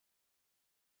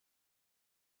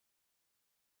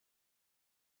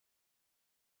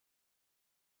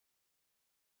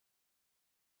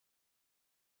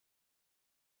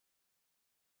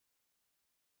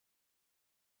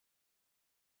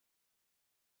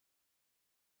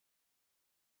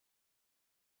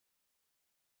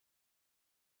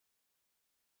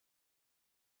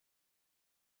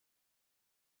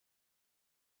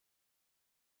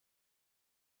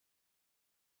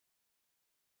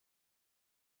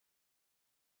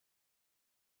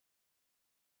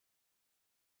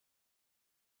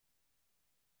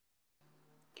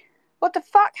What the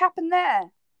fuck happened there?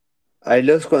 I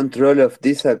lost control of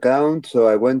this account, so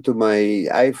I went to my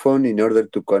iPhone in order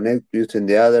to connect using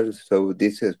the other, so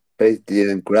this space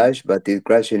didn't crash, but it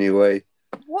crashed anyway.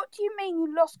 What do you mean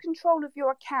you lost control of your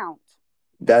account?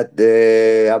 That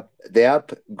the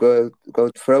app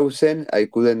got frozen. I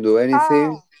couldn't do anything,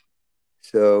 Oh,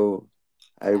 so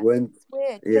I went. that's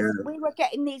weird Yeah. because we were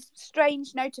getting these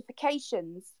strange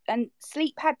notifications and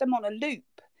Sleep had them on a loop.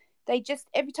 They just,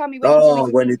 every time we went into Oh,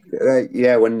 his when it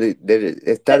yeah, when it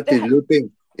that started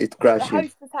looping, it the crashed.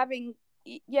 host was having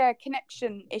yeah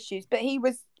connection issues, but he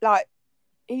was like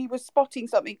he was spotting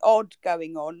something odd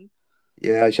going on.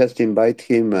 Yeah, I just invite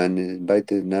him and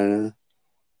invited Nana.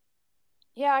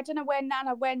 Yeah, I don't know where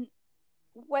Nana went,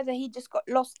 whether he just got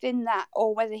lost in that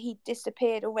or whether he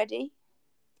disappeared already.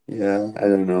 Yeah, I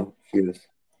don't know. Yes.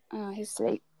 Oh, his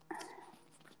sleep.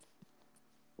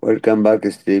 Welcome back,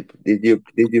 Steve. Did you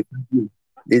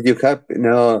have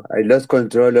no? I lost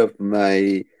control of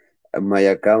my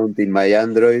account in my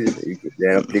Android.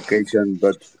 The application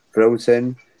got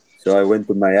frozen, so I went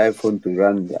to my iPhone to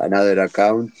run another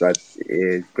account, but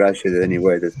it crashed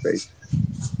anyway. The space.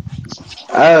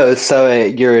 Oh, so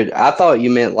I thought you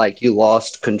meant like you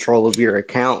lost control of your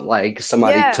account, like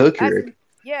somebody Yeah, took as your. in,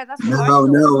 yeah, that's what I No,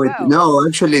 thought as well. no.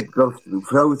 Actually, it got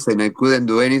frozen. I couldn't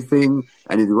do anything,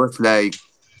 and it was like.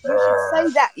 You should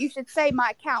say that. You should say my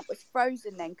account was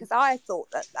frozen then, because I thought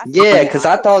that. That's what I Yeah, thought. because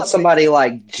I I thought thought somebody somebody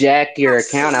like jacked your hacked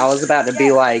account. I you. was about to be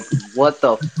Yeah. like, what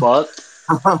the fuck?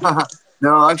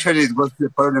 No, actually, it was the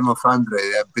problem of Android.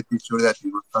 I'm pretty sure that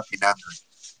it was fucking Android.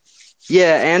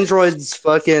 Yeah, Android's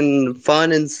fucking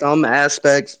fun in some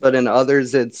aspects, but in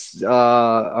others, it's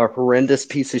a horrendous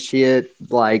piece of shit.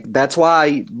 Like that's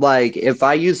why, like, if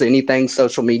I use anything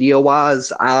social media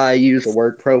wise, I use a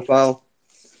work profile.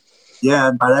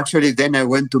 Yeah, but actually, then I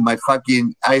went to my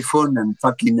fucking iPhone, and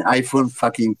fucking iPhone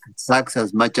fucking sucks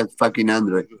as much as fucking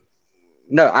Android.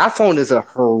 No, iPhone is a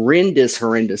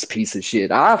horrendous piece of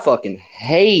shit. I fucking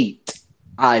hate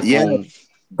Yeah, iPhone.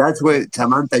 that's where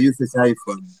Samantha uses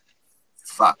iPhone.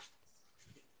 Fuck.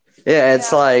 Yeah,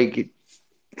 it's Yeah. like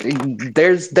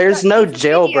there's Look, no there's a video.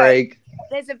 jailbreak.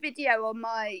 There's a video on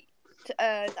my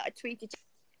that I tweeted.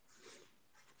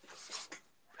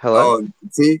 Hello? Oh,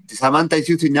 see, Samantha is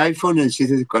using iPhone and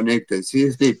she's connected.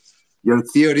 Seriously, your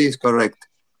theory is correct.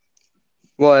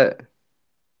 What?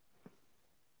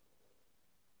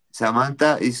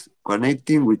 Samantha is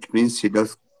connecting, which means she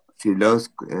lost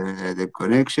the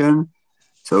connection.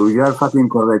 So you are fucking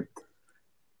correct.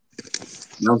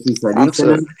 Now she's a I'm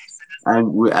listener, so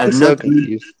and I'm so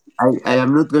confused. I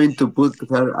am not going to put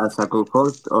her as a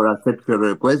co-host or accept her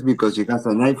request because she has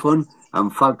an iPhone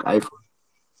and fuck iPhone.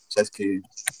 Just kidding.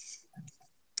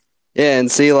 Yeah,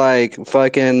 and see, like,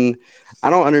 fucking, I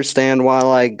don't understand why,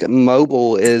 like,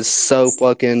 mobile is so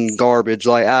fucking garbage.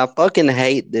 Like, I fucking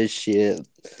hate this shit.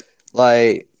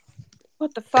 Like,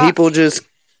 What the fuck? people just,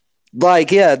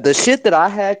 like, yeah, the shit that I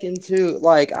hack into,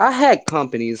 like, I hack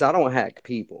companies, I don't hack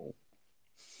people.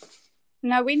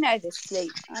 No, we know this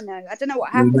sleep. I know. I don't know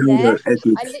what We happened know there. your I ethics.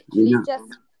 We literally know.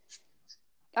 just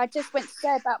I just went to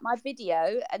say about my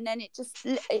video, and then it just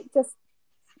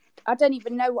I don't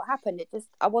even know what happened. It just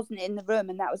I wasn't in the room,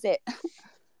 and that was it.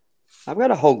 I've got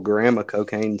a whole gram of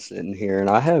cocaine sitting here, and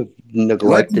I have What did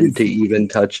neglected to you even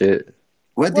touch it.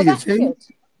 What Well, did you that's say? good.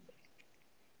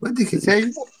 What did he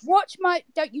say? Watch my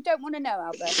don't want to know,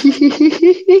 Albert.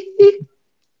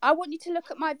 I want you to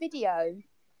look at my video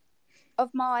of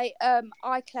my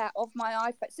iCloud of my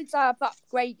iPhone. Since I've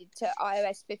upgraded to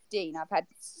iOS 15, I've had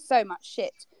so much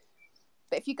shit.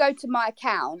 But if you go to my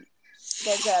account,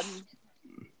 there's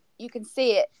you can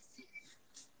see it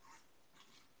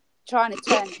trying to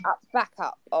turn back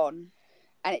up on,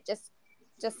 and it just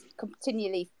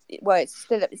continually. Well, it's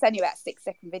only about a 6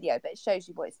 second video, but it shows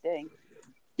you what it's doing.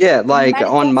 Yeah, Can you like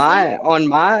manage that sleep? on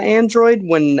my Android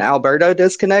when Alberto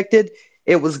disconnected,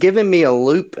 it was giving me a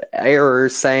loop error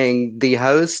saying the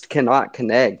host cannot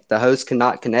connect. The host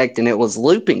cannot connect, and it was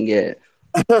looping it.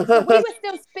 But we were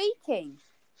still speaking.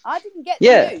 I didn't get the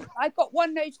Yeah, loop. I got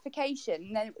one notification,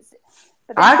 and then it was.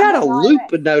 But then I I'm got a on loop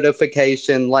iOS.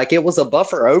 notification like it was a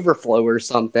buffer overflow or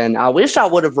something. I wish I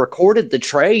would have recorded the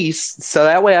trace so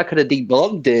that way I could have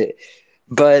debugged it.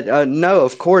 But no,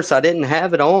 of course I didn't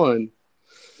have it on.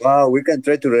 Wow, we can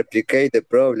try to replicate the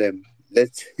problem.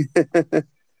 Let's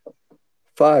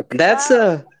fuck. That's Wow.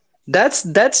 a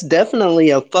that's definitely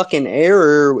a fucking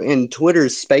error in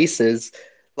Twitter's spaces.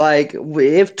 Like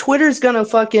if Twitter's gonna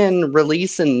fucking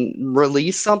release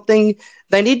something,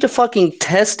 they need to fucking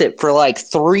test it for like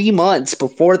 3 months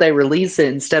before they release it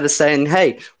instead of saying,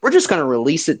 "Hey, we're just gonna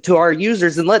release it to our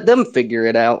users and let them figure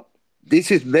it out."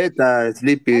 This is beta,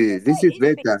 I was Sleepy. going to say, This is it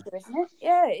is beta. beta, isn't it?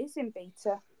 Yeah, it is in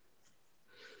beta.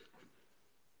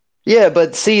 Yeah,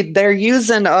 but see, they're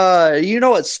using you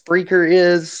know what Spreaker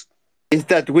is? It's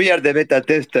that we are the beta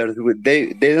testers.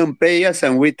 They don't pay us,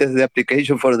 and we test the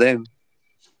application for them.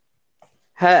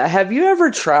 Have you ever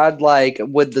tried like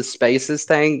with the Spaces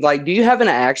thing? Like, do you have an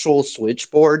actual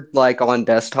switchboard like on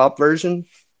desktop version?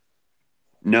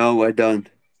 No, I don't.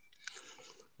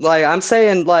 Like, I'm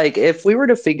saying, like, if we were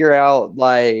to figure out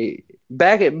like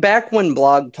back when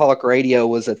Blog Talk Radio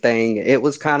was a thing, it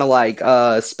was kind of like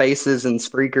Spaces and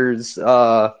Spreaker's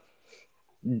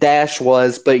Dash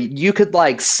was, but you could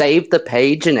like save the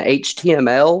page in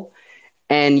HTML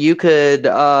and you could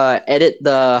edit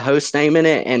the host name in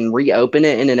it and reopen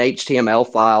it in an HTML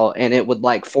file, and it would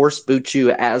like force boot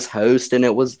you as host, and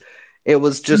it was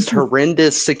just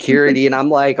horrendous security, and I'm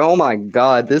like, oh my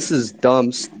god, this is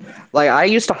dumb. Like I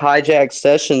used to hijack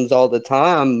sessions all the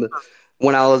time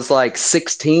when I was like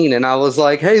 16, and I was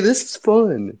like, hey, this is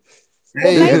fun.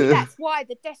 Well, maybe Hey, that's why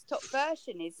the desktop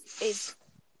version is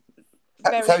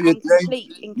very have you tried?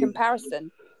 incomplete in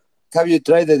comparison. Have you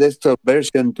tried the desktop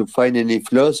version to find any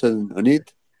flaws on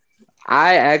it?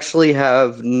 I actually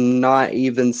have not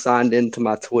even signed into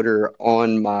my Twitter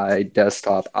on my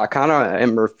desktop. I kind of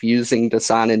am refusing to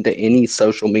sign into any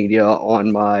social media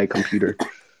on my computer.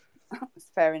 That's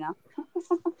fair enough.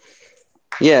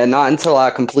 Yeah, not until I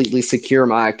completely secure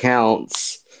my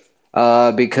accounts.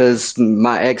 Because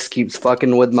my ex keeps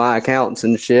fucking with my accounts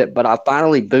and shit. But I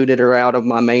finally booted her out of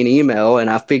my main email and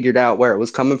I figured out where it was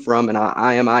coming from and I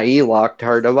IMIE locked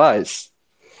her device.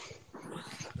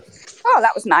 Oh,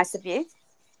 that was nice of you.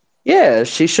 Yeah,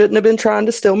 she shouldn't have been trying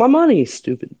to steal my money,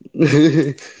 stupid.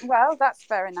 Well, that's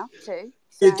fair enough too.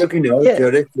 You're So, talking about Yeah,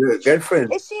 your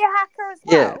girlfriend. is she a hacker as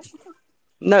yeah. well?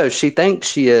 No, she thinks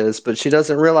she is, but she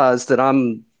doesn't realize that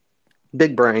I'm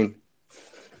big brain.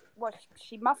 Well,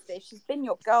 she must be. If she's been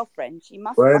your girlfriend, she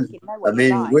must Well, fucking know I what you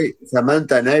mean, like.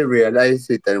 Samantha and I realized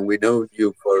it, and we know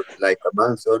you for like a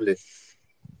month only.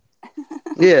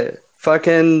 Yeah,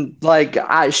 fucking like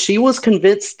she was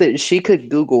convinced that she could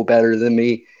Google better than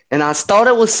me, and I thought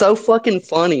it was so fucking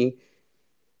funny.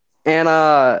 And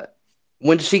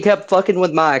when she kept fucking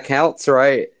with my accounts,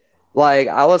 right? Like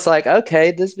I was like,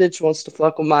 okay, this bitch wants to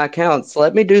fuck with my accounts.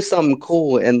 Let me do something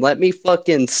cool and let me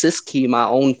fucking syskey my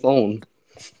own phone.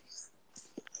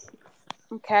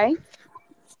 Okay.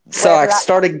 So I Whatever that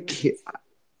started. means.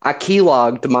 I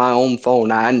keylogged my own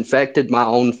phone. I infected my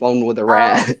own phone with a Oh,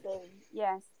 I rat, see.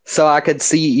 Yes. so I could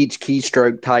see each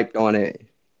keystroke typed on it.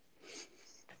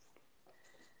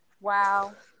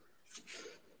 Wow.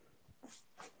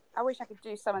 I wish I could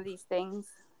do some of these things.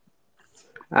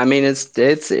 I mean,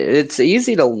 it's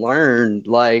easy to learn.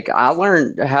 Like I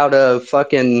learned how to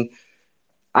fucking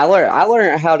I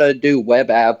learned how to do web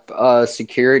app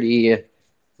security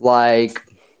like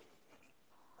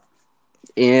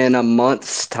in a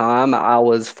month's time. I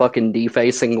was fucking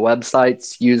defacing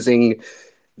websites using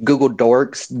Google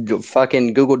Dorks.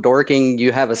 Fucking Google Dorking.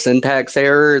 You have a syntax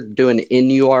error. Do an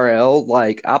NURL.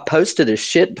 Like I posted a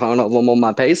shit ton of them on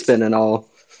my Pastebin and all.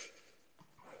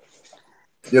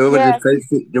 Yes.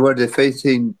 You were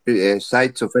defacing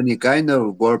sites of any kind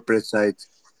or WordPress sites.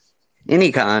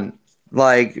 Any kind.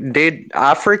 Like, dude,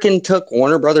 I freaking took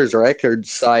Warner Brothers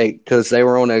Records site because they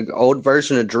were on an old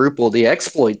version of Drupal. The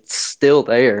exploit's still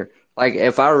there. Like,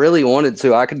 if I really wanted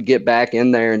to, I could get back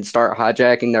in there and start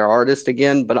hijacking their artist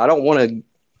again, but I don't want to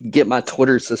get my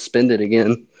Twitter suspended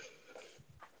again.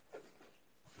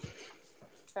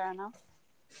 Fair enough.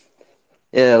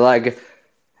 Yeah, like,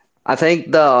 I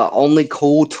think the only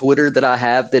cool Twitter that I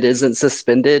have that isn't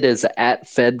suspended is at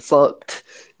FedFucked.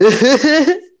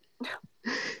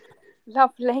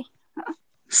 Lovely.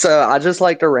 So I just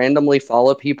like to randomly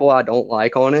follow people I don't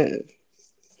like on it.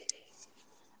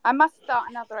 I must start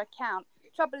another account.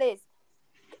 Trouble is,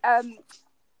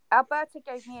 Alberta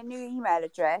gave me a new email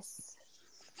address,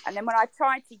 and then when I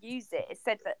tried to use it, it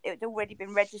said that it had already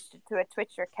been registered to a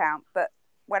Twitter account. But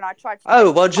when I tried to Oh,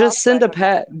 change well, the password on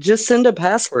it, just send a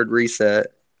password reset.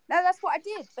 no, that's what I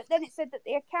did. But then it said that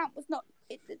the account was not.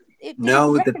 It didn't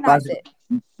No, the recognize it.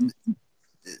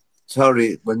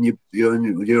 sorry, when you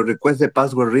request the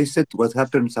password reset, what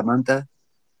happened, Samantha?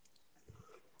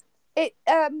 It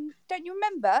don't you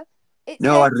remember? It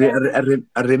No, said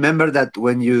I remember that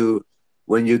when you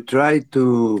try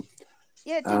to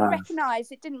yeah, it didn't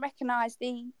recognize. It didn't recognize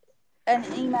an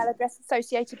email address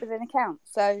associated with an account.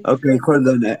 So okay, hold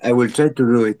on, I will try to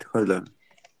do it. Hold on.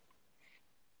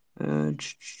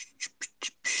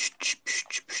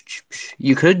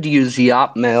 You could use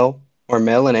Yopmail or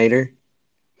Mailinator.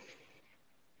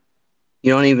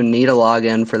 You don't even need a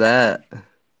login for that.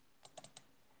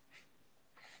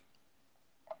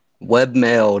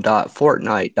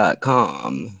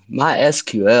 webmail.fortnite.com,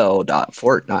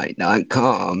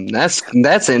 mysql.fortnite.com.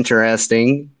 That's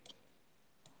interesting.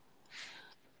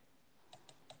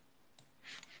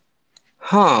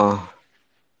 Huh.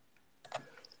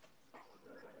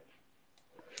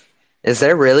 Is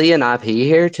there really an IP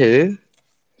here too?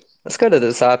 Let's go to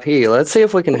this IP. Let's see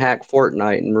if we can hack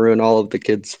Fortnite and ruin all of the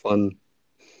kids' fun.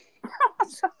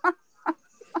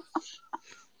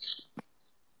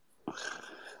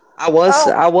 I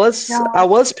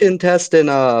was pin testing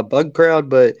Bug Crowd,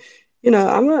 but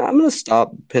I'm gonna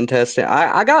stop pin testing.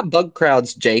 I got Bug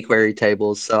Crowd's jQuery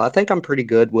tables, so I think I'm pretty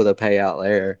good with a payout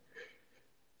there.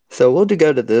 So we'll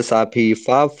go to this IP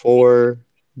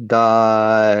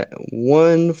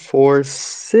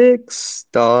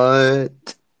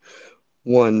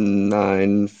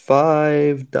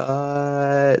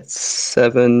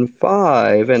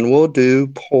and we'll do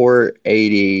port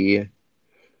 80.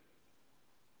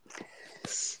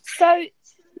 So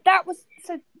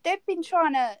they've been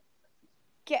trying to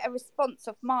get a response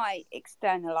of my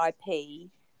external IP.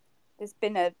 There's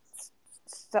been a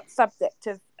subject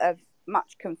of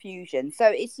much confusion. So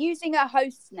it's using a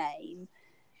host name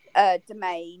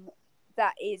domain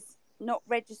that is not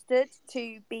registered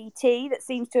to BT, that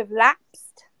seems to have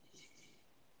lapsed.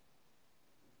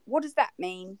 What does that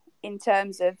mean in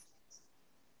terms of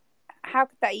how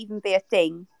could that even be a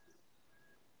thing?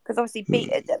 Because obviously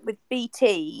with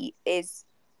BT is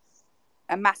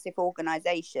a massive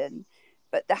organisation,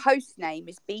 but the host name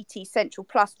is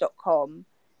btcentralplus.com,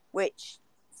 which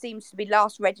seems to be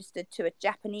last registered to a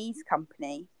Japanese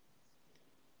company.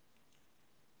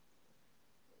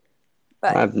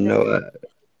 But I have no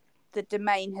the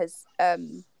domain has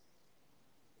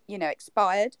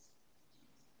expired.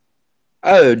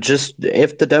 Oh, just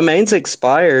if the domain's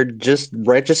expired, just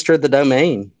register the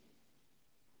domain.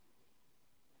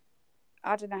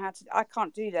 I don't know how to. I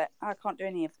can't do that. I can't do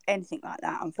anything like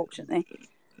that, unfortunately.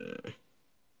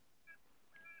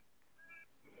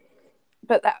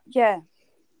 But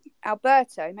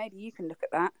Alberto, maybe you can look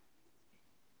at that.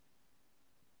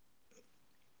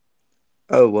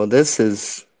 Oh, well, this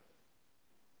is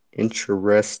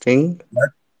interesting.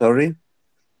 What? Sorry?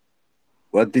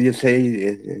 What did you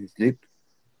say, Sleep?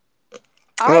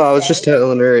 I was just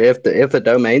telling her if the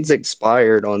domain's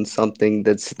expired on something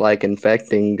that's like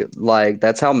infecting, like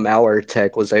that's how malware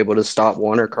tech was able to stop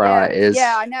WannaCry.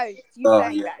 Yeah, I know. You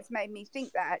saying that has made me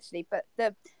think that actually. But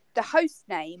the host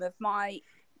name of my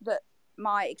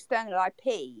external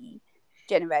IP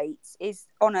generates is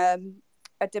on a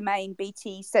domain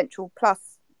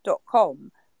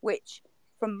btcentralplus.com, which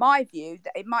from my view,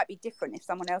 that it might be different if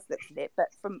someone else looks at it, but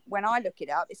from when I look it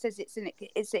up, it says it's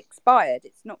expired.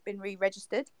 It's not been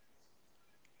re-registered.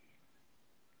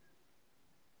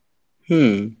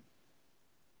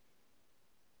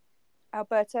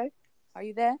 Alberto, are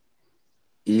you there?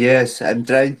 Yes, I'm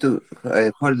trying to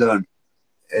hold on.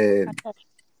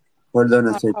 Hold on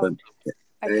a second.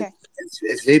 Okay.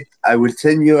 Sleep. I will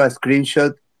send you a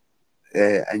screenshot,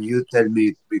 and you tell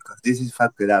me because this is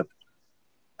fucked up.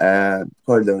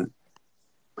 Hold on.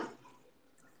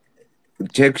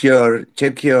 Check your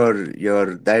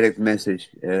direct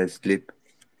message, Sleep.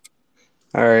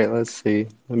 All right, let's see.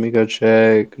 Let me go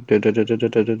check.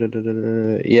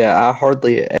 Yeah, I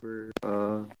hardly ever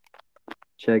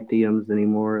check DMs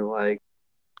anymore. Like,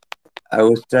 I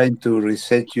was trying to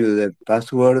reset you the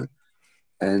password,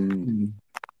 and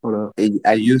hold up.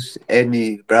 I use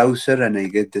any browser and I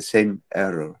get the same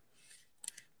error.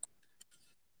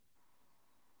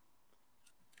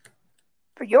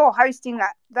 But you're hosting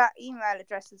that email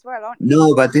address as well, aren't you?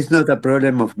 No, but it's not a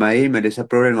problem of my email. It's a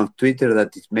problem of Twitter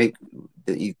that it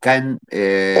can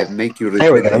make you reset.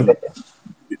 There we go.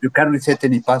 You can't reset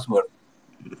any password.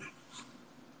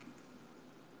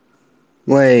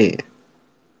 Wait.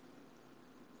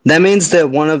 That means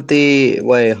that one of the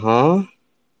huh?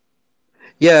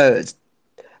 Yeah.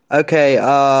 Okay,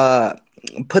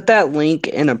 put that link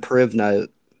in a priv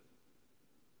note.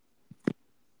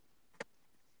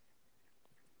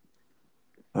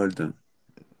 Hold on.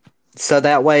 So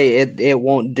that way it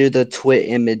won't do the twit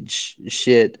image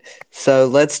shit. So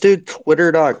let's do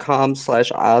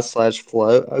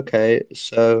twitter.com/i/float. Okay,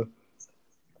 so.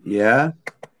 Yeah.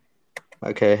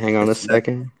 Okay, hang on a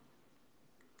second.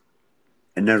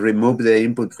 And then remove the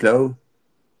input flow.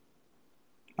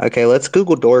 Okay, let's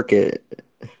Google Dork it.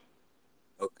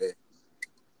 Okay.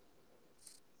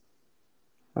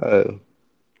 Oh.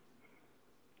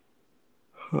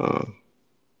 Huh.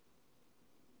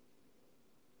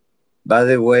 By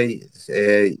the way,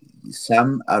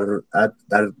 some are at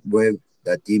dark web.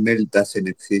 That email doesn't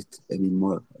exist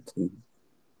anymore.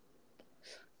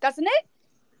 Doesn't it?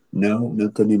 No,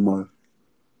 not anymore.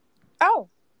 Oh,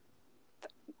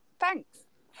 thanks.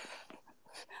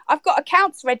 I've got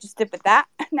accounts registered with that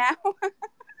now.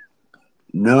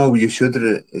 No, you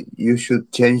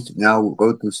should change now.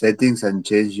 Go to settings and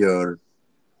change your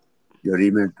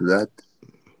email to that.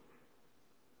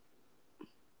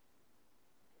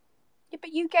 Yeah,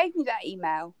 but you gave me that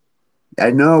email.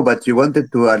 I know, but you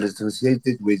wanted to associate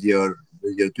it with your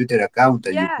Twitter account,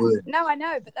 and you Yeah, couldn't. no, I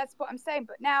know, but that's what I'm saying.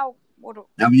 But now, what?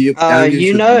 Now you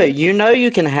should.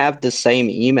 You can have the same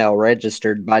email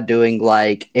registered by doing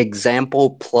like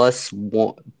example plus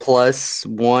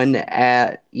one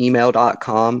at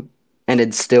email.com and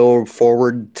it'd still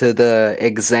forward to the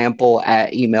example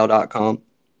at email.com.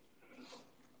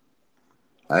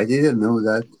 I didn't know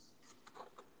that.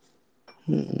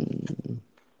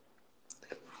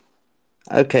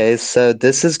 Okay, so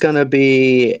this is gonna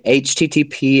be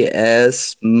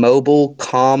HTTPS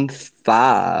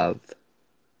mobilecom5.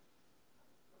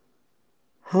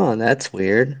 Huh, that's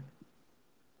weird.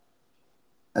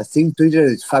 I think Twitter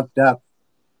is fucked up.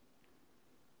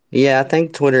 Yeah, I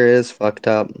think Twitter is fucked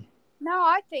up. No,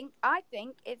 I think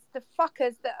it's the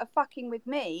fuckers that are fucking with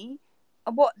me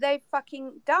and what they've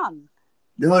fucking done.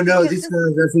 No, Because this has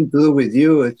nothing to do with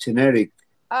you. It's generic.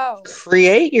 oh,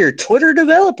 Create your Twitter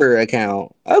developer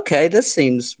account. Okay, this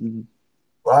seems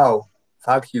Wow.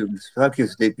 Fuck you,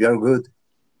 Sleep. You're good.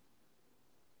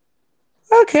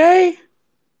 okay.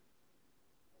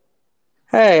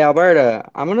 Hey, Alberta,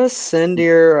 I'm gonna send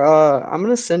you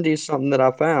something that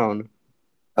I found.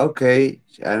 Okay,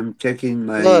 I'm checking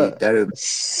my Look, data.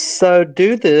 so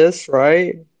do this,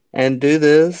 right? And do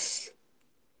this.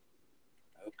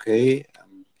 Okay,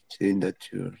 I'm seeing that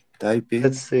you're Let's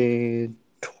typing. see.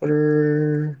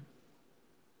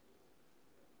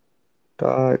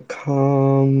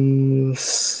 Twitter.com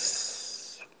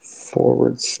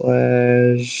forward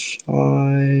slash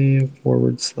I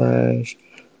forward slash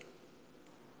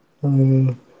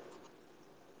uh,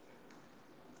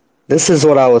 this is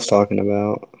what I was talking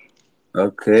about.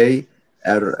 Okay,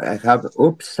 I have.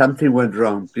 Oops, something went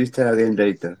wrong. Please try again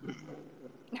later.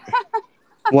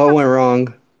 What went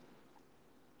wrong?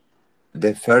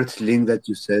 The first link that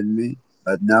you sent me,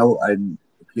 but now I'm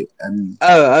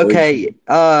Oh, going to.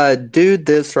 okay. Do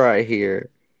this right here.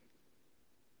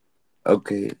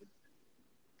 Okay,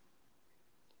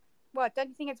 what? Don't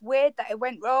you think it's weird that it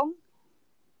went wrong?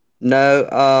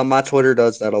 No, my Twitter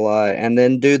does that a lot. And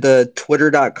then do the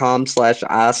twitter.com slash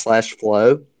I slash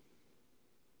flow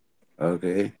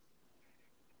okay,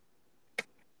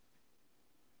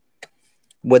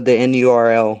 with the N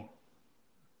URL.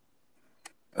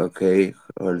 okay.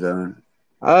 Hold on.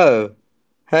 Oh,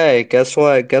 hey, guess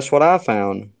what? Guess what I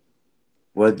found?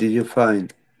 What did you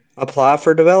find? Apply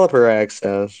for developer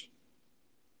access.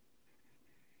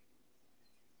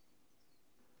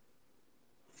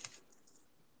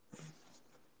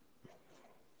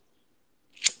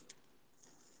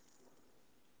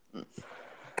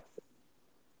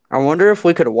 I wonder if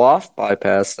we could WAF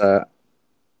bypass that.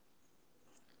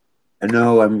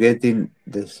 No, I'm getting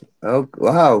this. Oh,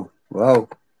 wow, wow.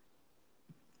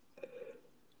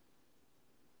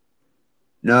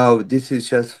 No, this is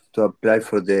just to apply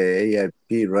for the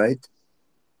AIP, right?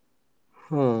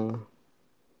 Huh.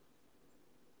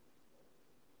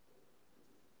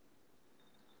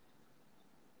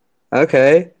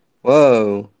 Okay.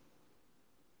 Whoa.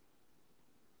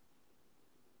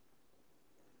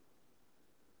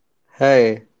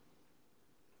 Hey,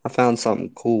 I found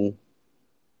something cool.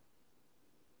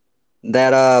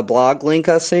 That blog link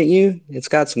I sent you, it's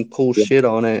got some cool Yeah. shit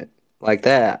on it. Like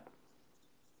that.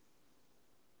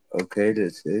 Okay,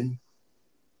 let's see.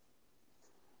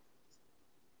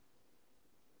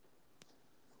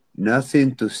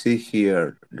 Nothing to see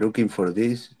here. Looking for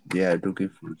this? Yeah, looking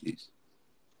for this.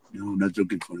 No, not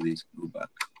looking for this. Go back.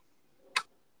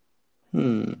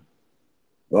 Hmm.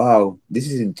 Wow,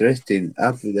 this is interesting.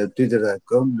 After the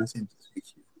twitter.com, nothing to see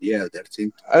here. Yeah, that's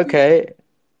it. Okay.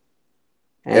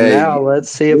 And now Hey, let's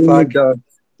see if Google Docs.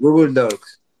 Google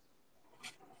Docs.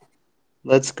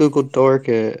 let's Google Dork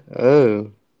it.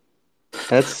 Oh,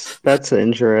 that's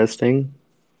interesting.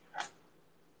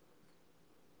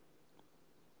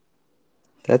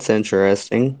 That's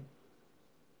interesting.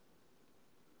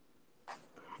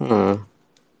 Huh.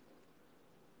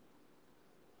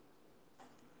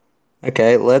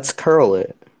 Okay, let's curl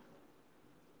it.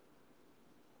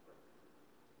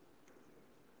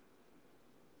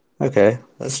 Okay,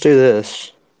 let's do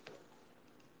this.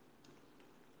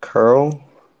 Curl.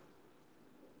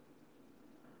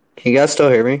 Can you guys still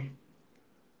hear me?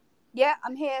 Yeah,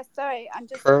 I'm here. Sorry, I'm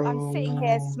sitting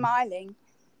here Curl smiling.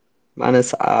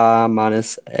 minus I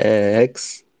minus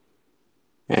X.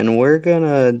 And we're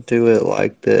gonna do it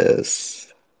like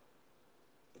this.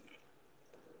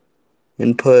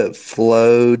 Input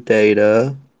flow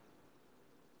data.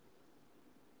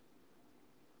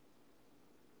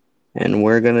 And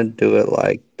we're gonna do it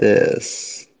like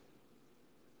this.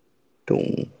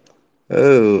 Boom.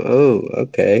 Oh,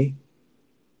 okay.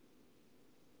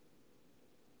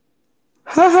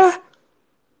 Ha ha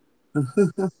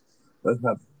What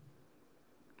happened?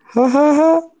 ha ha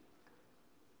ha.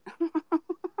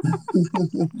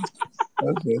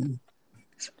 Okay.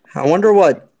 I wonder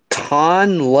what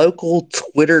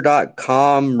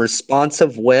tonlocaltwitter.com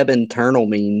responsive web internal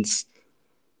means.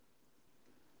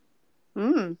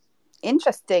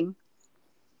 Interesting.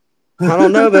 I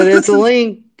don't know, but it's a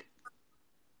link.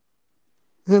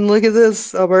 And look at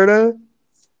this, Alberto.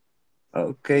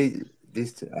 Okay.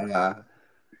 This.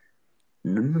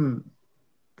 Mm,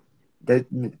 that.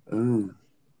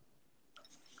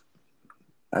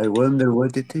 I wonder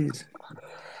what it is.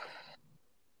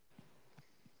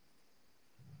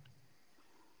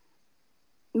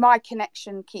 My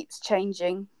connection keeps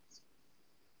changing.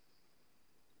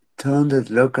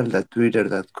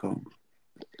 Tone.local.twitter.com.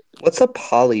 What's a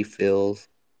polyfill?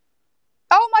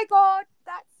 Oh my god,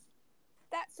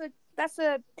 that's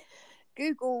a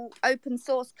Google open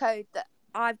source code that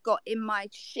I've got in my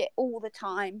shit all the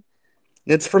time.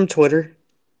 It's from Twitter.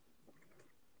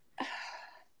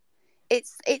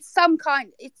 It's some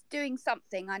kind. It's doing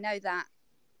something. I know that.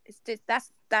 It's just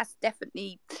that's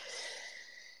definitely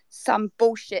some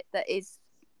bullshit that is.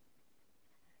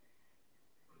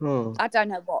 I don't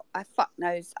know what. I fuck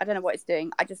knows. I don't know what it's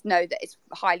doing. I just know that it's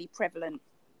highly prevalent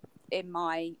in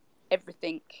my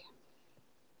everything.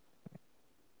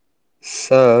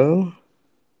 So,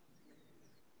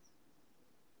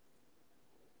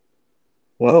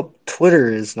 well, Twitter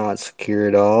is not secure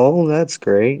at all. That's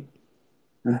great.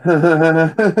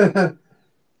 Now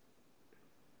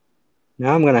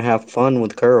I'm gonna have fun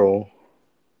with Curl.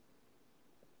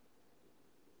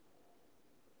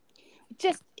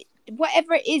 Just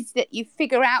whatever it is that you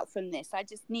figure out from this, I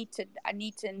just need to. I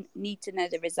need to know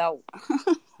the result.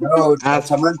 No,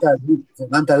 Samantha,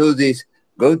 do this.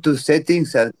 Go to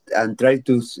settings and try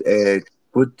to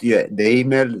put the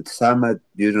email, Sam at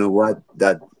you know what,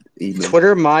 that email.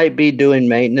 Twitter might be doing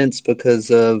maintenance because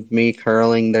of me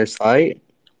curling their site.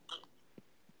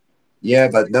 Yeah,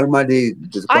 but normally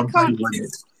the I company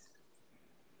can't.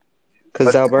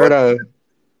 Because Alberto.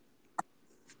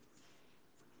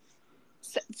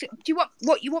 So, do you want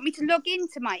what you want me to log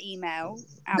into my email?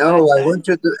 No, Alberto? I want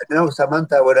you to. No,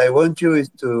 Samantha, what I want you is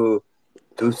to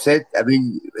set. I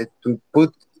mean, to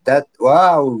put that.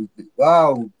 Wow,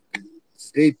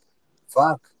 sleep,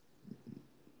 fuck.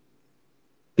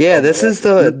 Yeah, Oh my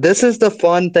God. this is the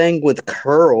fun thing with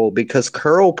curl because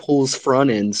curl pulls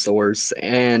front end source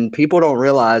and people don't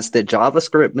realize that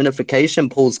JavaScript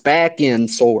minification pulls back end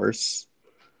source.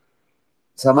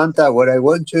 Samantha, what I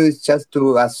want you is just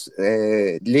to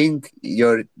link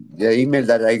the email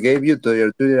that I gave you to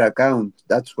your Twitter account.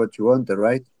 That's what you wanted,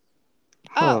 right?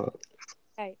 Huh. Oh,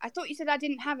 okay. I thought you said I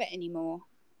didn't have it anymore.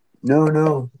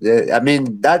 No. I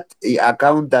mean that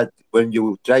account that when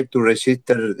you try to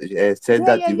register said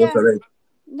that it was already.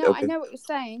 No, I Okay. know what you're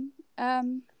saying.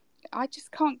 I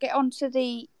just can't get onto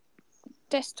the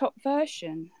desktop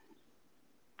version.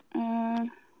 I'm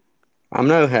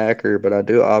no hacker, but I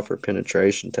do offer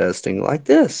penetration testing like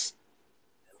this.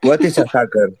 What is a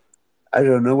hacker? I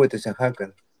don't know what is a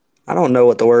hacker. I don't know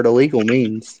what the word illegal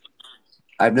means.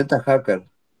 I'm not a hacker.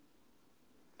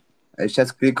 I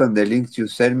just click on the links you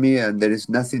send me, and there is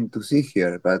nothing to see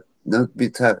here. But not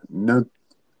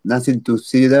nothing to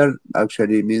see there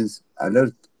actually means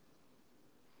alert.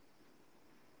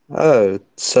 Oh,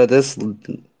 so this,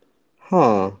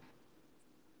 huh?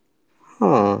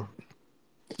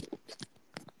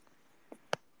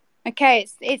 Okay,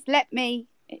 it's let me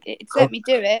do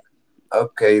it.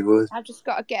 Okay, good. I've just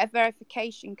got to get a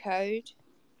verification code.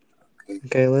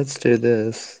 Okay, let's do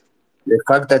this. The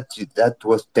fact that that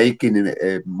was taken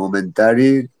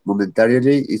momentarily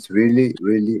is really,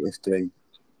 really strange.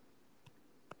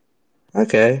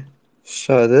 Okay,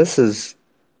 so this is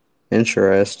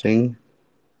interesting.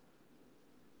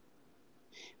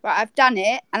 Right, I've done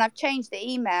it and I've changed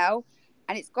the email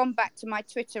and it's gone back to my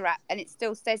Twitter app and it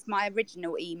still says my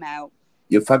original email.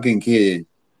 You're fucking kidding.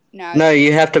 No,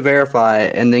 you have to verify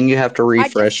it and then you have to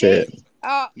refresh it.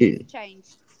 Oh, it's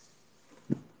changed.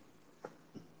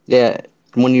 Yeah,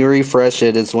 when you refresh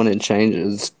it is when it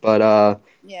changes. But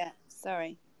yeah,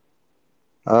 sorry.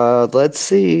 Let's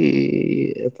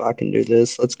see if I can do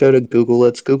this. Let's go to Google.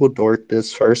 Let's Google Dork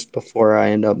this first before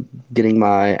I end up getting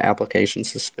my application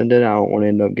suspended. I don't want to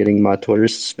end up getting my Twitter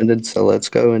suspended, so let's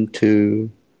go into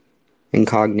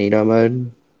incognito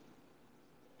mode.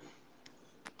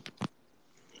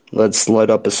 Let's load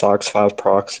up a SOCKS 5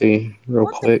 proxy real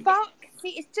What quick. the fuck?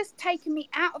 See, it's just taken me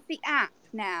out of the app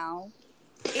now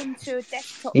into a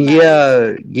desktop mode.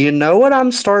 Yeah, you know what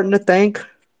I'm starting to think?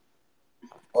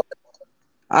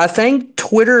 I think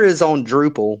Twitter is on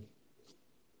Drupal.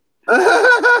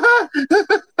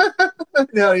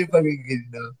 No, you fucking kidding,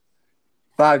 no.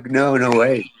 Fuck, no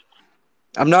way.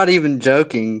 I'm not even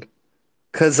joking.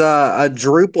 Cause a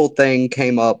Drupal thing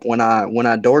came up when I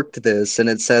dorked this, and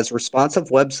it says responsive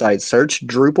website, search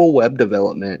Drupal web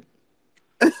development.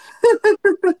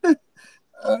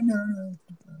 Oh, no.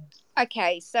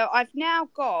 Okay, so I've now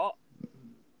got.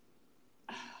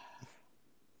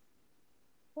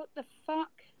 What the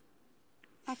fuck?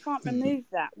 I can't remove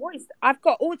that. What is? I've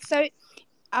got also.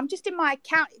 I'm just in my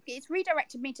account. It's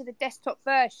redirected me to the desktop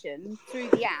version through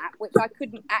the app, which I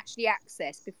couldn't actually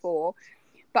access before.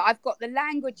 But I've got the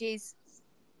languages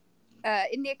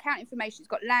in the account information. It's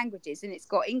got languages, and it's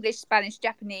got English, Spanish,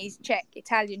 Japanese, Czech,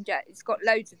 Italian. It's got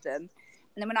loads of them.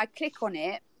 And then when I click on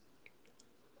it,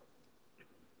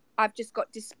 I've just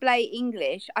got display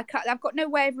English. I've got no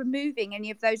way of removing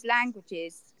any of those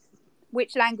languages.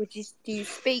 Which languages do you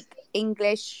speak?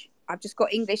 English. I've just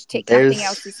got English ticked. Nothing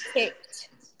else is ticked.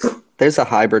 There's a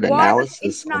hybrid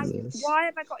analysis on this. Why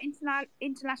have I got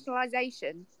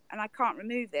internationalization and I can't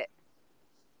remove it?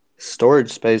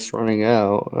 Storage space running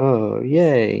out. Oh,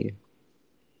 yay.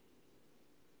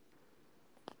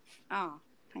 Oh,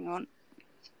 hang on.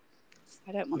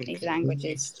 I don't want these languages.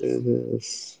 Let's do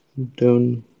this.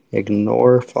 Don't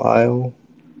ignore file.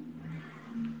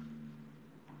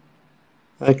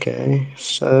 Okay,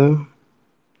 so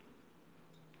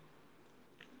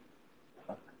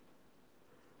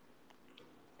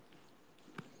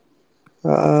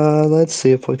let's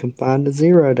see if we can find a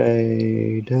 0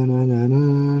 day.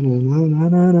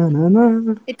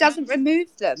 It doesn't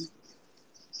remove them.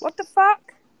 What the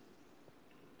fuck?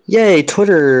 Yay,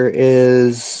 Twitter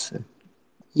is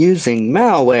using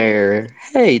malware.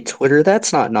 Hey, Twitter,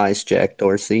 that's not nice, Jack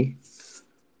Dorsey.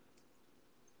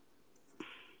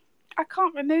 I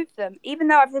can't remove them. Even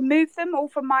though I've removed them all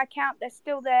from my account, they're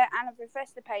still there, and I've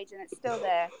refreshed the page and it's still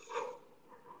there.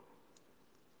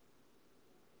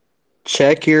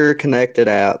 Check your connected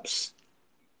apps.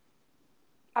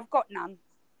 I've got none.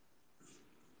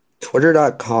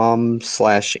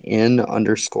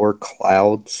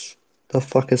 Twitter.com/n_clouds. The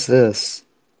fuck is this?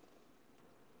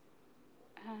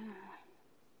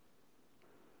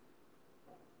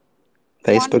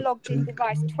 Facebook. One logged in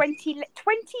device. 20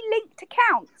 linked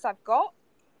accounts I've got.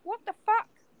 What the fuck?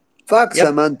 Fuck, Yep.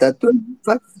 Samantha.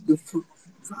 Fuck the fuck.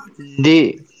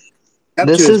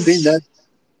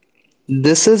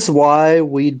 This is why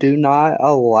we do not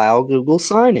allow Google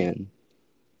sign-in.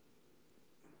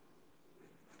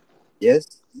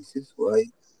 Yes, this is why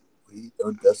we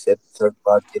don't accept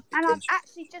third-party applications. And I'm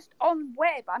actually just on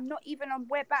web. I'm not even on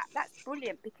web app. That's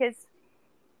brilliant because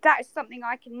that is something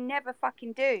I can never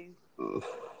fucking do.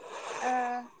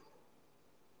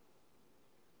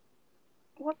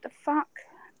 What the fuck?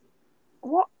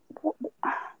 What?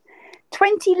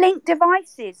 20 linked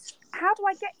devices. How do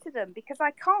I get to them? Because I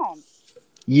can't.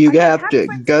 You have to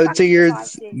go to your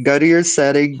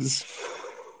settings.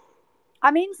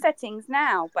 I'm in settings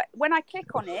now, but when I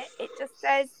click on it, it just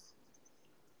says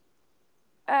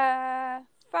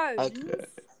phones.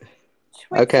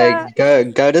 Okay,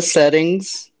 go to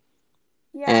settings.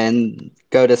 Yeah. And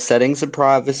go to settings and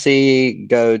privacy.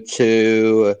 Go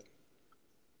to,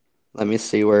 let me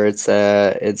see where it's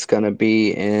at. It's going to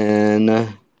be in,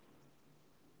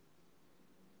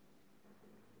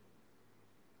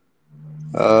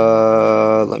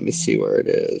 let me see where it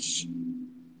is.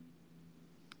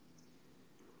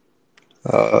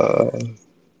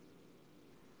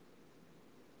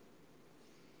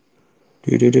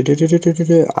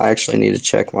 I actually need to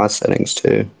check my settings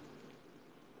too.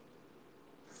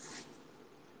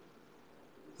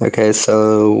 Okay,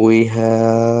 so we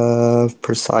have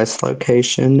precise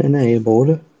location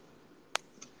enabled.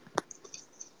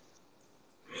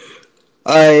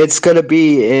 It's gonna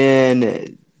be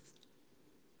in,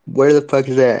 where the fuck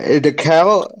is that? An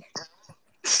account,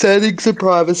 settings and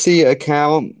privacy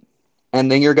account,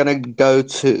 and then you're gonna go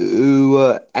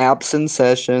to apps and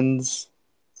sessions.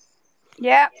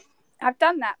 Yeah, I've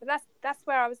done that, but that's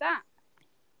where I was at.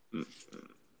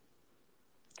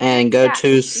 And go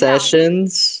to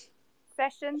sessions.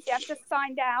 Sessions, yeah, I've just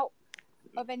signed out.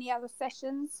 of any other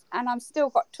sessions, and I'm still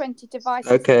got 20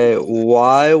 devices. Okay,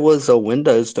 why was a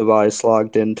Windows device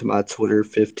logged into my Twitter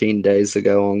 15 days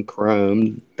ago on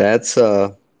Chrome? That's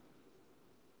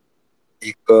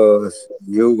Because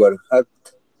you were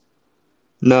hacked.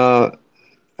 no,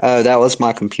 that was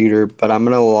my computer, but I'm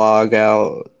gonna log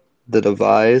out the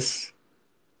device.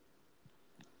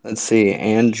 Let's see,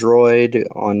 Android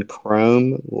on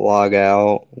Chrome, log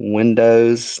out.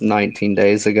 Windows 19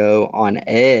 days ago on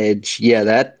Edge. Yeah,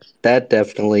 that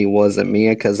definitely wasn't me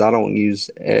because I don't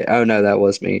use. Oh no, that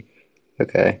was me.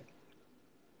 Okay.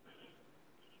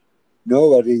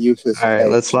 Nobody uses All right,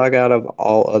 let's Edge. log out of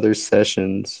all other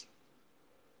sessions.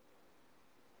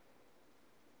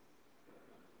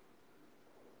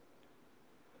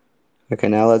 Okay,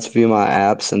 now let's view my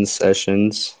apps and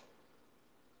sessions.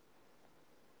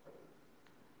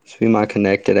 Let's view my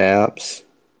connected apps.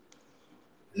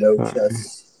 Hello, All right.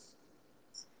 Chas.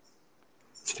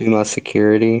 Let's view my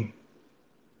security.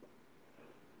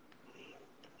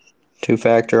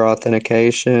 Two-factor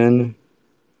authentication.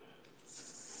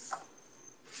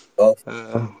 Off.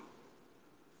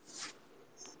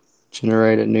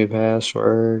 Generate a new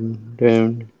password.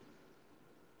 Dune.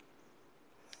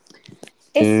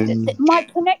 My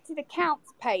connected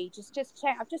accounts page has just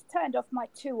changed. I've just turned off my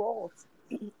 2auth,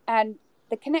 and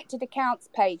the connected accounts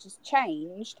page has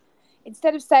changed.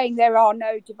 Instead of saying there are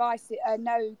no devices,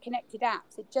 no connected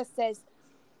apps, it just says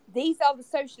these are the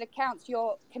social accounts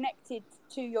you're connected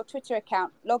to your Twitter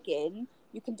account. Login.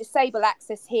 You can disable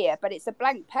access here, but it's a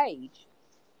blank page.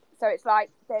 So it's like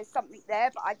there's something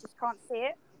there, but I just can't see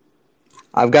it.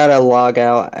 I've got to log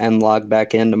out and log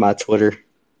back into my Twitter.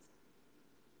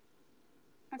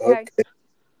 Okay.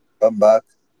 Come back.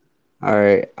 All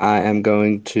right, I am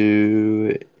going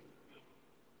to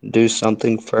do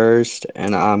something first,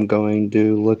 and I'm going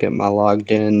to look at my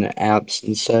logged in apps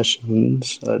and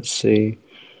sessions. Let's see.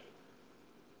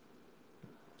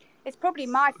 It's probably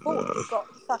my fault you've got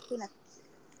fucking.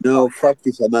 No, fuck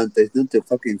you, Samantha. It's not your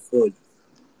fucking fault.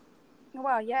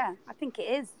 Well, yeah, I think it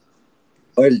is.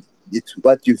 Well, it's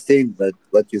what you think, but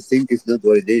what you think is not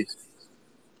what it is.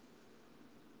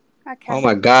 Okay. Oh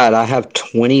my god, I have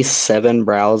 27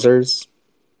 browsers.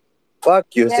 Fuck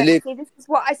you, sleep. See, this is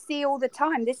what I see all the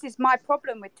time. This is my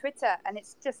problem with Twitter, and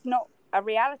it's just not a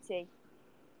reality.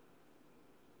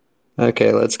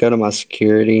 Okay, let's go to my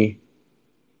security.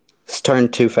 Let's turn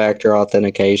two-factor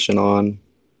authentication on.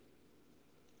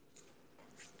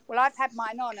 Well, I've had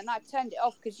mine on, and I've turned it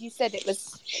off because you said it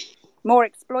was more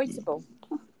exploitable.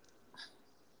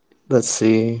 Let's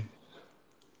see.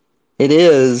 It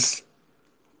is,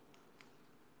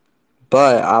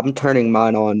 but I'm turning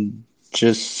mine on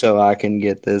just so I can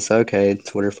get this. Okay,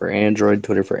 Twitter for Android,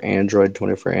 Twitter for Android,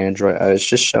 Twitter for Android. It's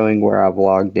just showing where I've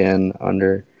logged in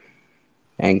under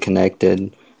and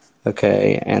connected.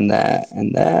 Okay, and that,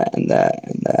 and that, and that,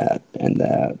 and that, and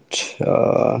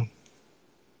that.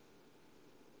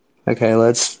 Okay,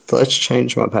 let's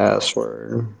change my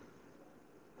password.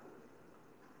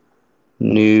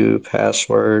 New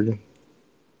password.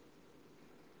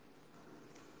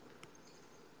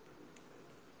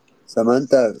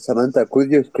 Samantha, could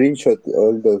you screenshot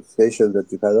all those sessions that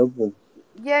you had open?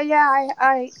 Yeah,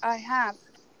 I have.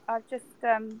 I've just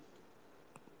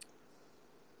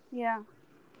yeah.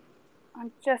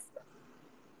 I'm just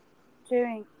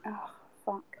doing. Oh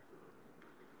fuck.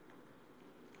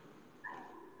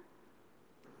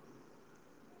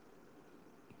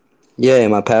 Yay,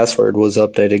 my password was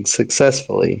updated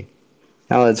successfully.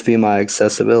 Now let's view my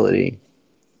accessibility.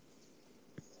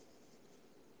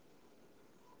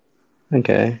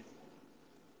 Okay.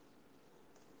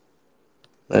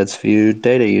 Let's view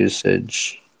data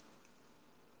usage.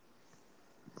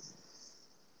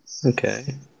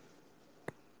 Okay.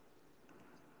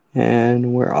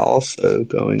 And we're also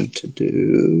going to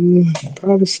do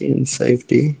privacy and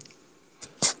safety.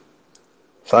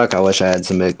 Fuck, I wish I had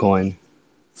some Bitcoin.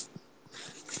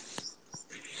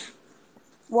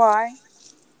 Why?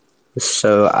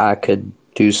 So I could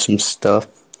do some stuff.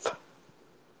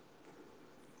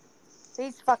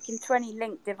 These fucking 20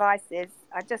 linked devices.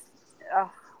 I just.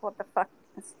 Oh, what the fuck?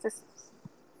 It's just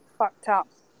fucked up.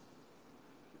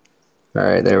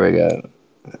 Alright, there we go.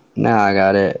 Now I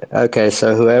got it. Okay,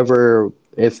 so whoever,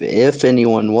 if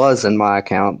anyone was in my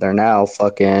account, they're now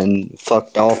fucking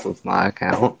fucked off of my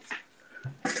account.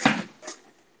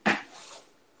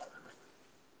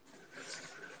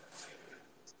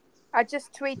 I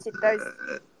just tweeted those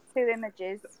 2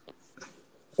 images.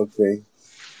 Okay.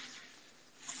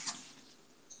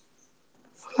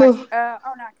 Oh no,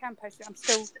 I can post it. I'm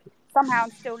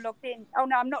still logged in. Oh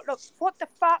no, I'm not logged. What the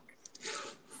fuck?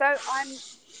 So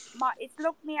it's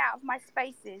logged me out of my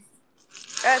spaces.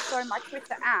 Sorry, my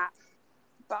Twitter app,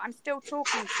 but I'm still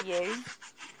talking to you.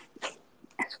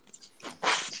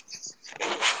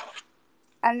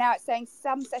 And now it's saying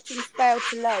some settings failed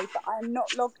to load, but I'm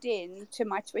not logged in to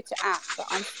my Twitter app, but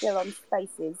I'm still on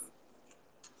Spaces.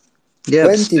 Yep.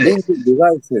 20 linked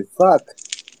devices. Fuck.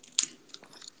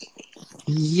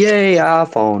 Yay,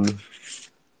 iPhone.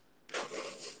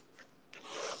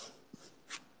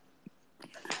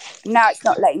 Now it's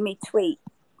not letting me tweet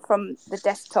from the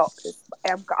desktop.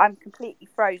 I'm completely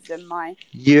frozen.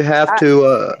 You have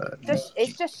to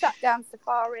It's just shut down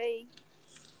Safari.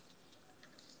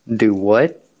 do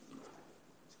what?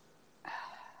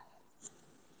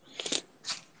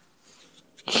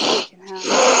 Fucking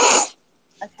hell.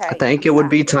 Okay. I think it would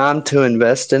be time to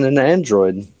invest in an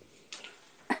Android.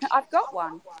 I've got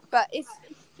one, but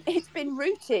it's been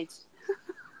rooted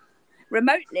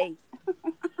remotely.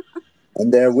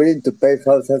 And they're willing to pay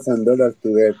 $1,000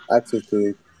 to get access to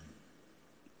it.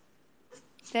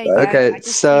 There you Okay, go. I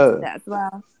just tweeted that as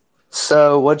well.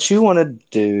 So what you want to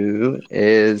do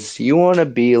is you want to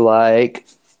be like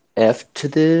F to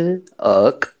the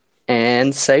uck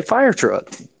and say fire truck.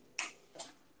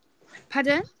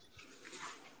 Pardon?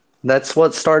 That's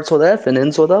what starts with F and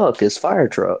ends with uck is fire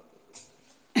truck.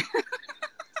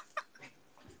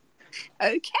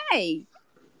 Okay.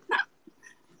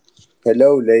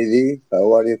 Hello, lady.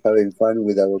 How are you having fun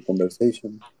with our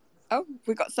conversation? Oh,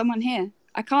 we got someone here.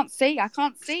 I can't see.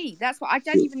 That's what I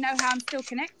don't even know how I'm still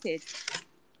connected.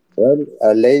 Well,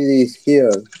 a lady is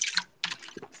here.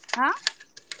 Huh?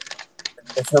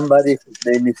 Somebody whose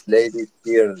name is Lady is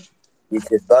here. In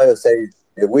his bio says,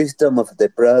 the wisdom of the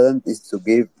prudent is to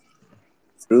give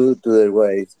through to their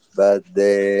ways, but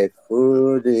the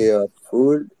fury of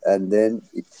fool, and then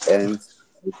it ends.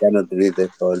 I cannot read the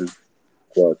whole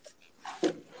quote.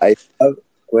 I have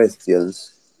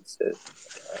questions, he says.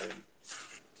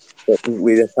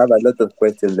 We have a lot of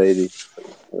questions, lady. So,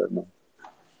 I don't know.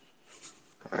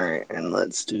 All right, and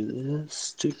let's do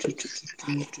this.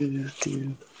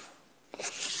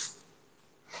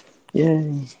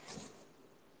 Yay.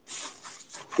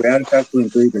 We are talking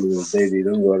to Italy, lady.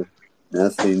 Don't worry.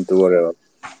 Nothing to worry about.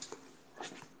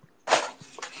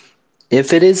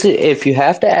 If you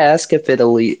have to ask if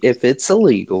it's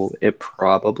illegal, it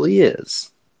probably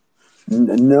is.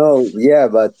 No, yeah,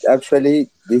 but actually,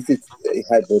 this is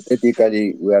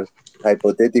hypothetically, we are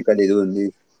hypothetically doing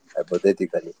this.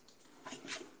 Hypothetically.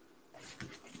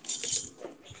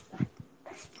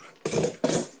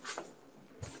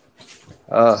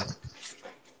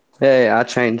 Hey, I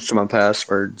changed my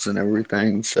passwords and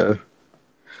everything, so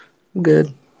I'm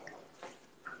good.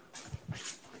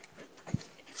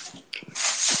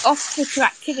 Off Twitter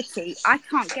activity. I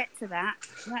can't get to that.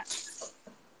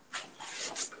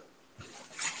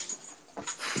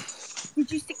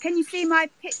 Did you see? Can you see my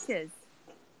pictures?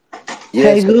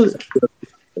 Yes.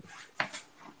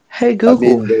 Hey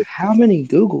Google, how many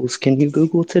Googles can you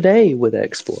Google today with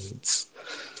exploits?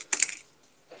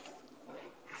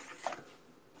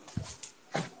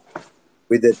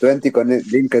 With the 20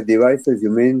 linked devices,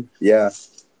 you mean? Yeah.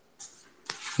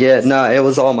 Yeah, no, it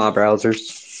was all my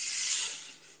browsers.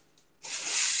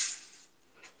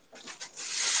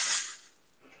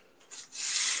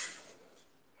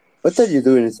 What are you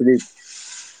doing in sleep?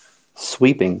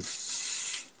 Sweeping.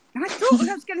 I thought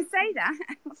I was going to say that.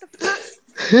 What the fuck?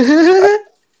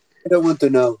 I don't want to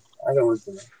know.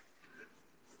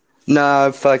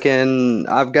 No,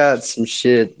 I've got some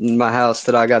shit in my house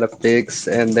that I gotta fix,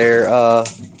 and there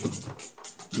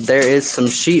is some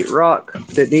sheetrock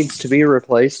that needs to be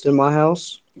replaced in my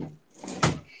house.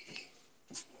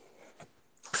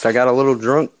 So I got a little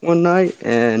drunk one night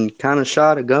and kind of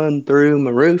shot a gun through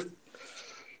my roof.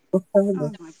 Oh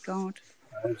my god.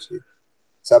 Oh, shit.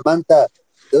 Samantha,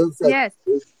 those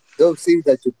things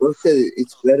that you posted,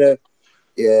 it's better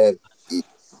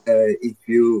if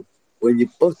you, when you're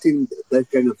posting that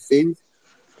kind of things,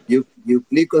 you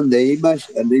click on the image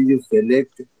and then you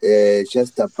select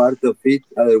just a part of it.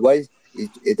 Otherwise,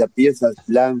 it appears as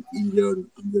blank in your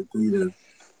Twitter.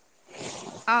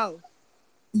 Oh.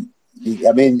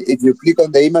 I mean, if you click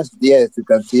on the image, yes, you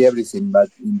can see everything, but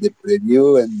in the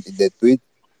preview and in the tweet,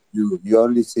 you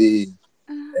only see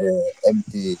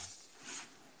empty,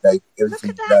 like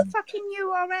everything. Look at that fucking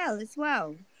URL as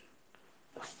well.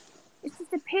 It's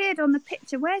just appeared on the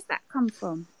picture. Where's that come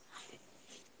from?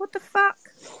 What the fuck?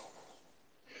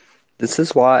 This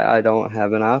is why I don't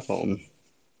have an iPhone.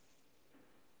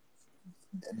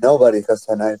 Nobody has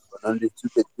an iPhone. Only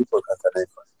stupid people have an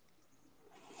iPhone.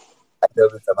 I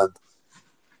love it, Samantha.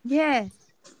 Yes.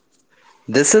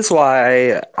 This is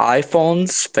why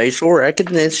iPhone's facial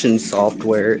recognition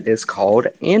software is called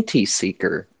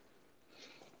Anti-Seeker.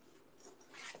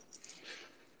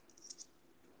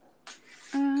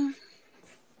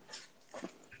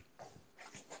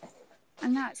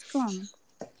 And now it's gone.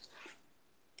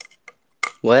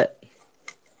 What?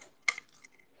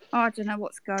 Oh, I don't know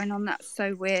what's going on. That's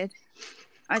so weird.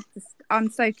 I'm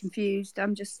so confused.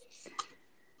 I'm just.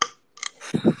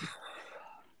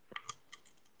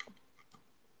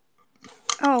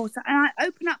 Oh, so, and I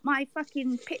open up my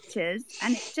fucking pictures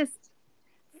and it just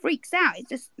freaks out. It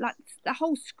just like the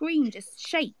whole screen just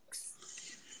shakes.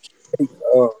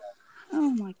 Oh, Oh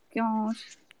my god.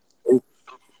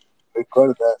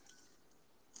 record that.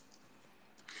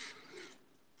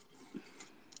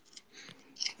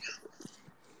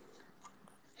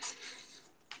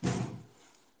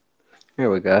 Here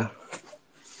we go.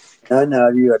 Nana,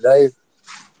 are you alive?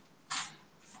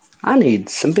 I need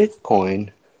some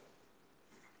Bitcoin.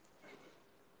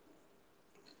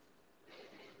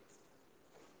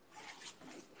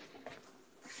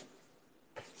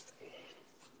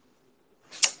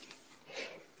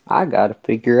 I gotta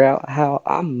figure out how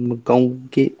I'm gonna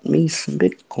get me some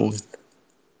Bitcoin.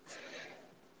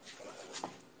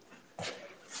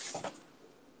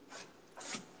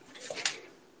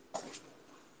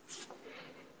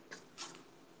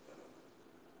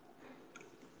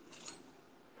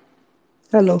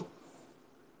 Hello.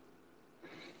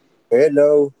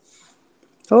 Hello.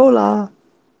 Hola.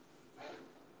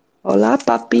 Hola,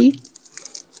 papi.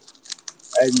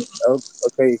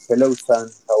 Okay. Hello, son.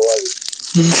 How are you?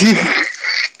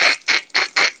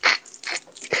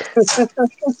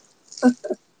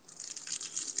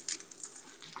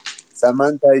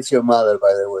 Samantha is your mother,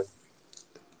 by the way.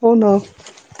 Oh no.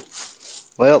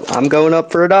 Well, I'm going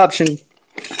up for adoption.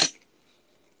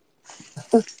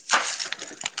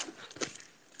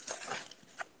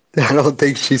 I don't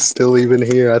think she's still even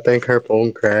here. I think her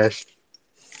phone crashed.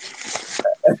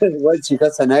 Well, she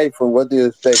has an iPhone. What do you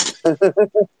expect?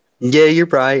 Yeah, you're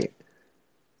right.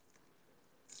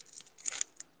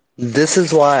 This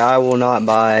is why I will not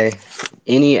buy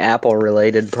any Apple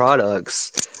related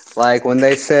products. Like when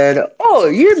they said, "Oh,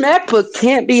 your MacBook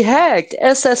can't be hacked.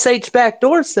 SSH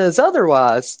backdoor says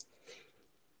otherwise."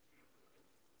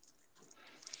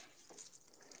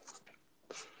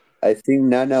 I think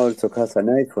Nana also has an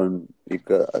iPhone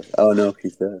because no, No,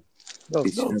 he's no,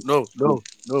 not. no, no,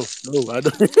 no, no. I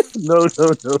don't. No,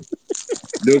 no, no.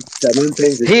 Look, Samantha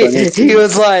is He disconnecting.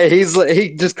 was like he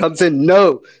just comes in.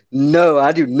 No, no,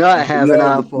 I do not have an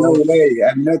No iPhone. way.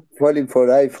 I'm not falling for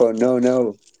iPhone.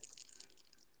 No.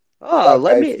 Oh,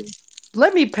 Fuck iPhone.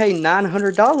 let me pay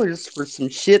 $900 for some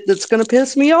shit that's gonna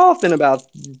piss me off in about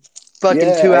fucking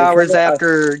Yeah, 2 hours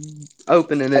after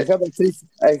opening I it. have a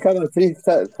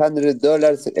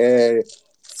 $300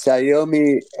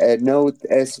 Xiaomi Note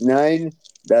S9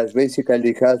 that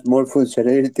basically has more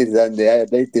functionalities than the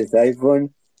latest iPhone.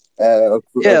 Yeah,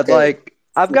 Okay, like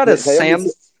the Xiaomi.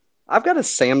 I've got a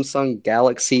Samsung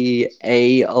Galaxy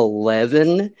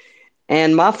A11,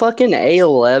 and my fucking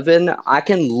A11 I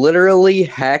can literally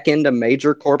hack into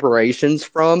major corporations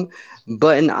from,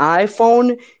 but an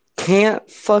iPhone can't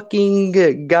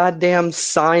fucking goddamn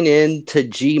sign in to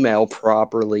Gmail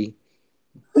properly.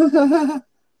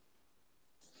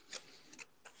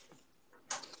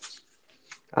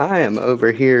 I am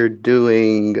over here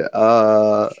doing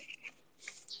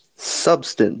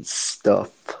substance stuff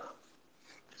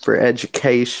for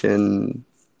education.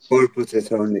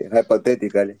 Purposes only,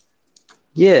 hypothetically.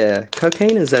 Yeah,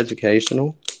 cocaine is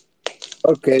educational.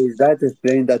 Okay, that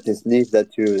explains that sniff that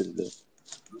you.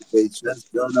 Okay,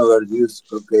 just don't overuse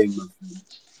cocaine, my friend.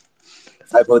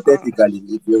 Hypothetically,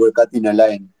 if you were cutting a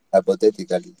line,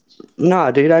 hypothetically.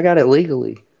 Nah, dude, I got it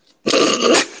legally.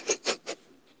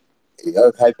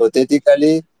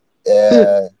 Hypothetically,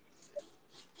 uh,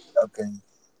 okay,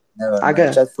 never I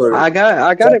mind. got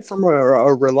I got Just it from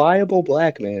a reliable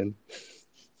black man.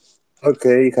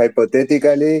 okay.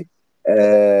 Hypothetically,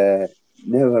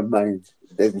 never mind.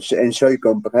 Then enjoy.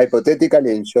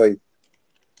 Hypothetically, enjoy.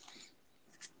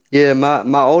 Yeah,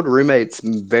 my old roommate's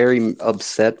very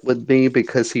upset with me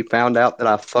because he found out that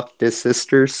I fucked his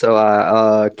sister, so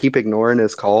I keep ignoring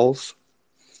his calls.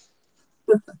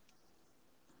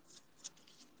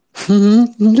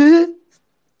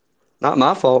 Not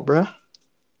my fault, bruh.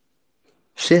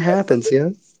 Shit happens, yeah.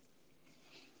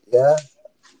 Yeah,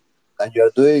 and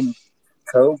you're doing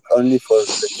coke only for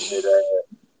pleasure.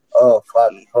 Oh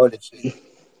fuck! Holy shit!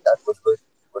 That was good.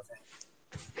 Was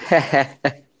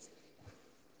it?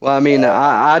 Well, I mean,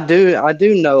 I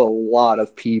do know a lot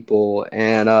of people,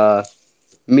 and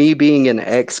me being an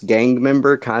ex gang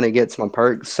member kind of gets my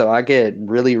perks, so I get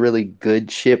really really good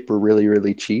shit for really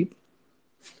really cheap.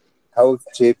 How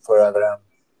cheap for a gram?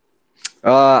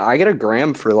 I get a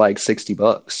gram for like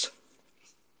 $60.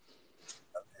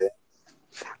 Okay.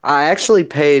 I actually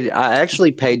paid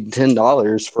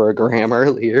 $10 for a gram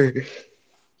earlier.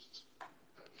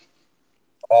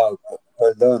 Oh,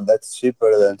 hold on, that's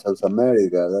cheaper than South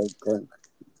America.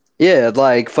 Yeah,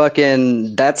 like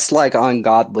fucking that's like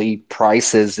ungodly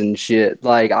prices and shit.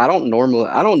 Like I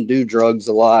don't do drugs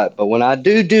a lot, but when I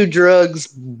do drugs,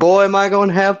 boy am I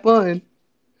gonna have fun.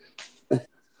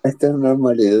 I don't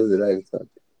normally do drugs.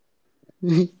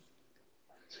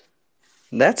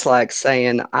 That's like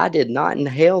saying I did not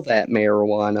inhale that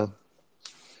marijuana.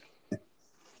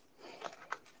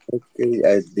 Okay,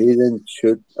 I didn't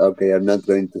shoot. Okay, I'm not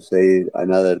going to say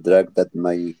another drug that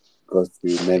might cost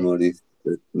you memories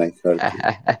that might hurt you.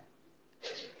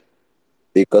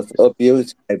 Because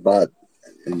opioids are bad,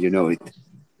 and you know it.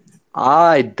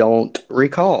 I don't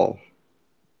recall.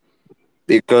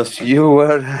 Because you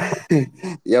were.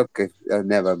 Yeah, okay,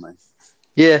 never mind.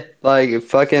 Yeah, like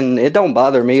fucking it don't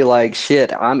bother me like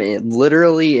shit.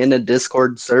 Literally in a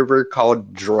Discord server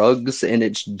called Drugs and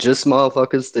it's just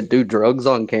motherfuckers that do drugs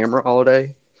on camera all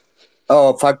day.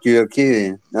 Oh, fuck you, you're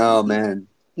kidding. No, man.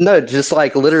 No, just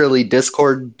like literally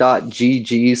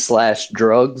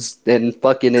discord.gg/drugs and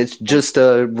fucking it's just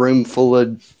a room full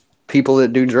of people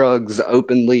that do drugs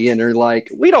openly and are like,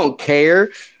 we don't care.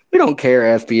 We don't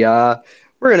care, FBI.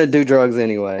 We're gonna do drugs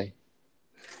anyway.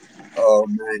 Oh,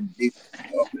 man.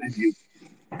 Oh, man, you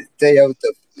stay out of.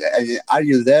 Are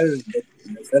you there in the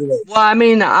server? Well, I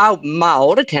mean, my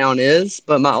old account is,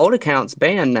 but my old account's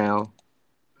banned now.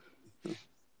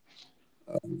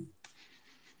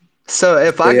 So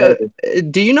if I Stay out go,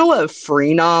 of. do you know what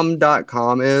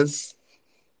freenom.com is?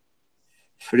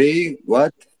 Free?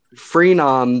 What?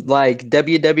 Freenom, like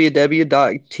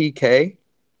www.tk.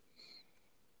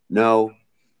 No.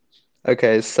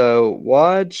 Okay, so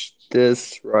watch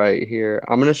this right here.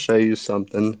 I'm gonna show you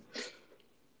something.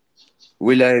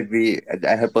 Will I be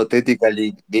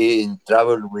hypothetically be in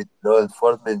trouble with law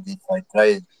enforcement if I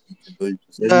try to do it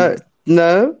to sell No, you?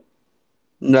 no,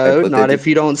 no, not Hypothetically. if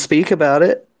you don't speak about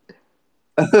it.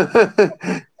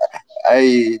 I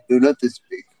do not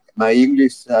speak. My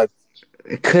English sucks.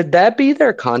 Could that be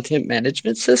their content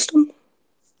management system?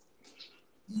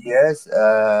 Yes,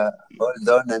 hold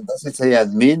on. And does it say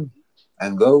admin?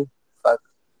 And go? Fuck.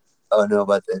 Oh no,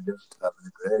 but I don't have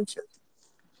the credentials.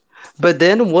 But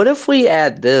then what if we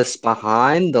add this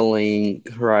behind the link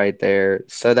right there?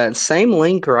 So that same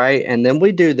link, right? And then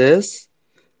we do this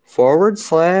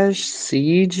 /CGI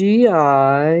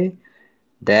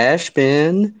dash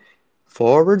bin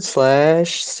 /CMS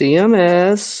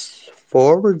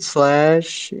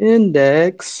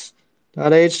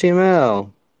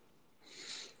 /index.html.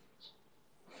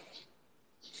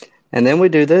 And then we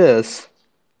do this.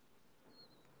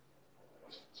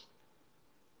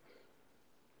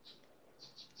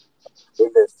 Okay,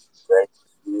 let's try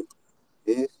to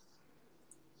see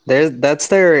this. That's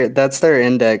their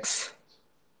index.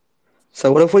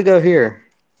 So what if we go here?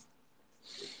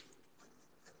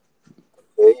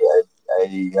 Okay,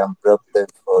 I am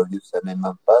prompted for username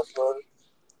and password.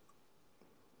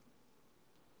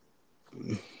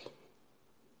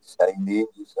 Sign in,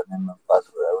 username and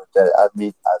password. I will tell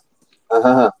admin.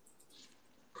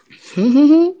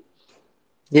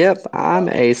 Yep, I'm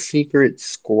a secret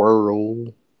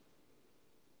squirrel.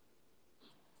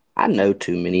 I know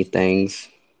too many things.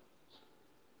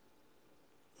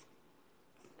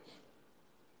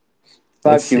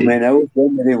 Let's Fuck you, see. man. I was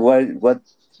wondering what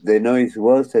the noise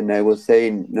was, and I was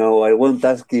saying, no, I won't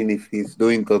ask him if he's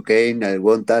doing cocaine. I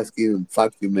won't ask him,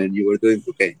 fuck you, man, you were doing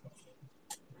cocaine.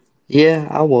 Yeah,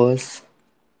 I was.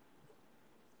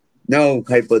 No,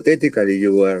 hypothetically,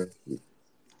 you were.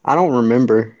 I don't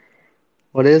remember.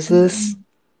 What is this?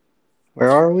 Where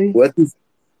are we? What is,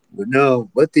 no,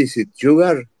 what is it,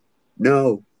 sugar?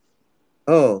 No.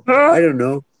 Oh, Huh? I don't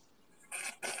know.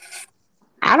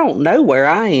 I don't know where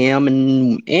I am,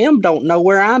 and M don't know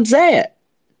where I'm at.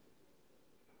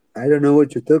 I don't know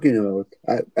what you're talking about.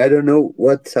 I don't know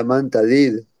what Samantha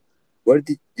did. Where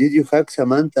did you hack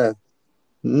Samantha?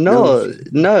 No, No,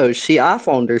 no, she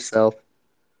iPhoned herself.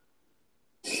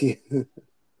 she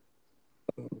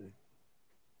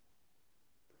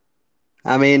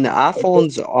I mean,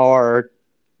 iPhones are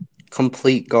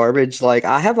complete garbage. Like,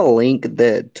 I have a link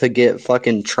that to get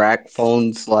fucking track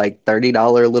phones, like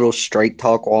 $30 little straight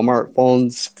talk Walmart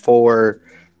phones for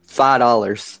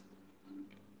 $5.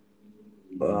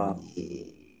 wow.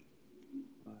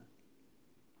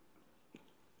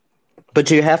 But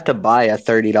you have to buy a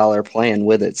 $30 plan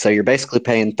with it, so you're basically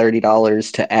paying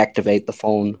 $30 to activate the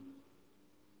phone.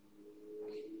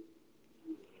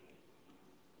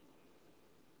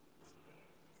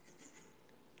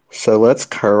 So let's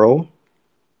curl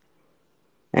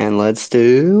and let's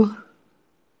do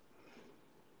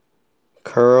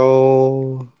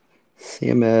curl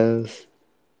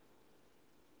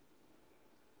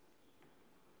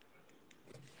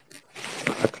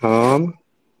cms.com.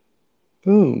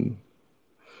 Boom.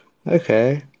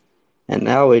 Okay. And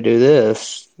now we do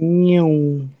this.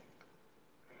 You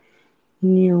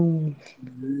know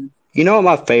what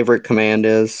my favorite command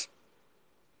is?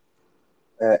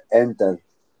 Enter.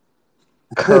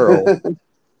 Curl.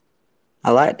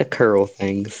 I like to curl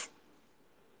things.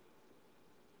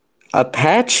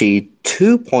 Apache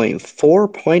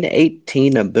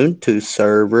 2.4.18 Ubuntu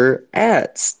server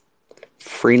at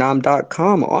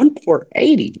freenom.com on port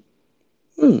 80.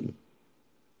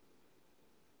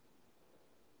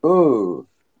 Oh,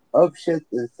 object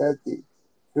static.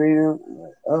 Freedom.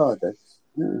 Oh, that's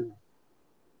no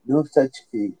such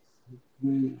key.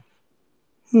 Hmm.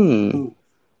 Hmm. Oh,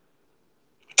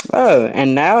 Oh,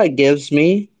 and now it gives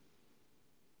me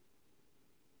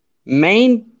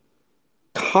main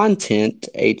content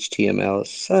HTML.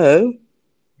 So,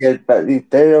 yeah, but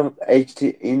instead of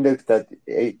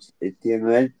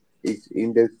index.html is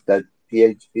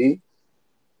index.php.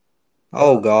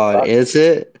 oh Oh, God, fuck. is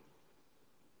it?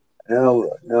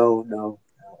 No, no, no, no.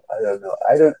 I don't know.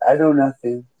 I don't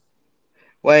nothing.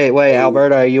 Wait, I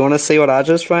Alberto, you want to see what I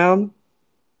just found?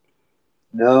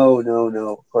 no, no,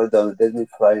 no. Hold on. Let me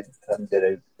find some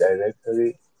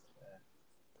directory.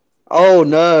 Oh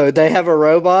no, they have a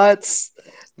robots.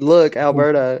 Look,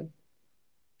 Alberto.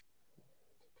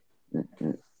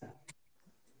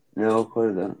 No,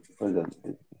 hold on, hold on.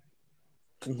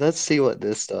 Let's see what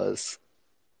this does.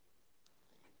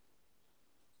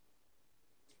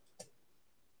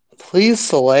 Please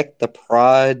select the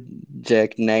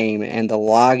project name and the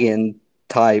login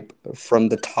type from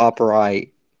the top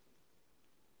right.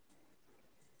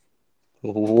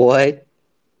 What?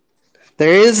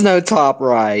 There is no top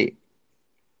right.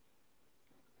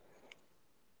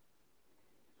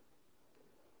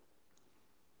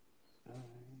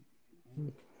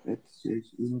 Let's use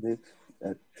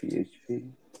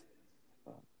index.php.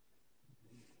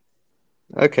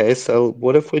 Okay, so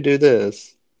what if we do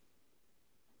this?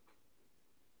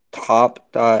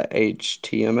 Top.html.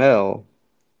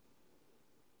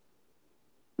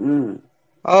 Mm.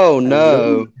 Oh I'm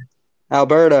no, looking.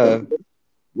 Alberto.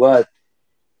 What?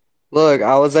 Look,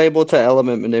 I was able to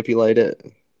element manipulate it.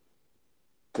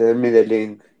 Tell me the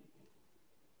link.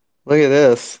 Look at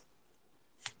this.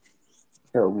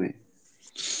 Tell me.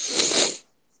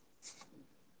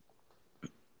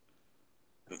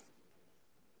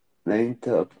 Main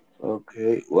top.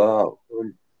 Okay. Wow.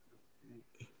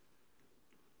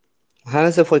 How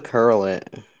does if we curl it?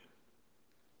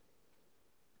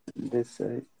 This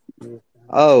side.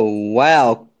 Oh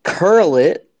wow, curl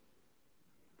it.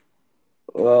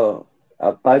 Wow.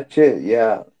 Apache.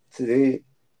 Yeah.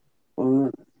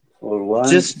 3.1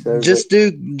 Just server. just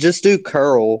do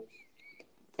curl,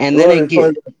 and then it Hold, get.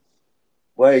 hold.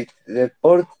 Wait. The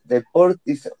port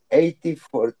is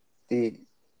 8040.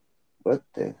 What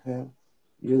the hell?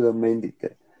 You don't mean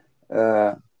it.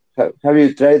 Have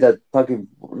you tried that fucking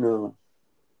no?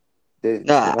 No, The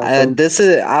button. this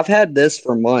is I've had this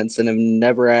for months and have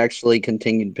never actually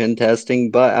continued pen testing.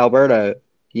 But Alberto,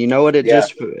 you know what Yeah.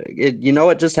 you know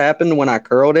what just happened when I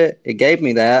curled it? It gave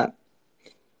me that.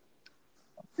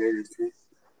 Seriously.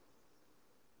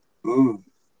 Ooh.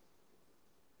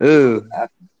 Ooh. Ooh,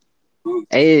 Ooh.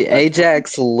 That's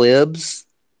Ajax libs.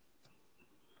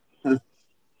 um,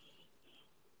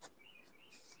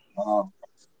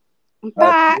 I'm but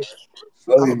back.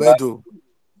 going back. Alberto.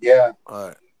 Yeah. All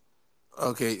right.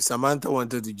 Okay, Samantha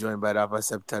wanted to join, but I've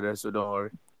accepted her, so don't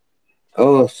worry.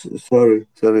 Oh, sorry,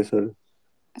 sorry, sorry.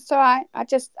 It's all right.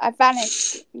 I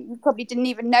vanished. You probably didn't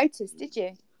even notice, did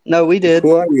you? No, we Who did.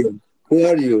 are you? Who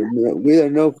are you? No, we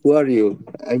don't know who are you.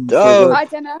 I forgot. Oh, I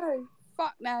don't know.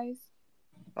 Fuck knows.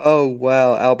 oh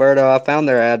wow, Alberto, I found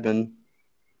their admin.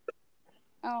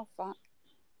 Oh fuck.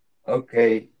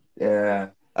 Okay. Yeah.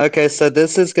 Okay, so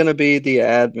this is gonna be the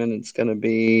admin. It's gonna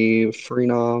be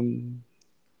Freenom.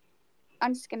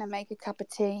 I'm just gonna make a cup of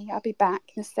tea. I'll be back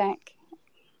in a sec.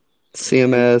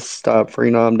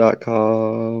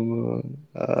 cms.freenom.com,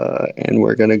 and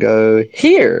we're gonna go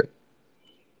here.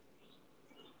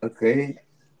 Okay.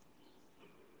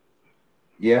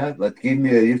 Yeah, but give me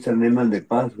the username and the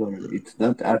password. It's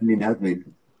not admin.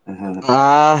 Uh-huh.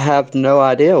 I have no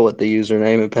idea what the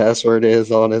username and password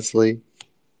is, honestly.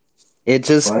 It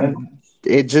just What?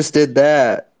 it just did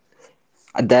that.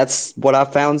 That's what I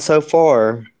found so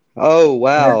far. Oh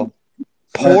wow.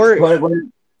 But Port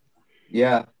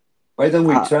yeah. Why don't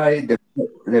we uh, try the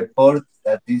port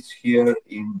that is here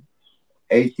in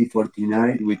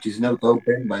 8049, which is not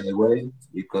open, by the way,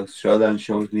 because Shodan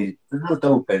shows me it's not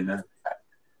open.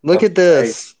 Look at Okay.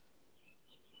 this.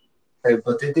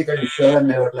 Hypothetically, Jordan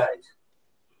never lies.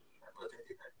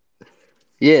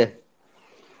 Yeah,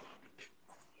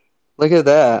 look at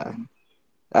that.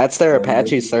 That's their Hold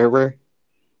Apache on. server.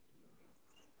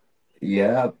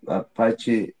 Yeah,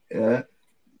 Apache. Hold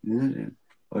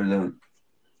on.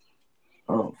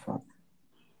 Oh, fuck.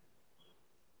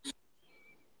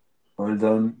 Hold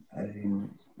on.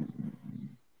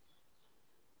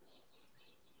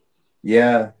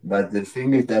 Yeah, but the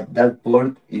thing is that that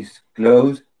port is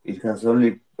closed. It has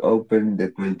only opened the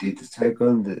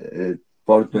 22nd,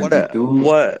 port What a 22,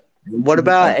 what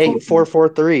about and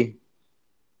 8443?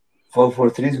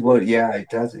 443 is what, yeah,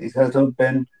 it has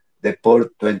opened the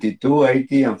port 22,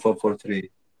 80, and 443.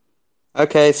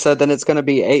 Okay, so then it's gonna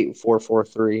be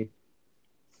 8443.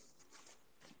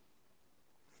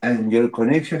 And your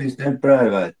connection is not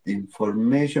private.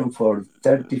 Information for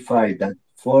 35 that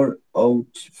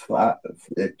 405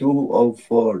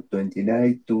 204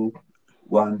 29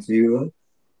 210.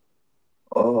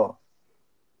 Oh,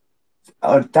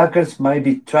 our attackers might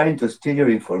be trying to steal your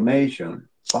information.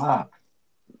 Fuck.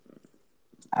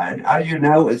 And are you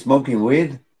now smoking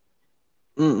weed?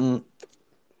 Mm-mm.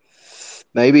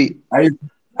 Maybe. Are you,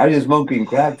 are you smoking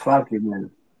crack? Fuck you, man.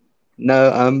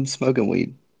 No, I'm smoking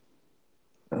weed.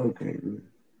 Okay.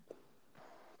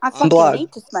 I I'm fucking blocked.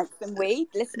 need to smoke some weed.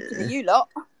 Listen to you lot.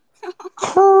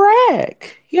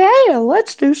 Crack. Yeah,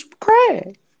 let's do some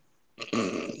crack.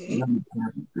 No,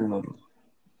 no.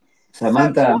 So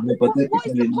Samantha, what is the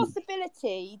hypothetically,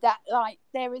 possibility that like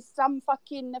there is some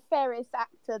fucking nefarious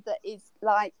actor that is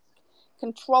like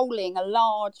controlling a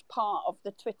large part of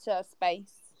the Twitter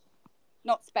space?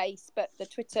 Not space, but the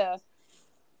Twitter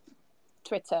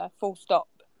full stop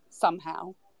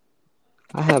somehow.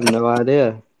 I have no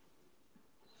idea.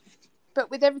 But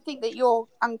with everything that you're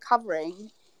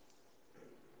uncovering,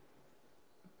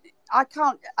 I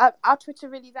can't. Are Twitter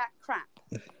really that crap?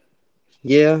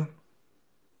 Yeah.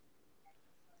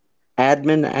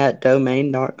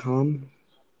 Admin@domain.com.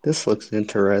 This looks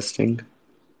interesting.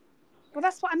 Well,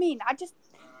 that's what I mean.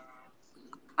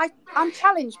 I'm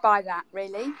challenged by that,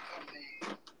 really. The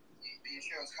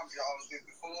insurance company that I was with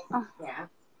before. Oh, yeah.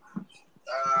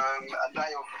 And they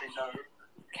obviously know.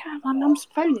 God, my mum's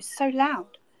phone is so loud.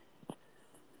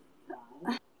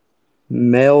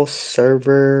 Mail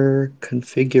server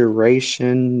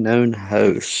configuration known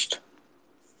host.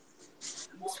 That's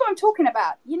what I'm talking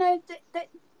about. You know,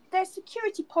 their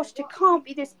security posture can't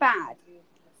be this bad.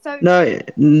 So No,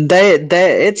 they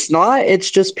it's not. It's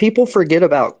just people forget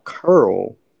about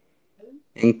curl.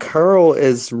 And curl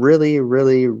is really,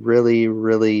 really, really,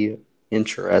 really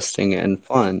interesting and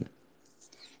fun.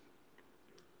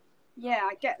 yeah,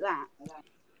 I get that.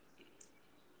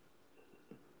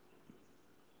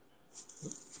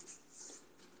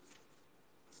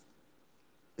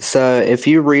 So if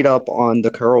you read up on the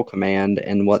curl command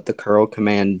and what the curl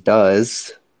command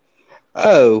does,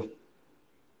 oh,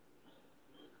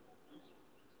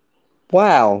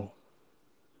 wow.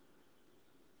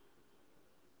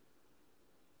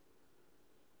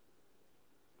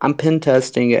 I'm pen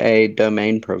testing a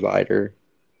domain provider.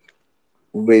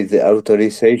 with the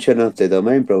authorization of the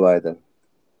domain provider.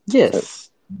 So, Yes.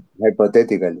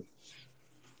 hypothetically.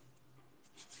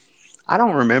 I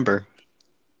don't remember.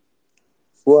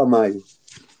 Who am I?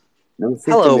 No Hello,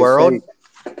 system is world. saying,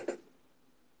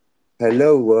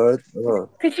 hello, world. Oh,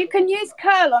 Because you can use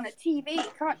curl on a TV,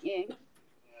 can't you?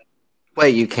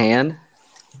 Wait, you can?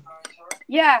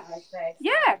 Yeah,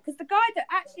 yeah. Because the guy that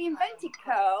actually invented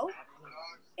curl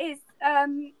is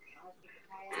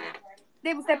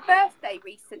there was their birthday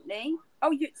recently.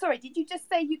 Oh, sorry. Did you just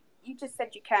say you just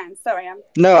said you can? Sorry, I'm.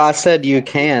 No, I said you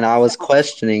can. I was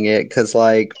questioning it because,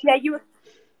 like, Yeah, you were.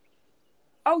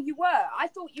 Oh, you were. I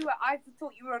thought you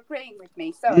were agreeing with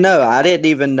me. Sorry. no, I didn't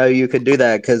even know you could do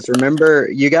that because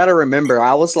you got to remember,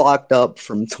 I was locked up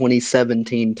from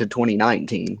 2017 to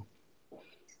 2019.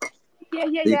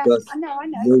 Yeah. because I know.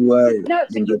 you were No,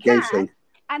 in but you can, vacation.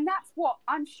 and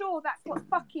I'm sure that's what's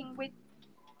fucking with.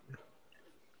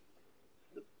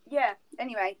 Yeah.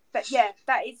 Anyway, but yeah,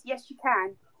 that is yes, you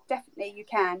can. Definitely, you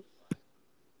can.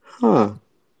 Huh.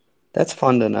 That's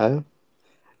fun to know.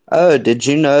 Oh, did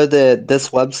you know that this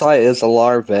website is a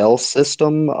Laravel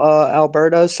system,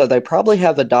 Alberto? So they probably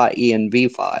have a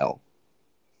 .env file.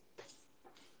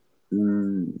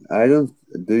 I don't.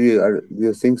 Do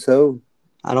you think so?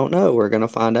 I don't know. We're gonna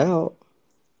find out.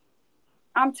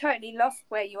 I'm totally lost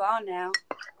where you are now.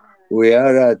 We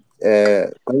are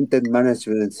at content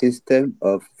management system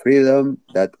of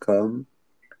freedom.com.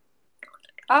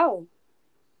 Oh,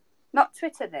 not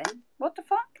Twitter then. What the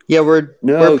fuck? Yeah, we're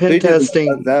No, pen Twitter is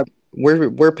testing. fucked up.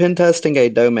 we're pen testing a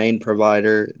domain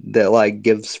provider that like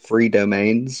gives free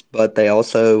domains, but they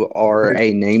also are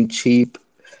a Namecheap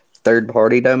third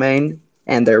party domain,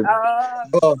 and they're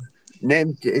Oh,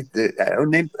 name.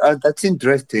 That's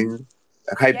interesting. no,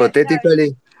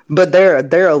 Hypothetically, but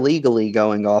they're illegally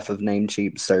going off of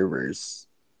Namecheap servers.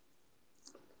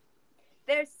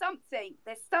 there's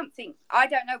something. I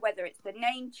don't know whether it's the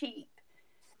Namecheap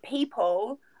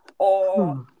people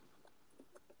or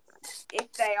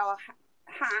if they are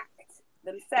hacked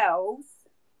themselves.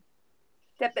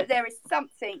 But there is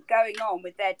something going on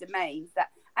with their domains but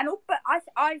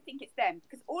I think it's them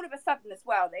because all of a sudden as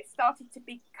well they've started to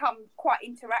become quite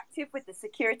interactive with the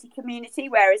security community,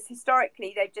 whereas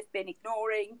historically they've just been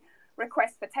ignoring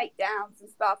requests for takedowns and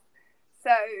stuff. So,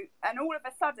 and all of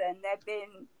a sudden they've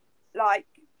been like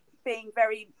being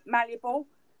very malleable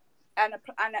and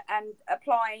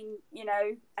applying,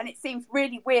 and it seems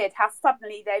really weird how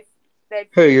suddenly they've.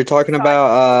 Who you're talking decided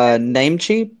about? to-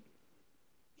 Namecheap?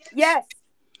 Yes.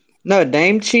 No,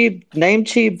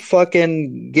 Namecheap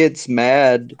fucking gets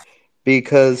mad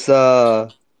because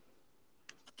I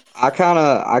kind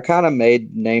of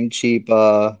made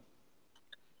Namecheap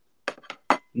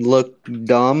look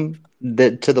dumb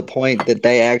that to the point that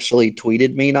they actually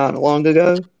tweeted me not long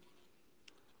ago.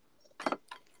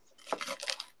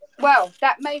 Well,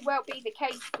 that may well be the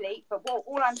case, Sleep, but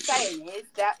all I'm saying is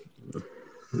that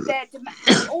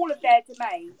all of their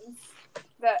domains,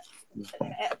 that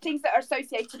things that are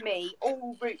associated to me,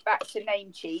 all route back to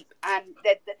Namecheap, and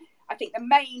I think the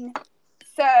main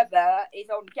server is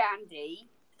on Gandhi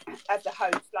as a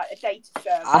host, like a data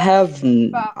server.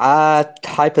 I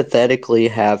hypothetically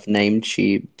have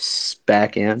Namecheap's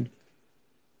backend.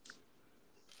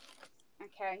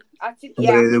 Okay, I think for I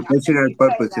think educational you were saying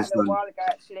purposes. that a little while ago,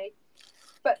 actually.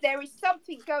 But there is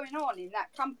something going on in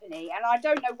that company, and I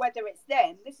don't know whether it's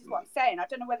them. This is what I'm saying. I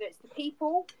don't know whether it's the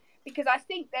people, because I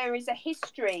think there is a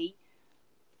history.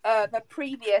 The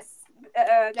previous,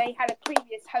 they had a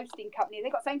previous hosting company. They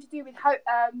got something to do with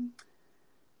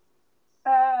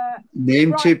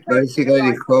Namecheap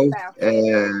basically hosts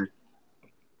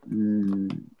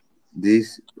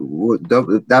this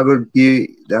WP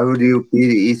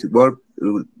is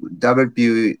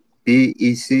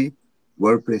WPEC,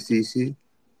 WordPress EC.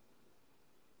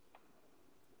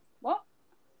 What?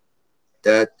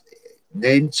 That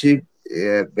Namecheap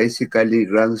basically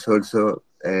runs also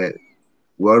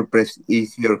WordPress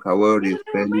EC, or however you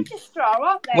They're a spell it. registrar,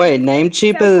 aren't they? Wait,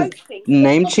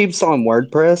 Namecheap's on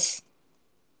WordPress?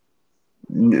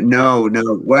 No.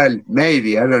 Well,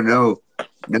 maybe, I don't know.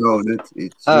 No, it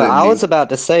shouldn't I be. was about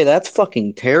to say that's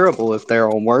fucking terrible if they're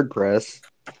on WordPress.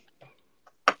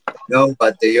 No,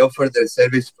 but they offer the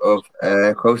service of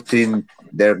hosting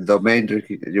their domain.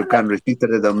 You can register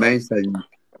the domains and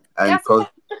host.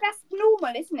 That's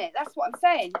normal, isn't it? That's what I'm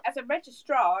saying. As a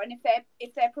registrar, and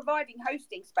if they're providing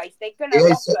hosting space, they're gonna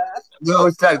offer. No,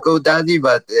 it's like GoDaddy,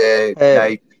 but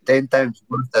like 10 times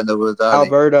worse than GoDaddy.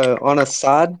 Alberto, on a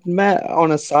side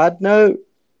note.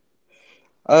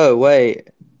 Oh wait,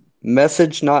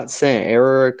 message not sent.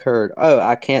 Error occurred. Oh,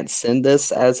 I can't send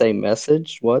this as a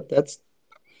message. What?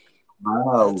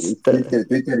 Wow, Twitter is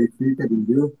filtering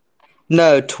you.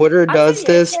 No, Twitter does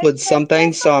this with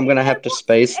something, so I'm gonna have to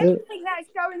space it. Everything that is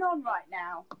going on right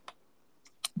now,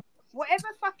 whatever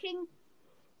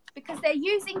because they're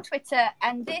using Twitter,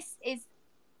 and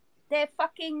they're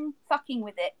fucking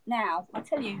with it now. I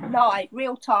tell you, live,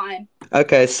 real time.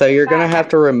 Okay, so you're gonna have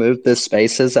to remove the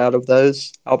spaces out of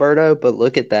those, Alberto. But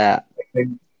look at that.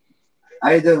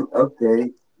 I don't.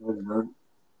 Okay.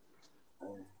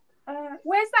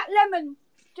 Where's that lemon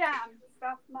jam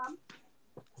stuff, Mum?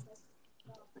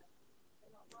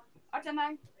 I don't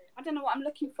know what I'm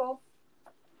looking for.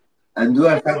 And do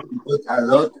I have to put a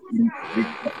lot between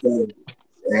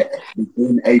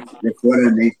the 4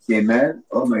 and HTML?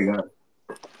 Oh my god.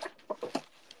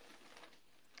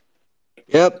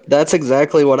 Yep, that's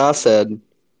exactly what I said.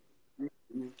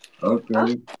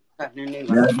 Okay.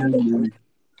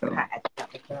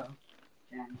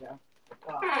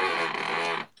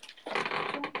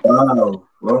 Wow.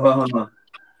 Wow.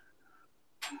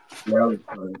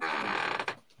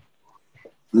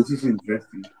 This is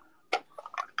interesting.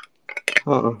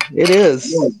 It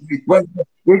is. Well,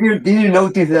 did you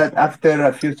notice that after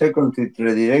a few seconds it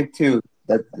redirects you?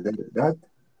 That?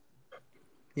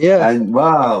 Yeah. And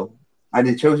wow. And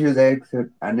it shows you the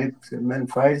XML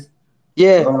files?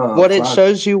 Yeah, what it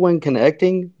shows you when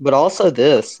connecting, but also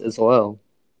this as well.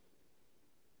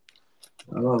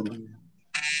 Oh, man.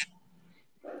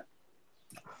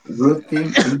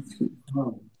 Routing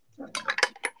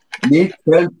need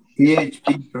help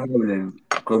PHP problem.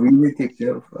 Community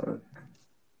care for.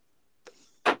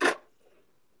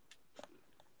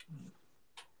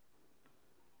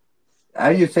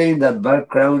 Are you saying that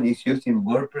background is using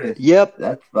WordPress? Yep.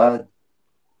 That's bad.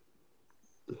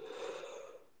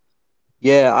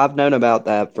 Yeah, I've known about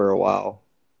that for a while.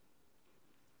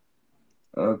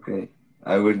 Okay.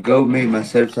 I will go make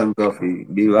myself some coffee.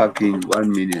 Be back in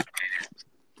 1 minute.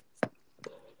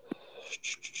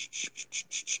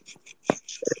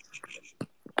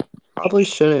 Probably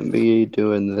shouldn't be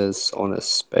doing this on a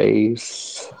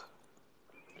space.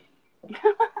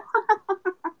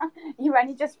 You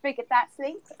only just figured that,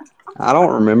 Sleep? I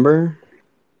don't remember.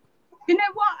 You know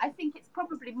what? I think it's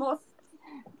probably more.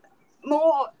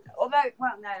 Although,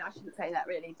 well, no, I shouldn't say that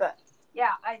really, but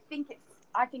yeah, I think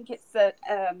it's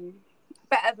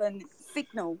better than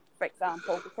Signal, for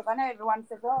example, because I know everyone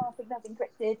says, "Oh, Signal's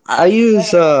encrypted." I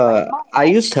use But in my I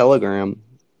case- use Telegram.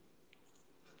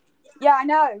 Yeah, I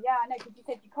know. Because you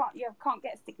said you can't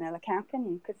get a Signal account, can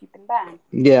you? Because you've been banned.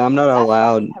 Yeah, I'm not That's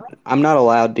allowed. fucking horrendous. I'm not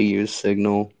allowed to use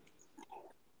Signal.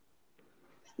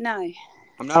 No,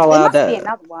 I'm not there allowed must be to.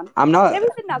 another one. I'm not. There is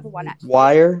another one actually.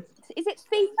 Wire. Is it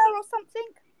FIFA or something?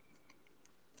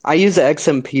 I use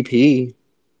XMPP.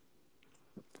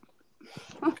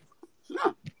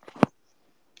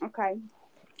 Okay.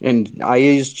 And I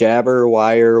use Jabber,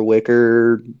 Wire,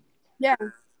 Wicker. Yeah.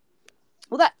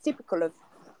 Well, that's typical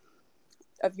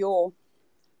of your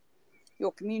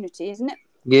community, isn't it?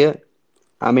 Yeah.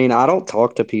 I mean, I don't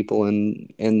talk to people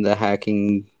in the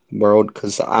hacking world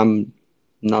because I'm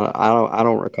not. I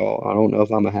don't recall. I don't know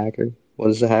if I'm a hacker. What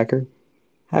is a hacker?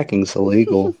 Hacking's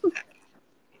illegal.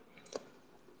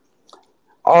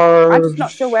 I'm Our just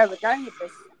not sure where we're going with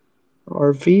this.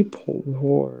 our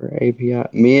V4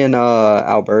 API. Me and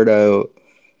Alberto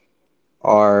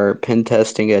are pen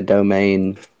testing a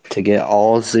domain to get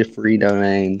all the free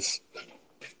domains.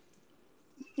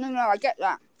 No, I get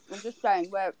that. I'm just saying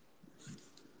where.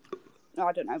 No,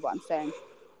 I don't know what I'm saying.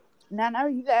 Nana, are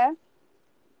you there?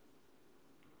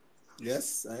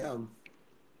 Yes, I am.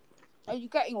 Are you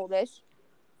getting all this?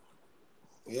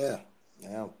 Yeah, I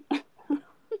am.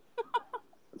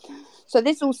 So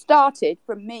this all started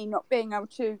from me not being able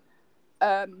to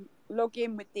log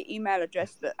in with the email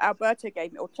address that Alberto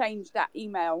gave me, or change that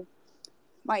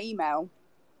my email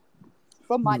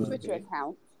from my Twitter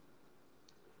account,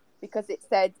 because it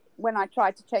said when I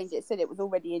tried to change it said it was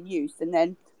already in use, and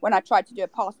then when I tried to do a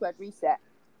password reset,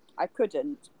 I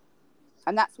couldn't,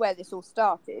 and that's where this all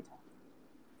started.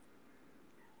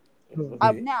 Okay.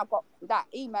 I've now got that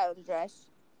email address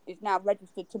is now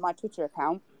registered to my Twitter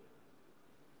account,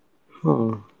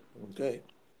 Huh. Okay.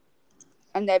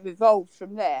 and they've evolved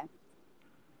from there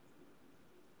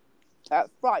at a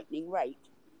frightening rate.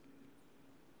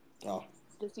 Oh,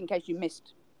 Just in case you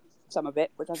missed some of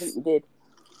it, which I think you did.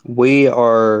 We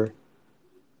are.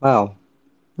 Wow.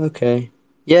 Okay.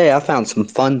 Yeah, I found some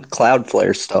fun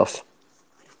Cloudflare stuff.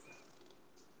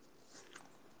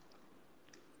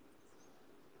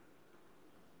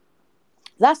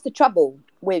 That's the trouble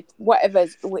with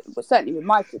certainly with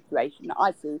my situation that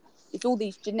I see. It's all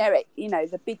these generic,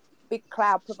 the big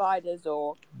cloud providers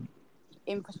or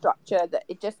infrastructure that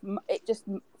it just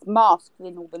masks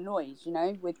in all the noise,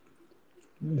 with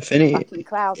fucking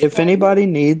cloud. If anybody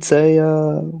needs a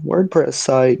WordPress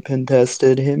site pen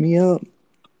tested, hit me up.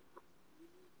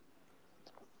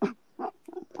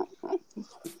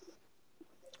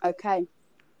 Okay.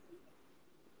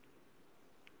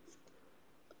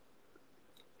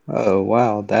 Oh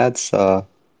wow, that's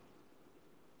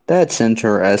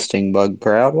interesting, Bug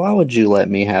Crowd. Why would you let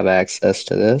me have access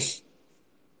to this?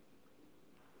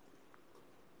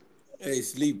 hey,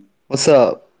 Sleep. What's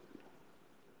up?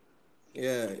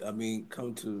 Yeah, I mean,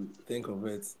 come to think of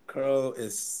it, curl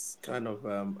is kind of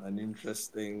an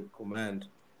interesting command.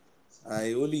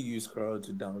 I only use curl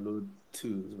to download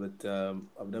tools, but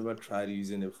I've never tried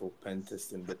using it for pen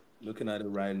testing. But looking at it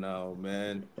right now,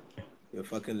 man, you're a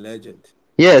fucking legend.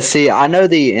 Yeah, see, I know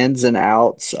the ins and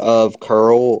outs of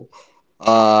curl.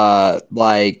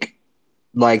 Like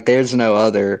there's no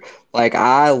other. Like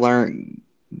I learned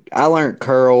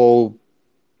curl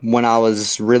when I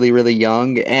was really, really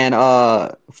young. And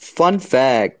fun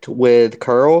fact with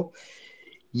curl,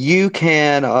 you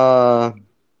can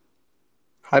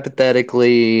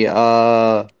hypothetically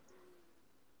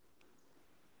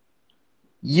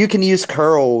you can use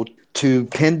curl to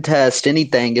pen test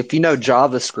anything if you know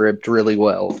JavaScript really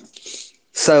well.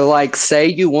 So like say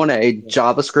you want a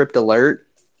JavaScript alert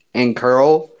in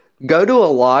curl, go to a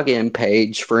login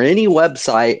page for any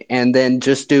website and then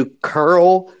just do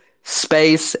curl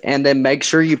space and then make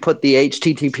sure you put the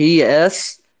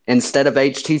HTTPS instead of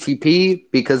HTTP,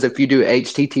 because if you do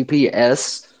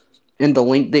HTTPS in the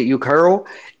link that you curl,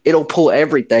 it'll pull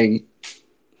everything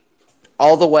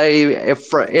all the way.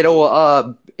 If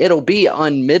it'll be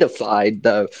unmitified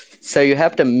though, so you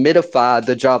have to mitify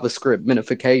the JavaScript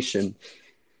minification.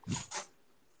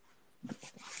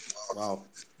 Wow,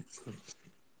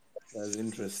 that's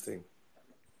interesting.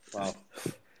 Wow,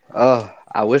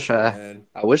 I wish man.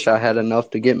 I had enough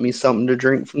to get me something to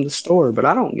drink from the store, but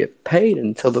I don't get paid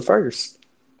until the 1st.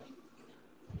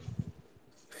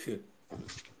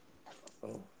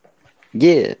 Oh,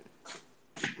 Yeah.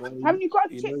 well, Haven't you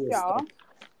got a you tip know your jar? stuff.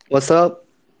 What's up?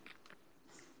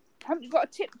 Haven't you got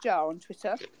a tip jar on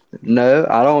Twitter? No,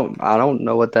 I don't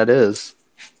know what that is.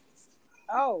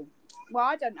 Oh, well,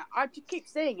 I don't know. I just keep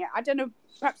seeing it. I don't know.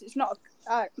 Perhaps it's not.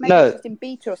 Maybe it's No, just in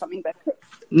beta or something. But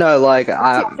no, like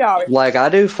a tip jar. I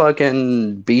do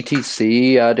fucking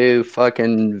BTC, I do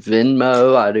fucking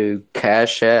Venmo, I do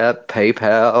Cash App,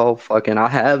 PayPal, fucking I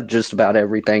have just about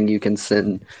everything you can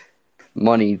send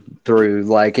money through.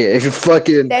 Like it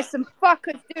fucking There's some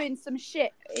fuckers doing some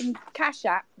shit in Cash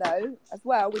App though, as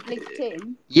well with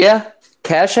LinkedIn. yeah,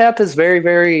 Cash App is very,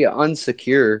 very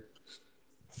unsecure.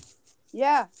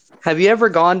 Yeah. Have you ever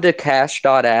gone to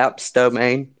cash.apps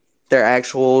domain? Their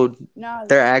actual No.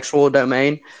 their actual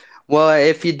domain? Well,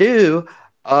 if you do,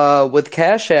 with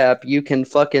Cash App, you can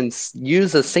fucking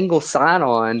use a single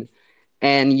sign-on,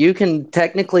 and you can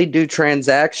technically do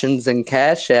transactions in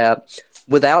Cash App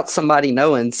without somebody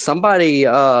knowing. Somebody,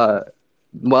 well,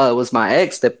 it was my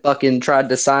ex that fucking tried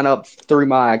to sign up through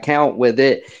my account with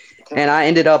it, and I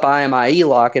ended up IMIE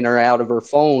locking her out of her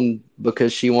phone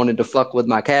because she wanted to fuck with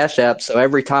my Cash App. So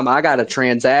every time I got a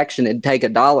transaction, it'd take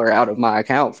 $1 out of my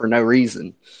account for no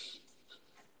reason.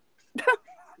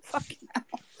 Fucking hell.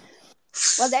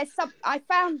 Well, there's some. I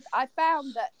found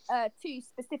that 2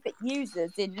 specific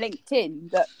users in LinkedIn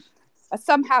that are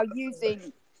somehow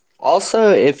using.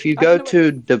 Also, if you I don't go know what.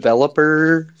 to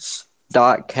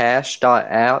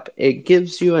developers.cash.app, it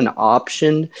gives you an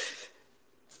option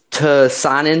to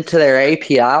sign into their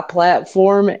API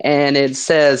platform, and it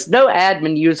says no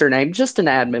admin username, just an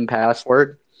admin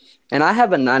password. And I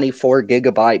have a 94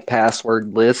 gigabyte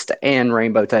password list and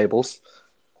rainbow tables.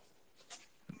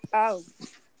 Oh,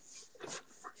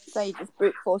 so you just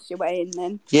brute force your way in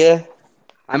then. Yeah,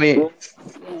 I mean,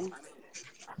 Yeah.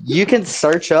 you can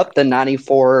search up the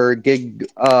 94 gig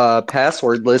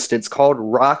password list. It's called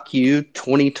RockU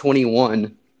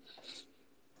 2021.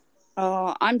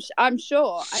 Oh, I'm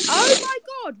sure. Oh my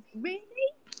god, really?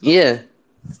 Yeah,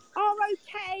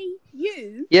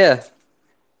 ROKU? yeah.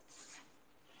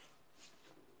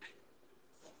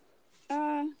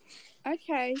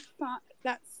 Okay, fuck.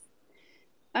 That's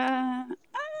hang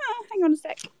on a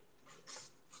sec.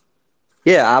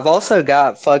 Yeah, I've also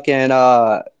got fucking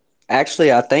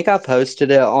actually I think I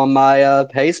posted it on my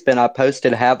Pastebin. I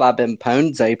posted Have I Been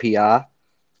Pwned's API.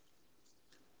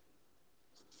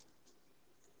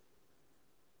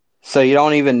 So you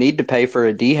don't even need to pay for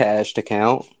a dehashed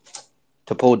account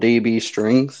to pull DB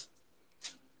strings.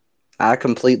 I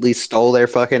completely stole their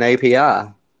fucking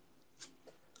API.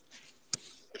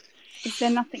 Is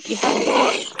there nothing you haven't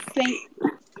touched? Think.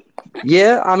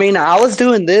 Yeah, I mean, I was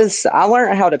doing this. I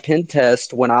learned how to pen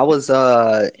test when I was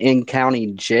in county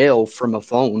jail from a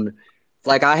phone.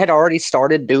 Like I had already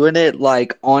started doing it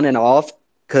like on and off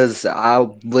because I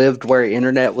lived where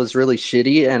internet was really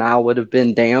shitty, and I would have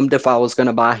been damned if I was going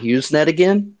to buy HughesNet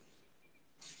again.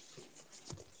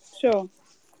 Sure.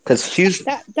 Because Hughes,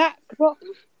 That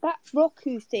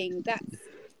Roku thing.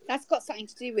 That's got something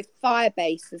to do with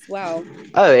Firebase as well.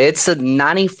 oh, it's a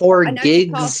 94 I know it's a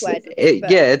gigs. password,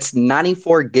 but Yeah, it's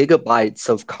 94 gigabytes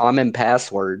of common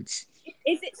passwords.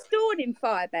 is it stored in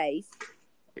Firebase?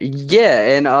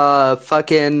 Yeah, and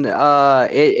fucking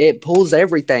it pulls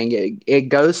everything. It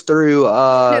goes through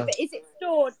No, but is it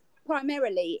stored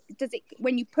primarily? Does it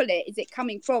when you pull it? Is it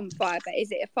coming from Firebase?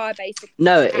 Is it a Firebase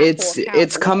no, app or account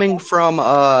it's or coming whatever? from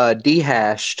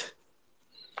dehashed.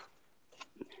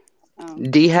 Oh,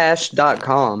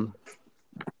 Dehashed.com.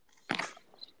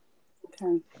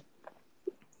 okay.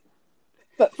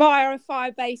 But via a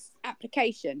Firebase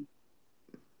application.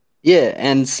 Yeah,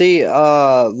 and see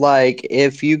like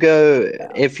if you go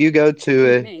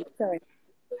to Me, sorry.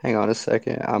 hang on a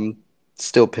second. I'm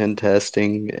still pen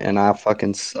testing and I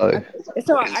fucking suck. Okay. It's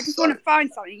all right. I just want to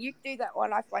find something. You do that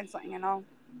while I find something, and I'll.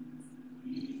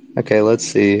 Okay, let's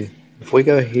see. If we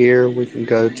go here, we can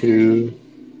go to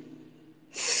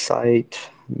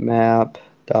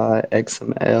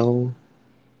sitemap.xml.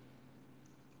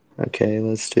 Okay,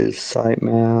 let's do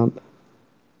sitemap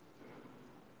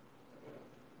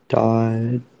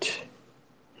dot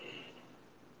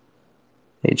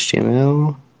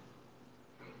HTML.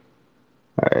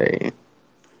 All right,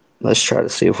 let's try to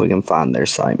see if we can find their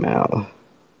sitemap.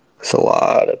 So a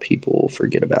lot of people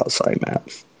forget about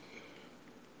sitemaps.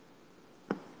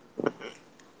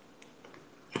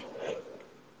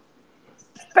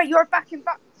 But you're back in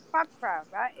bug crowd,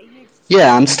 right? Are you?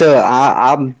 Yeah,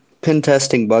 I'm pen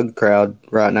testing Bug Crowd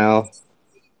right now.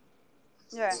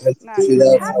 Yeah. No.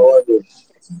 Chirag, How? how are you?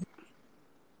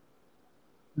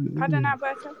 Pardon,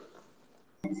 Alberto.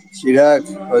 Chirag,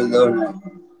 hold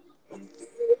on.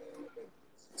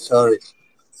 Sorry.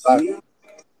 Fuck.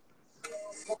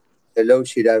 Hello,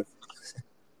 Chirag.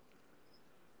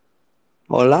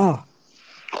 Hola.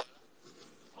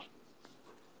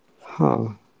 Huh.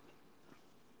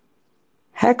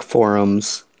 Hack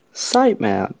forums.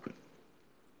 Sitemap.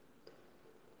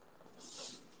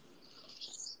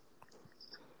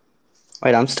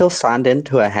 Wait, I'm still signed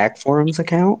into a Hack Forums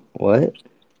account? What?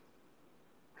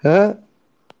 Huh?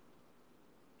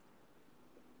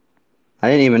 I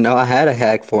didn't even know I had a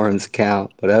Hack Forums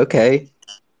account, but okay.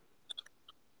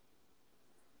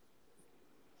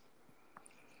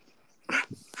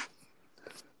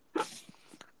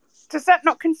 Does that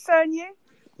not concern you?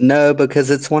 No,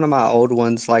 because it's one of my old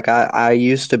ones. Like I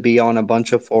used to be on a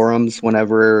bunch of forums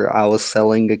whenever I was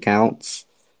selling accounts.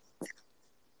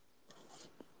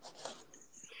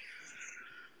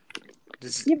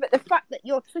 Yeah, but the fact that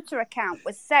your Twitter account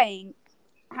was saying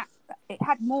it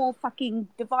had more fucking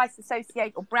device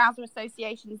associate or browser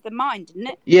associations than mine, didn't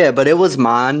it? Yeah, but it was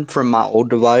mine from my old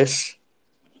device.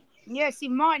 Yeah, see,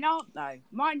 mine aren't though.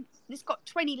 Mine, it's got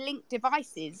 20 linked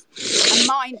devices, and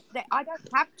mine, I don't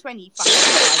have 20 fucking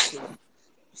devices.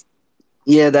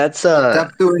 Yeah, that's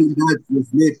Stop doing that.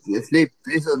 Sleep. Sleep.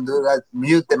 Please don't do that.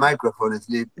 Mute the microphone.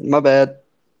 Sleep. my bad.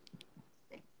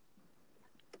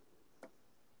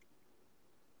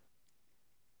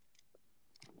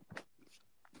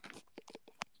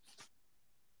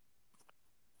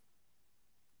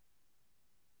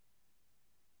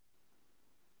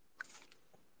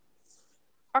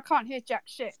 I can't hear jack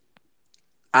shit.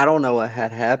 I don't know what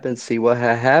had happened. See, what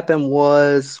had happened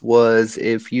was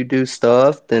if you do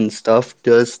stuff, then stuff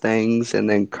does things, and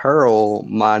then curl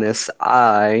minus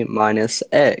I minus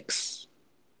X.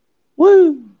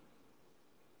 Woo!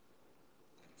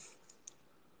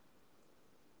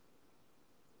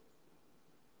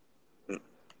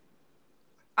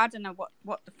 I don't know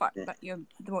what the fuck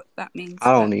what that means.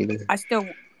 I don't either.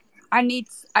 I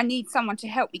need someone to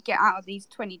help me get out of these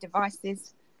 20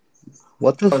 devices.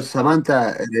 What the? Oh,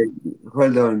 Samantha,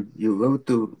 hold on. You go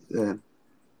to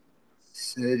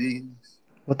settings.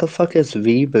 What the fuck is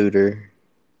VBooter?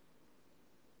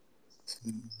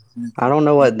 I don't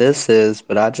know what this is,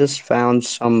 but I just found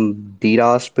some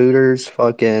DDoS booters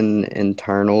fucking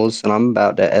internals, and I'm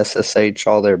about to SSH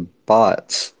all their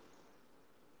bots.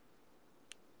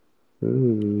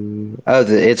 Ooh. Oh,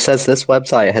 it says this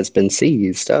website has been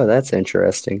seized. Oh, that's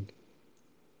interesting.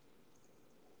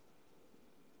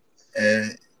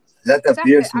 That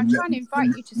appears I'm in. trying to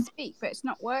invite you to speak, but it's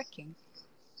not working.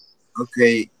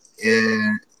 Okay.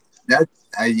 That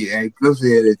I closed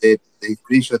the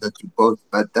screenshot that you post,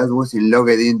 but that was in logged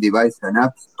in device and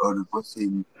apps, or it was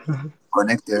in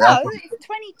connected app. No, it's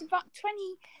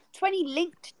 20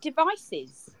 linked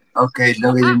devices. Okay, Or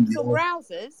logged in apps or device.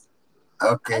 browsers,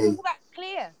 Okay. and all that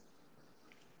clear.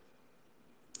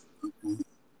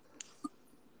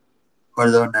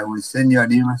 Hold on, I will send you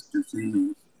an image to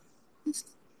see.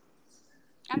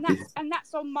 And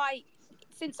that's on my,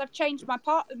 since I've changed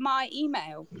my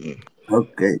email.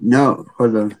 Okay, no,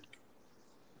 hold on.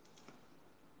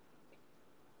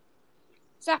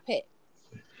 Zap it.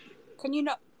 Can you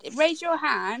not raise your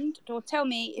hand or tell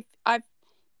me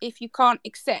if you can't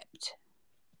accept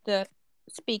the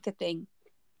speaker thing?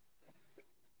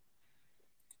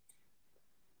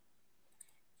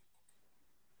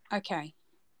 Okay.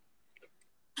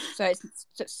 So it's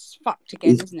just fucked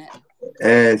again, isn't it?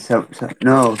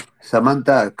 No,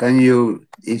 Samantha, can you?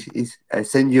 I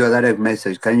send you a direct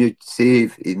message. Can you see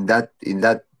if in that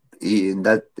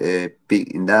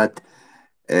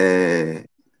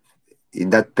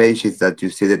page is that you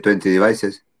see the 20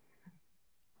 devices?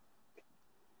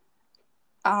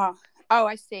 Oh,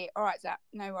 I see. All right, Zap.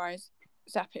 No worries.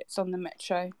 Zap it. It's on the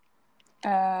Metro.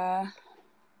 Oh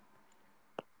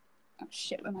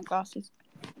shit! Where are my glasses?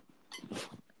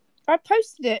 I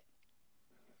posted it.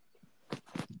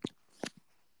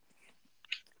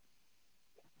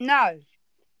 No.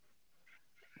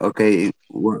 Okay.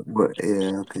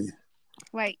 Okay.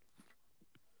 Wait.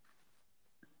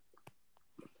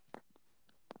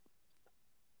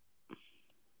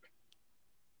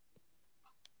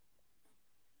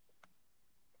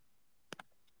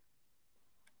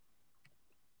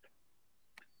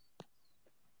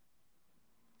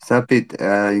 Sapit,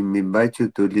 I invite you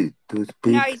to No,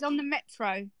 speak. he's on the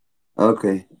metro.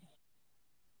 Okay.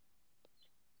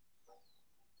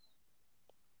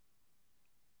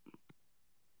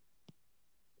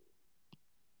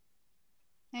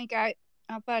 There you go.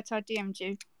 Alberto, I DM'd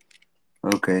you.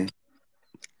 Okay.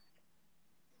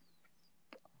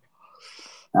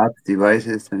 Apps,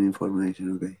 devices, and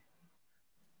information. Okay.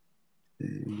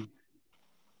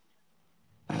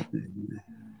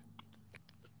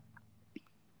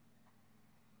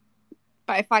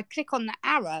 But if I click on the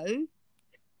arrow,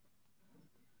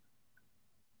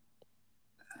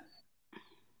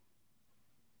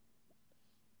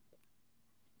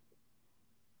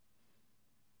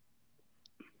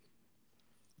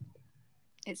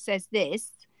 it says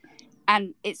this,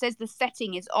 and it says the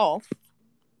setting is off.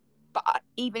 But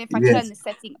even if I turn Yes. the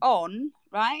setting on,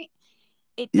 right,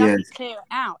 it Yes. doesn't clear it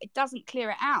out. It doesn't clear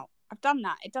it out. I've done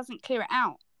that. It doesn't clear it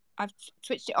out. I've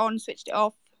switched it on, switched it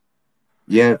off.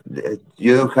 Yeah.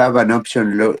 You don't have an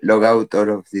option log out all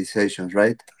of these sessions,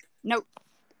 right? Nope.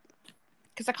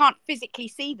 Because I can't physically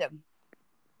see them.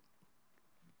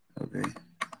 Okay.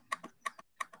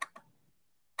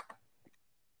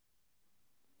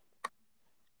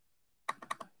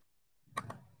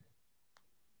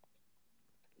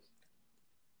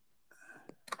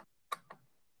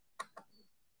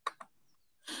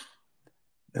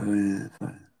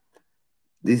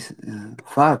 This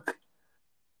fuck.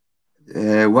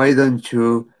 Why don't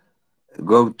you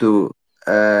go to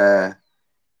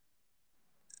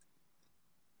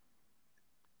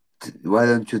why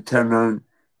don't you turn on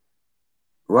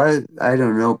why I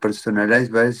don't know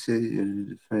personalized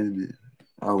message?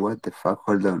 Oh, what the fuck?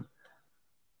 Hold on.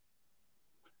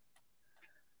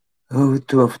 Oh,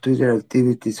 two of Twitter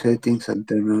activity settings and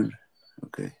turn on.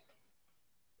 Okay.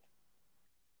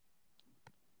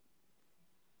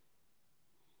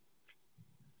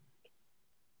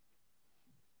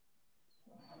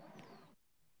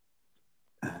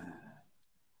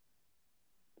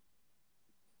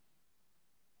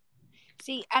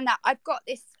 See, Anna, I've got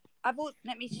this.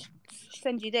 Let me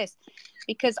send you this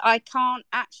because I can't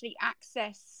actually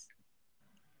access.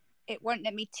 It won't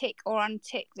let me tick or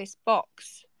untick this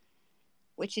box,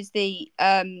 which is the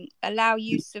allow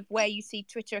use of where you see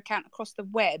Twitter account across the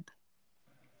web.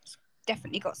 It's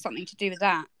definitely got something to do with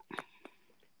that.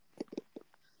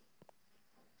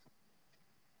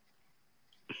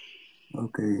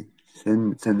 Okay.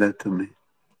 Send that to me.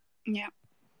 Yeah.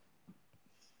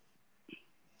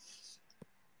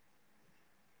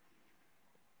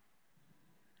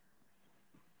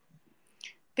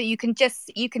 But you can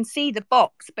see the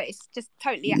box, but it's just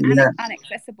totally Yeah.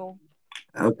 inaccessible.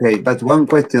 Okay, but one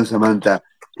question, Samantha.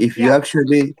 If you Yeah.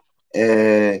 actually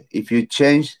if you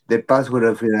change the password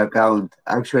of your account,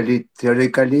 actually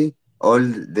theoretically all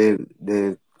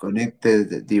the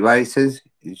connected devices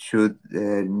should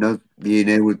not be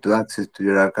able to access to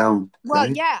your account, Well,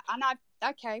 right? yeah, and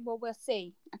okay, well we'll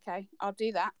see. Okay, I'll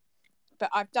do that. But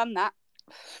I've done that.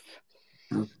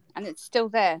 And it's still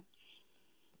there.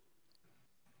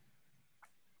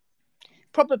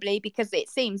 Probably because it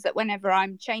seems that whenever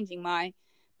I'm changing my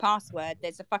password,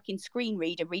 there's a fucking screen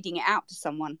reader reading it out to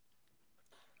someone.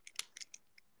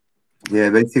 Yeah,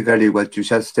 basically what you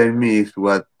just tell me is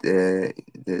what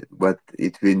what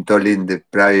it's been told in the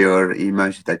prior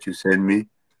image that you sent me.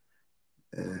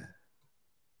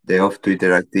 The off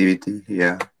Twitter activity,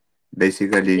 yeah.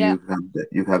 Basically, Yeah.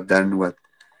 you have done what.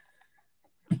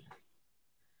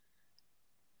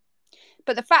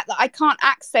 But the fact that I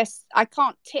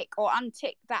can't tick or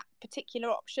untick that particular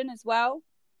option as well.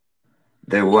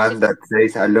 The one that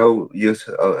says allow use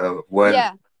where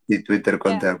Yeah. the Twitter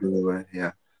contact,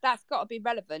 yeah. That's got to be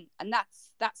relevant, and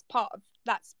that's part of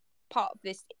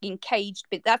this encaged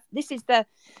bit. This is the.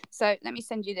 So let me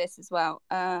send you this as well.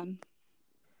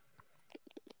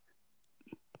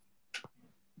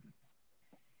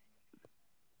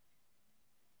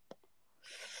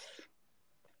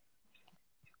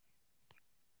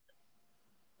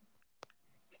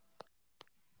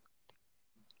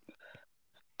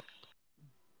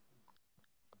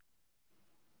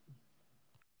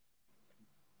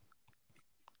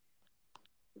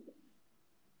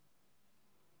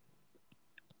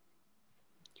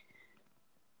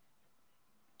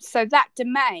 So that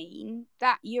domain,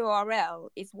 that URL,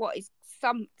 is what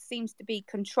seems to be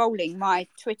controlling my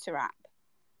Twitter app.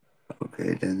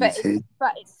 Okay, let me see.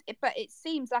 But it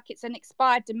seems like it's an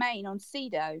expired domain on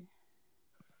Cedo.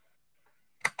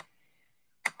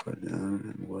 Hold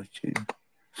on, I'm watching.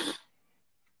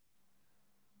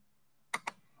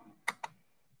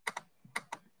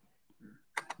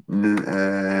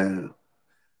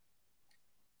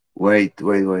 Wait.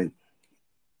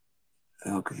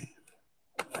 Okay.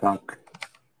 Fuck.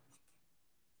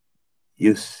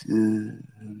 You.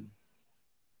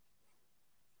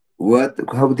 What?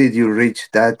 How did you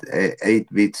reach that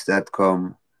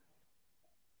 8bits.com?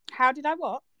 How did I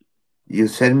what? You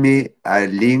sent me a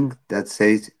link that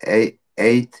says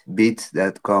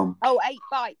 8bits.com. Oh, 8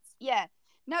 bytes. Yeah.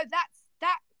 No,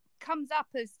 that comes up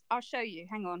as I'll show you.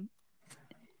 Hang on.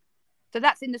 So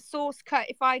that's in the source code.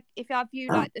 If I view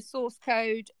like the source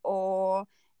code, or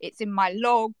it's in my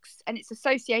logs, and it's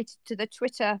associated to the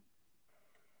Twitter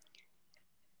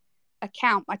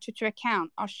account, my Twitter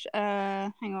account.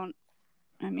 Hang on.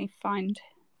 Let me find.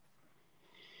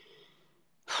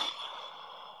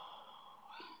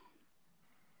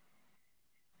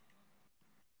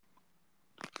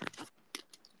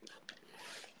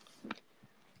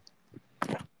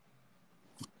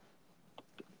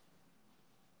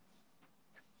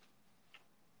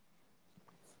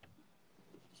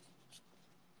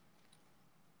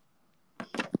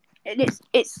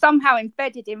 It's somehow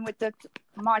embedded in with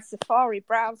my Safari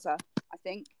browser. I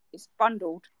think it's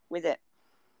bundled with it.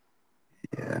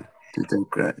 Yeah.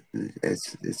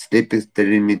 Sleep is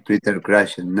telling me Twitter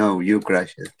crashed. No, you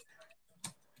crashed.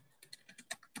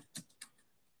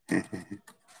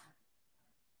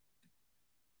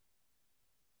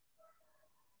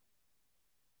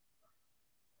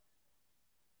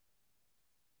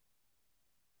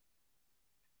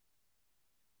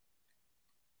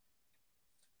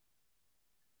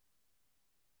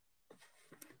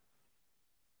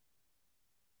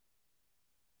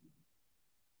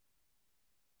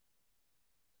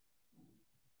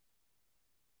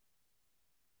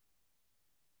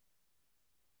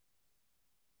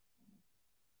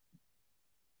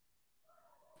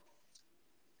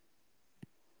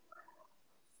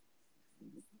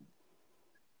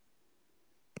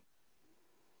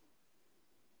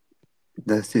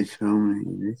 Does it show me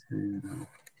this?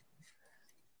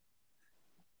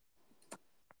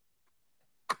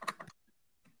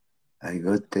 I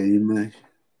got the image.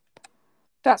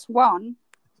 That's one.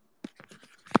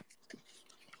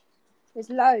 There's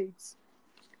loads.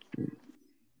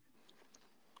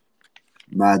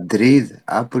 Madrid,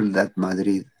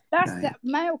 Apple.Madrid. That's Right. the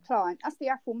mail client. That's the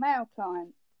Apple Mail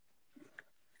client.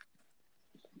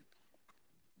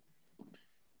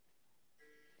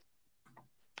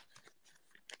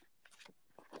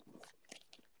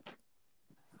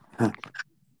 Huh.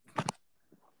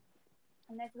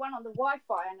 And there's one on the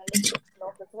Wi-Fi analytics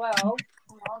log as well.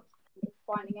 Hang on, I'm just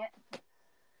finding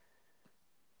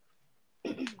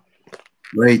it.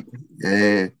 Wait,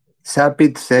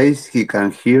 Sapit says he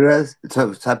can hear us.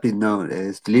 So Sapit, no,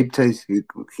 Sleep says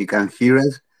he can hear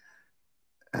us.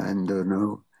 And don't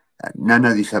know.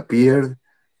 Nana disappeared.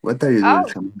 What are you doing, Oh,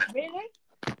 Sam? really?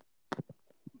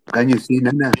 Can you see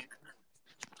Nana?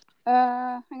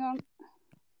 Hang on.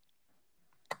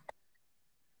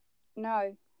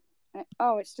 No.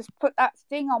 Oh, it's just put that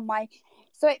thing on my.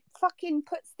 So it fucking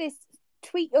puts this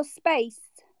tweet your space.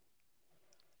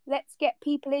 Let's get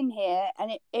people in here,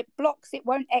 and it blocks. It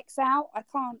won't X out. I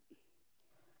can't.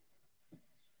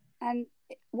 And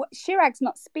Chirag's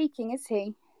not speaking, is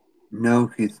he? No,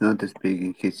 he's not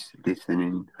speaking. He's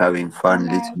listening, having fun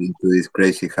no. listening to these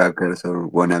crazy hackers or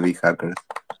wannabe hackers.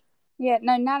 Yeah,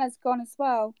 no, Nana's gone as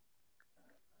well.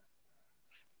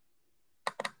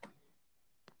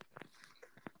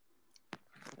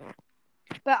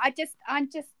 But I'm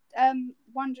just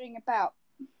wondering about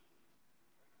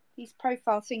these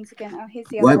profile things again. Oh, here's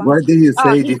the other one. What did you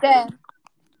say? He's there.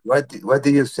 What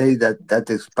did you say that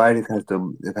expired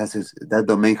that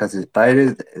domain has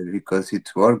expired because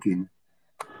it's working?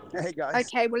 Hey guys.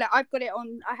 Okay, well I've got it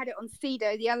on. I had it on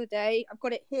Cedo the other day. I've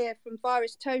got it here from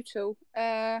Virus Total.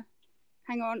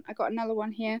 Hang on, I got another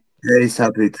one here. Hey,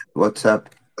 Sapit, what's up?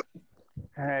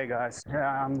 Hey guys.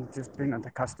 Yeah, I'm just been at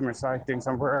the customer side doing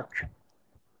some work.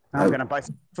 I'm gonna buy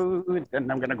some food,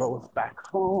 and I'm gonna go back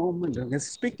home, and I'm gonna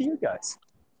speak to you guys.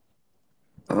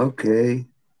 Okay.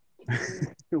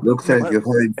 Looks like you're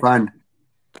having fun.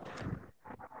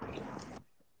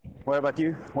 What about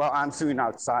you? Well, I'm soon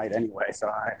outside anyway, so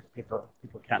people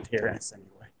can't hear us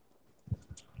anyway.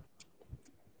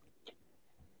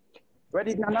 Where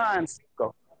did Nana and Steve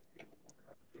go?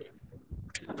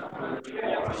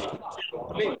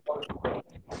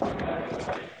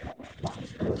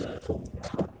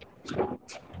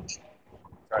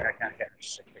 Sorry, I can't hear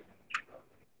shit.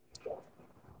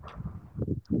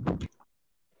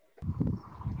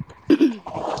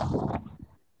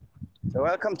 So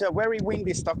welcome to a very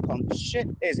windy Stockholm. Shit,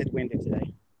 is it windy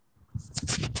today?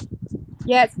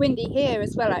 Yeah, it's windy here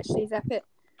as well, actually, Zapit.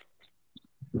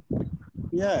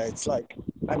 Yeah, it's like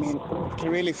I mean, he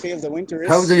really feels the winter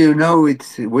How do is. you know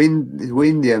it's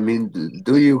windy? I mean,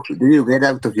 do you get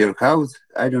out of your house?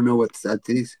 I don't know what that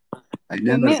is. I Who,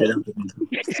 never get me? out of my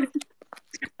house.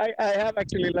 I have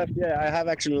actually left. Yeah, I have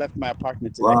actually left my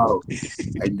apartment today. Wow,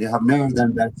 I have never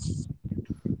done that.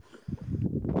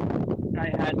 I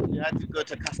had to go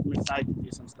to customer site to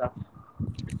do some stuff.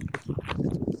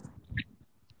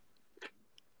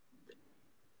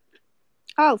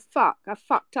 Oh fuck! I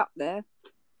fucked up there.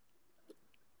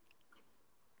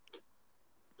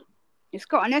 It's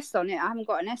got an S on it. I haven't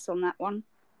got an S on that one.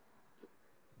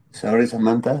 Sorry,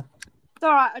 Samantha. It's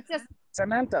all right. I just.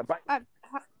 Samantha,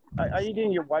 are you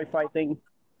doing your Wi-Fi thing?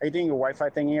 Are you doing your Wi-Fi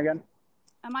thingy again?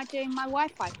 Am I doing my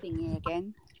Wi-Fi thingy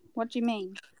again? What do you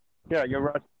mean? Yeah, you're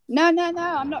right. No.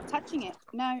 I'm not touching it.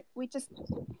 No, I'm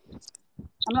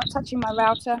not touching my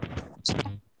router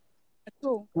at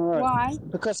all. Right. Why?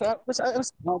 Because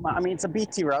no, I mean, it's a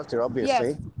BT router,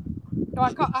 obviously. Yes. So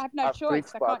I can't. I have no Our sweet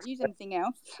choice. I spot. can't use anything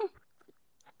else.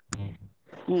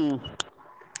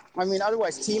 I mean,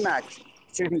 otherwise, TMAC,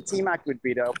 choosing TMAC would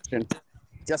be the option.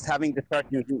 Just having the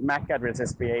certain MAC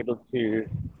addresses be able to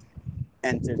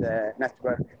enter the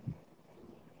network.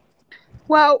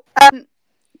 Well,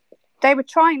 they were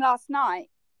trying last night.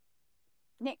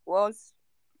 Nick was,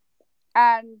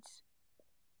 and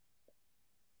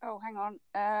oh, hang on.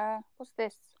 What's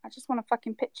this? I just want a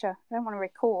fucking picture. I don't want to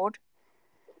record.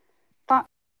 But I'm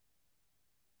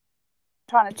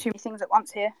trying to do things at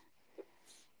once here.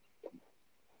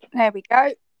 There we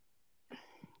go.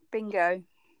 Bingo.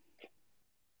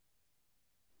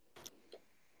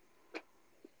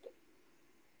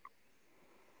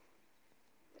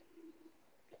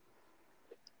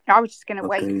 I was just going to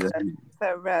Okay, wait got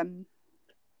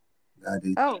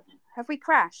it. Oh, have we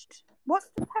crashed? What's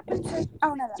happened to?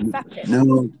 Oh no, that's it.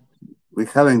 No, we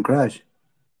haven't crashed.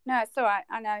 No, it's all right.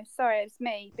 I know. Sorry, it's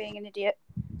me being an idiot.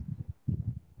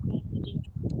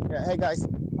 Yeah, hey guys,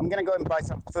 I'm gonna go and buy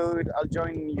some food. I'll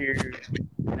join you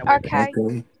in a bit. Okay.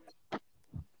 Okay.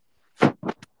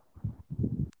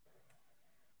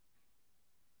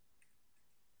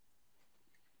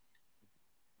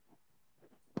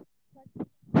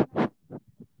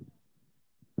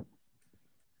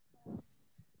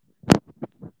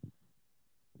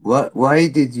 Why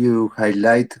did you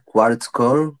highlight Quartz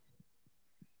Core?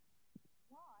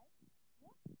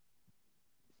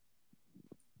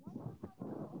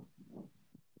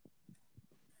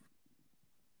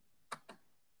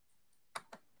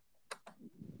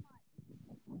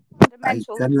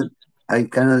 Fundamentals. I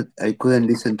couldn't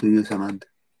listen to you, Samantha.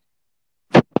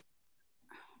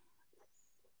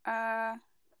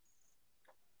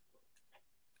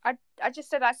 I just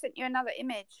said I sent you another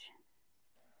image.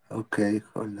 Okay,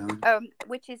 hold on.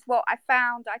 Which is what I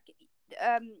found.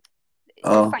 It's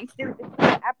Oh, something to do with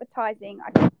the advertising.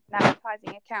 I don't have an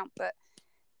advertising account, but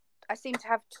I seem to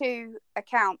have two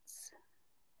accounts.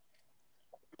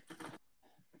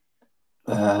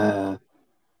 wow.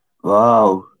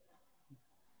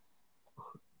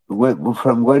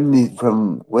 From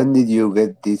when did you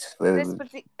get this?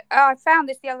 I found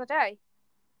this the other day.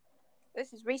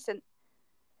 This is recent.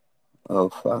 Oh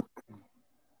fuck!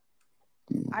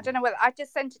 I don't know whether I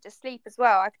just sent it to sleep as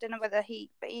well. I don't know whether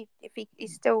if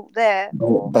he's still there.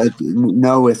 Or... But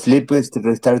no, sleep is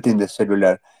restarting the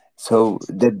cellular. So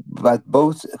but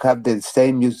both have the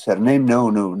same username.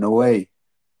 No way.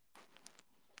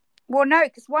 Well, no,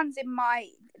 because one's in my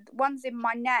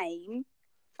name.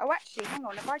 Oh, actually, hang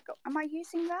on. Am I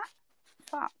using that?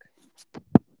 Fuck.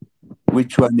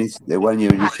 Which one is the one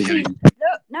you're using?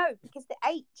 Look, no, because the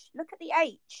H. Look at the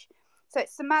H. So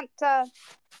it's Samantha.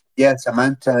 Yeah,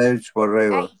 Samantha H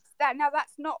forever.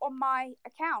 That's not on my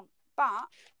account, but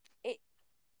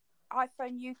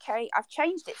iPhone UK. I've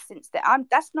changed it since then.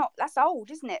 That's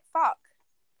old, isn't it? Fuck.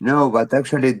 No, but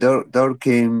actually,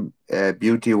 Dorking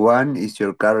Beauty One is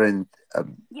your current.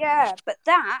 Yeah, but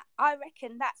I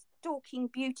reckon that's Dorking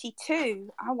Beauty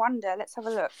 2. I wonder. Let's have a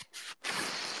look.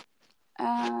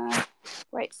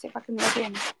 Wait, see if I can log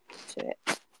in to it.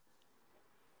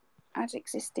 Add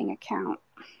existing account.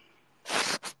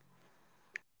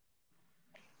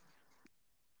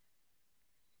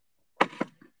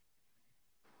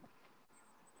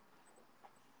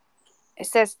 It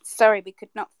says, sorry, we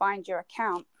could not find your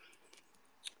account.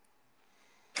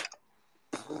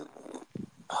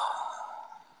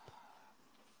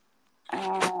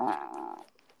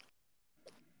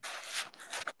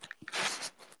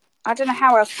 I don't know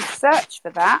how else to search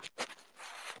for that.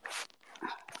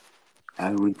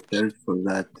 I will search for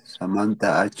that.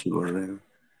 Samantha H forever.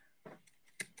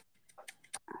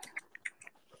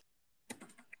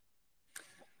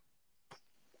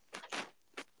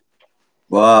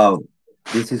 Wow.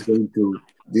 this is going to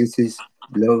this is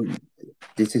blow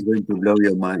this is going to blow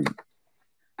your mind.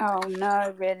 Oh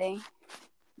no, really?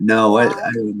 No, well, Why?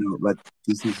 I don't know, but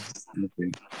this is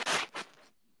okay.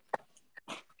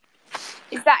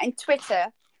 Is that in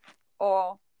Twitter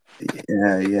or?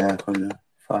 Yeah, yeah. Hold on.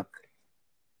 Fuck.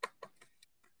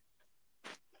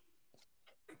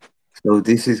 So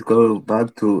this is go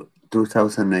back to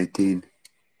 2019.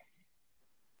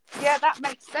 Yeah, that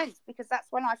makes sense because that's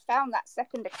when I found that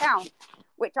second account,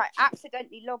 which I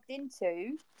accidentally logged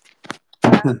into.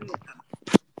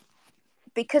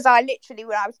 Because I literally,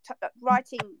 when I was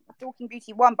writing Talking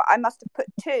Beauty 1, but I must have put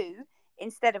 2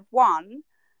 instead of 1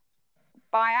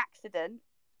 by accident,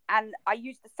 and I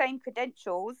used the same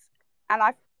credentials, and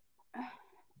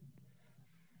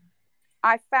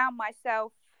I found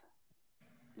myself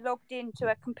logged into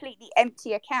a completely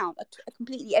empty account, a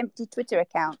completely empty Twitter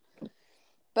account.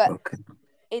 But Okay.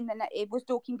 in the it was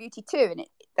Talking Beauty 2, and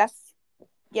that's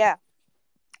yeah.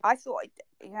 I thought,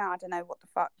 I don't know what the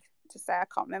fuck to say. I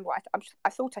can't remember. I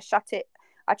thought I shut it.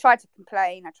 I tried to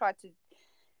complain. I tried to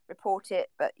report it,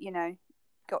 but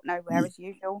got nowhere as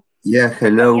usual. Yeah.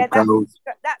 Hello, Yeah, cows.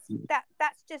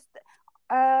 that's just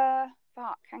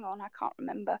fuck. Hang on, I can't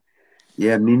remember.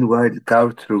 Yeah. Meanwhile, cow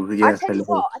through. I Yeah. tell you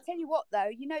Hello. what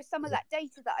though, some of that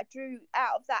data that I drew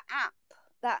out of that app,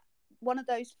 that one of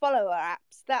those follower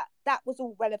apps, that was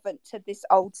all relevant to this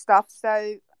old stuff.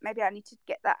 So maybe I need to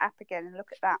get that app again and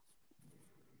look at that.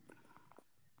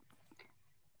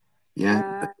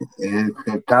 Yeah.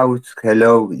 Cows.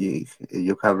 Hello.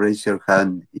 You have raised your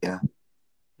hand. Yeah.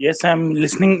 Yes, I'm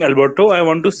listening, Alberto. I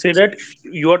want to say that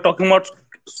you are talking about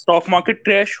stock market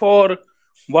crash, or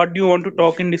what do you want to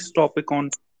talk in this topic on?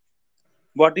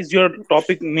 What is your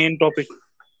topic, main topic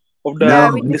of No,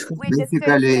 No, the discussion? we're just doing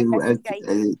some basically,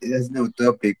 investigating. there's no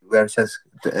topic. We're just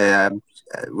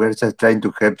trying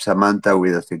to help Samantha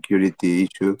with a security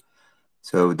issue.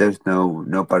 So there's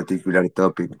no particular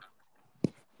topic.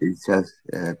 It's just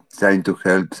trying to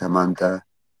help Samantha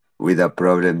with a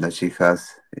problem that she has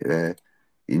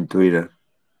in Twitter.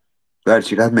 Well,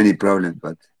 she has many problems,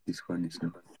 but this one is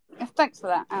not. Thanks for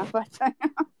that, Alberto.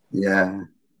 Yeah.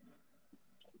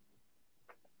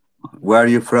 Where are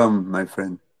you from, my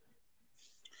friend?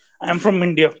 I'm from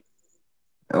India.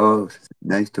 Oh,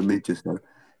 nice to meet you, sir.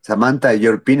 Samantha,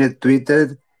 your pinned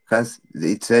Twitter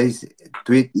it says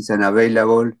tweet is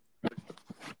unavailable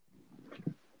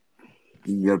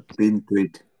in your pinned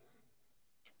tweet.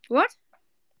 What?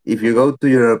 If you go to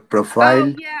your Oh profile,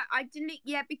 yeah, I delete.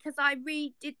 Yeah, because I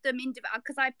redid them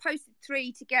because I posted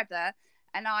 3 together,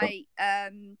 and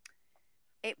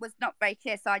it was not very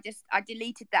clear, so I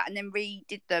deleted that and then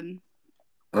redid them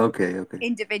okay,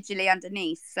 individually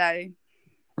underneath. So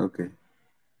okay.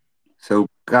 So,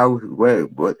 how,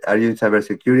 what are you in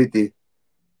cybersecurity?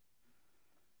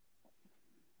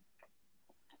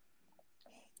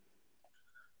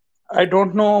 I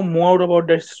don't know more about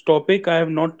this topic. I have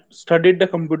not studied the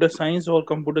computer science or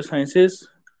computer sciences.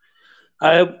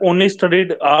 I have only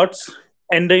studied arts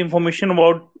and the information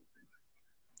about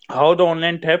how the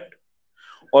online theft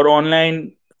or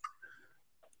online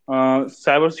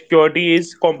cybersecurity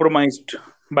is compromised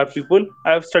by people.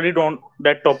 I have studied on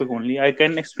that topic only. I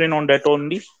can explain on that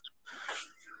only.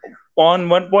 On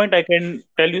one point, I can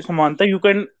tell you, Samantha, you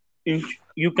can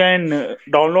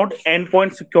download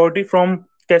endpoint security from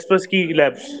Kaspersky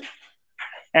Labs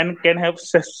and can have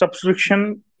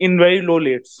subscription in very low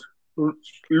rates. Sorry.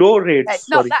 it's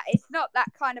not that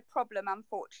kind of problem,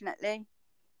 unfortunately.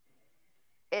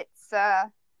 It's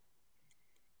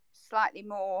slightly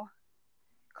more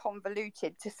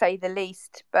convoluted, to say the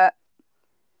least, but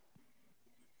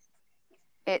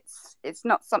it's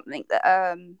not something that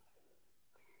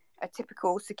a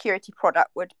typical security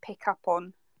product would pick up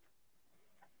on.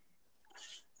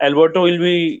 Alberto will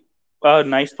be a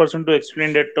nice person to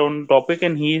explain that on topic,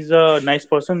 and he is a nice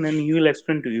person, and he will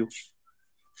explain to you.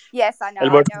 Yes, I know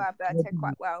Alberto. Alberto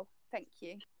quite well. Thank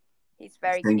you. He's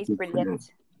Thank he's you for that.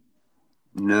 brilliant.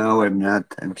 No, I'm not.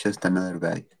 I'm just another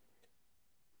guy.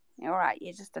 All right,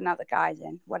 you're just another guy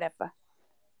then. Whatever.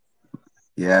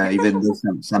 Yeah, even though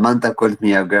Samantha calls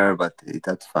me a girl, but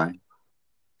that's fine.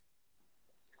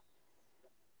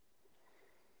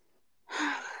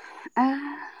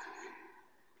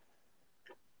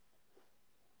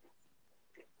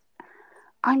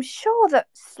 I'm sure that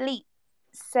Sleep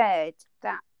said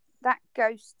that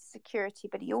ghost security,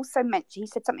 but he also mentioned, he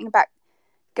said something about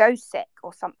GoSec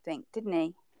or something, didn't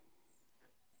he?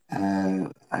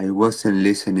 I wasn't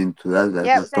listening to that. That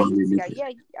Yeah, it was was totally ages ago.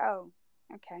 different. Yeah. Oh,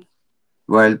 okay.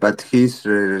 Well, but he's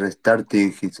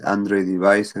restarting his Android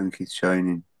device and he's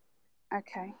joining.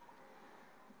 Okay.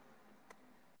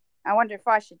 I wonder if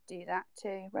I should do that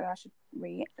too. Whether I should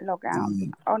log out.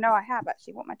 Oh no, I have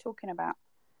actually. What am I talking about?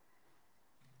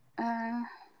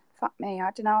 Fuck me.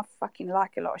 I don't know. I fucking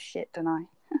like a lot of shit, don't I?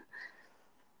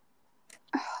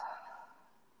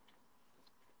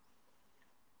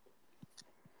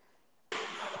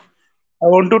 I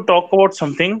want to talk about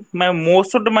something.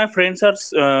 Most of my friends are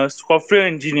software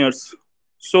engineers,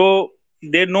 so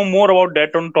they know more about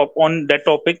that on that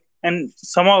topic, and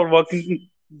some are working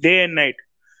day and night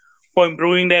for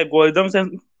improving the algorithms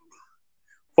and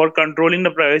for controlling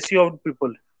the privacy of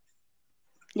people.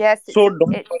 Yes. So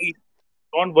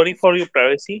don't worry for your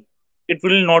privacy. It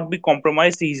will not be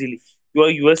compromised easily. You are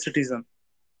a US citizen,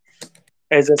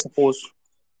 as I suppose.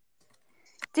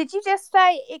 Did you just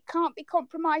say it can't be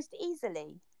compromised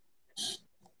easily?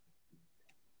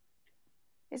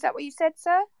 Is that what you said,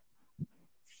 sir?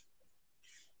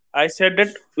 I said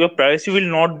that your privacy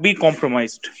will not be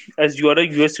compromised as you are a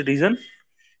US citizen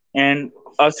and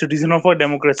a citizen of a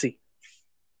democracy.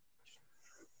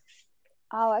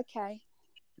 Oh, okay.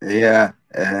 Yeah,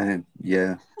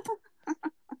 yeah.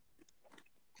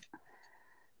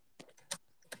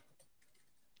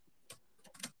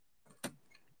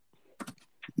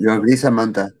 You agree,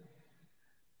 Samantha?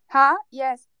 Huh?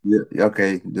 Yes.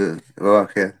 Okay, go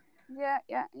ahead. Yeah.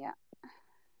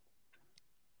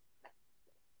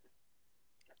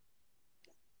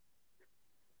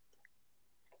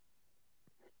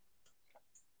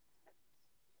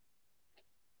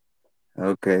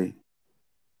 Okay.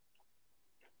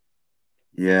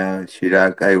 Yeah,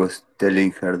 Chirac, I was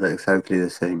telling her that exactly the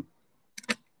same.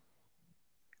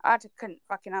 I just couldn't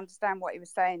fucking understand what he was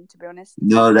saying, to be honest.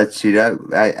 No, that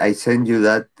Chirac, I sent you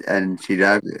that, and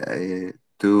Chirac,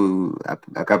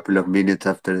 a couple of minutes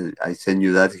after I sent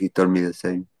you that, he told me the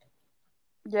same.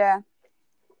 Yeah.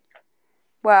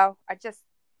 Well,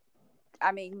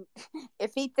 I mean,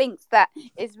 if he thinks that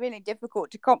it's really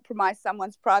difficult to compromise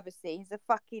someone's privacy, he's a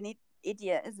fucking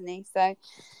idiot, isn't he? So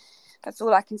that's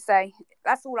all I can say.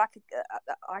 That's all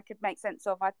I could make sense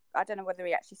of. I don't know whether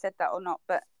he actually said that or not,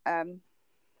 but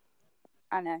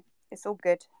I know it's all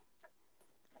good.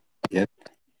 Yep.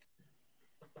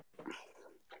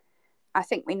 I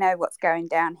think we know what's going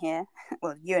down here.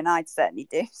 Well, you and I certainly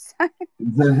do. So.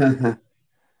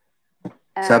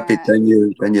 Sapit,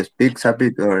 can you speak,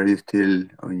 Sapit, or are you still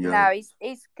on your? No,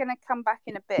 he's gonna come back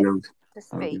in a bit to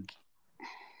speak. Okay.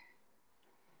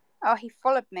 Oh, he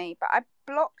followed me, but I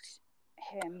blocked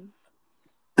him.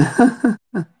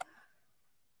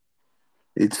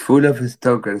 It's full of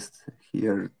stalkers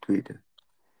here, Twitter.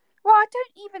 Well, I'm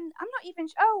not even.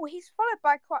 Oh, he's followed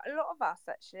by quite a lot of us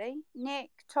actually. Nick,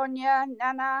 Tonya,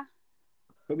 Nana.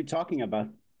 What are we talking about?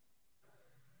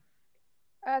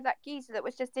 That geezer that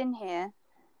was just in here.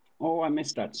 Oh, I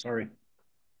missed that. Sorry.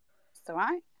 It's all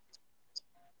right.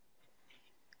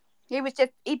 He was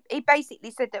just. He basically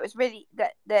said that it was really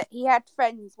that he had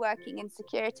friends working in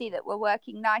security that were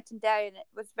working night and day, and it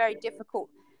was very difficult.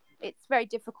 It's very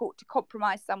difficult to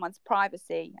compromise someone's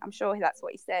privacy. I'm sure that's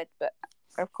what he said, but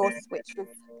of course, which was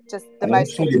just the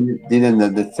most. I actually didn't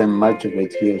understand much of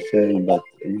what he was saying, but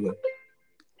anyway.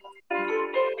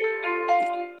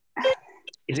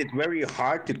 Is it very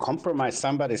hard to compromise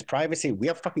somebody's privacy? We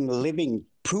are fucking living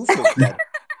proof of that.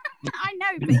 I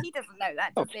know, but he doesn't know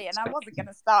that, does he? And I wasn't going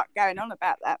to start going on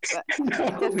about that, but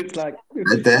it's like he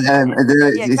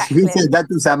said that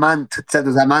to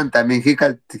Samantha. I mean, he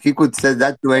could say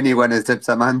that to anyone except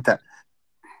Samantha.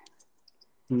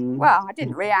 Well, I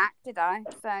didn't react, did I?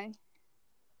 So,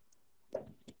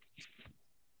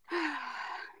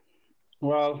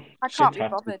 well, I can't be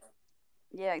bothered.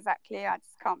 Yeah, exactly. I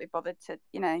just can't be bothered to,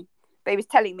 But he was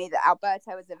telling me that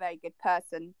Alberto was a very good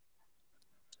person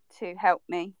to help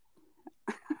me.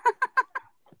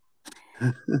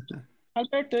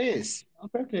 Alberto is.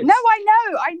 No, I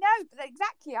know, but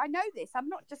exactly, I know this. I'm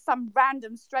not just some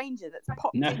random stranger that's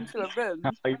popped into a room.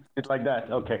 It's like that.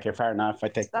 Okay, fair enough.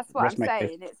 That's what I'm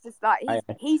saying. It's just like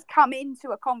he's come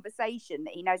into a conversation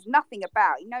that he knows nothing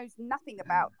about. He knows nothing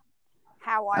about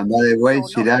how I. And by the way,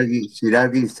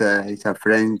 Chirag is a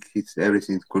friend.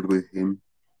 Everything's good with him.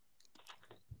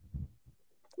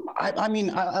 I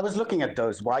mean, I was looking at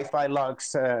those Wi-Fi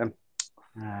logs.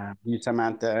 You,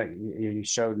 Samantha, you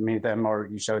showed me them, or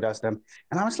you showed us them,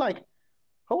 and I was like,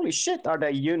 "Holy shit! Are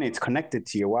they units connected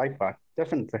to your Wi-Fi?"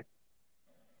 Definitely.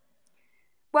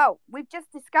 Well, we've just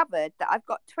discovered that I've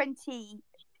got 20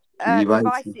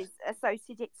 devices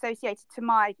associated to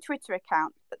my Twitter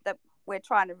account, but that we're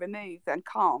trying to remove and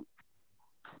can't.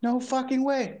 No fucking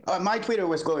way. My Twitter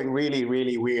was going really,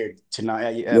 really weird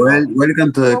tonight.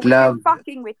 Welcome to the club. We're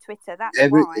fucking with Twitter, that's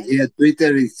why. Yeah,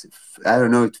 Twitter is, I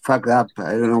don't know, it's fucked up.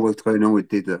 I don't know what's going on with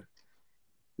Twitter.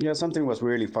 Yeah, something was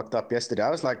really fucked up yesterday. I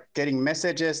was like getting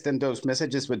messages, then those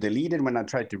messages were deleted when I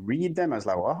tried to read them. I was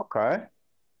like, well, okay.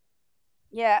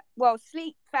 Yeah, well,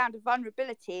 Sleep found a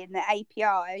vulnerability in the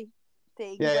API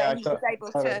thing Yeah, where I he was thought,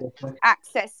 able to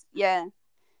access. Yeah,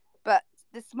 but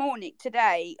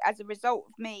today, as a result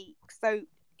of me, so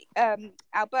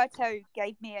Alberto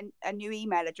gave me a new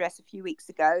email address a few weeks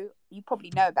ago. You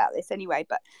probably know about this anyway,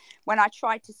 but when I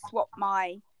tried to swap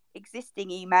my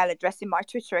existing email address in my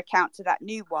Twitter account to that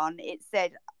new one, it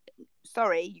said,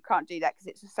 sorry, you can't do that because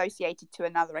it's associated to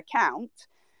another account.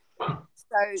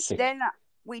 So then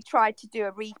we tried to do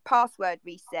a password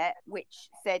reset, which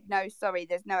said, no, sorry,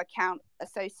 there's no account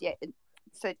associated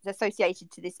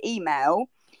to this email.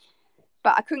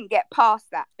 But I couldn't get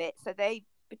past that bit. So they,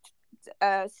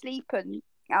 Sleep and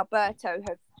Alberto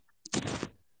have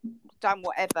done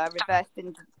whatever, reversed,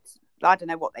 and I don't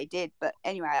know what they did. But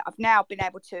anyway, I've now been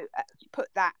able to put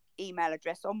that email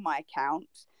address on my account.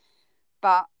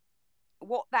 But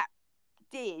what that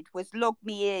did was log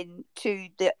me in to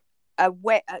the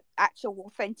actual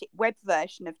authentic web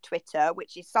version of Twitter,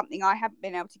 which is something I haven't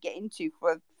been able to get into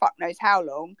for fuck knows how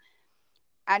long.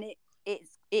 And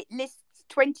it lists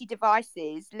 20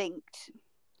 devices linked,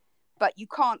 but you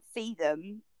can't see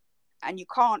them and you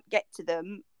can't get to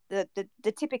them. The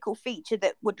typical feature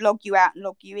that would log you out and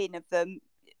log you in of them,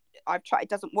 I've tried, it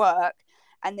doesn't work.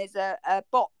 And there's a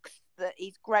box that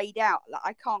is grayed out that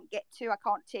I can't get to. I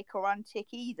can't tick or untick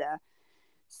either.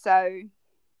 So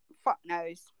fuck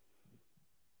knows.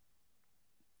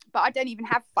 But I don't even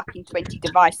have fucking 20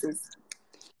 devices.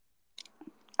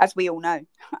 As we all know,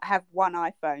 I have one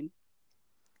iPhone.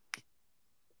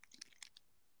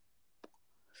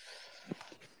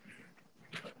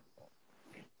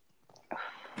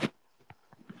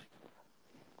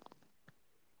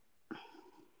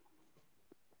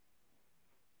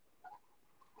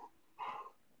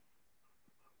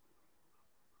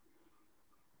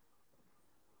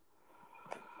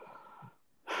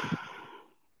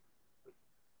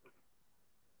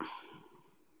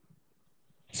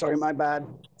 Sorry, my bad.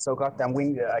 So goddamn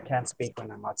windy, I can't speak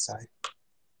when I'm outside.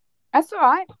 That's all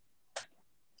right.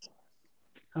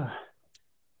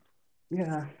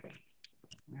 Yeah.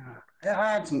 I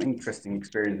had some interesting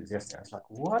experiences yesterday. I was like,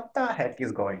 what the heck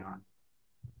is going on?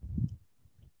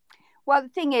 Well, the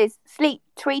thing is, Sleep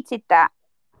tweeted that.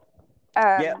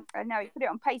 Yeah. I know he put it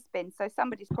on Pastebin, so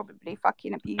somebody's probably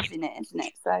fucking abusing it, isn't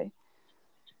it? So.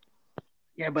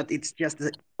 Yeah, but it's just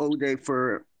the OD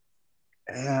for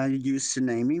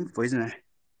username info, isn't it?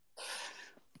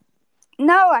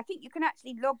 No, I think you can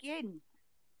actually log in.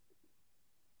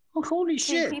 Oh, holy to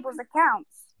shit! People's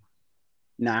accounts.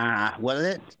 Nah, was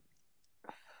it?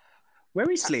 Where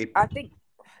is Sleep? I think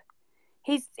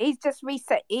he's just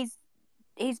reset. He's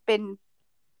been.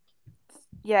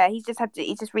 Yeah, he's just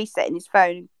resetting his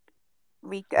phone,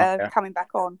 coming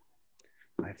back on.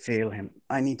 I feel him.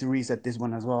 I need to reset this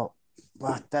one as well.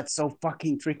 But that's so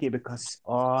fucking tricky because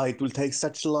it will take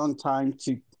such a long time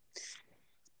to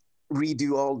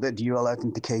redo all the dual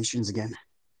authentications again.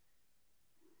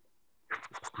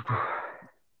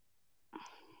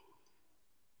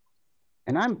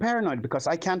 And I'm paranoid because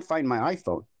I can't find my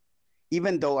iPhone,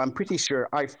 even though I'm pretty sure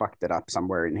I fucked it up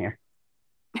somewhere in here.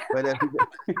 But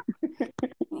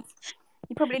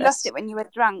you probably lost it when you were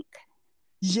drunk.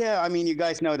 Yeah, I mean, you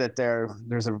guys know that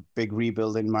there's a big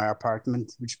rebuild in my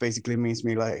apartment, which basically means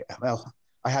I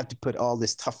had to put all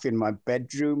this stuff in my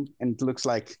bedroom, and it looks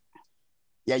like,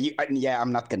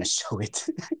 I'm not gonna show it.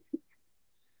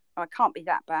 Oh, it can't be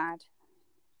that bad.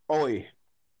 Oi,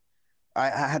 I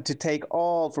had to take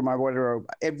all from my wardrobe,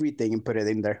 everything, and put it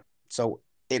in there. So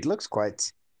it looks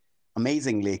quite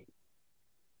amazingly.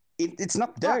 It's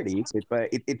not dirty, is it? But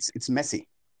it's messy.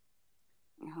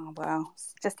 Oh, well,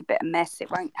 it's just a bit of mess.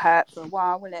 It won't hurt for a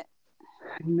while, will it?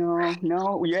 No.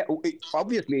 Yeah,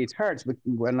 obviously it hurts, but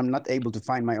when I'm not able to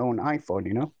find my own iPhone,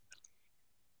 you know?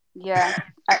 Yeah.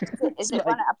 Is it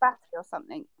run out of battery or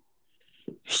something?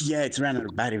 Yeah, it's ran out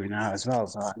of battery now as well.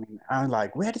 So, I mean, I'm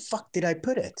like, where the fuck did I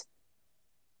put it?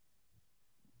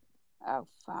 Oh,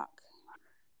 fuck.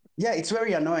 Yeah, it's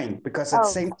very annoying because at the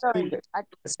same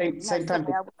time...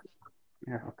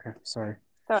 Yeah, okay, sorry.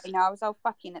 Sorry, no, I was all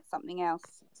fucking at something else.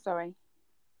 Sorry.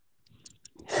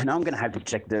 Now I'm going to have to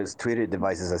check those Twitter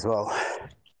devices as well.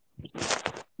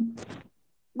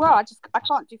 Well, I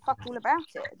can't do fuck all about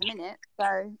it at the minute,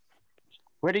 so...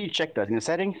 Where do you check that? In the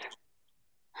settings?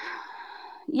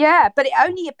 Yeah, but it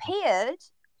only appeared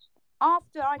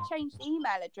after I changed the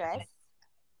email address,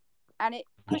 and it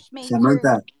pushed me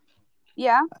Samantha,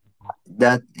 Yeah?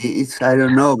 that is, I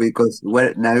don't know, because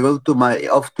when I go to my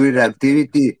off Twitter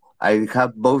activity, I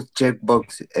have both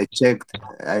checkbox checked.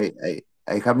 I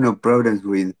I have no problems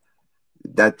with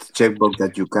that checkbox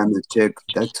that you cannot check.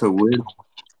 That's so weird.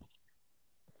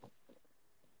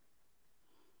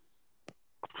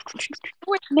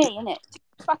 With me, innit?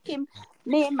 Fucking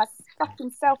me and my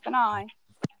fucking self and I.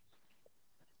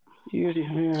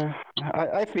 Yeah,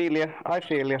 I feel you. I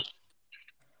feel you.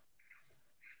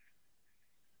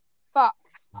 Fuck.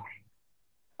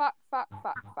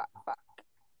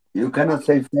 You cannot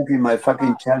say fuck in my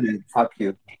fucking channel. Fuck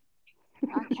you.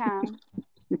 I can.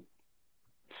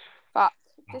 Fuck.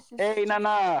 This is Hey,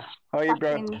 Nana. How are you,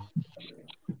 bro? fucking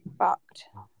fucked.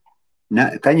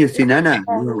 Can you see Nana?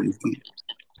 No, you see.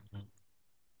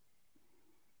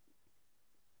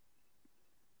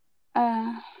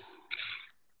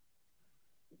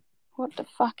 What the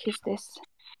fuck is this?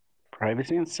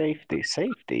 Privacy and safety.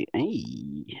 Safety.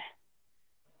 Hey.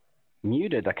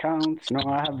 Muted accounts. No,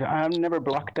 I have never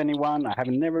blocked anyone. I have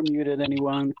never muted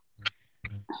anyone.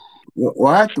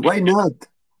 What? Why not?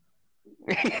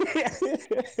 I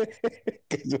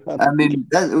mean,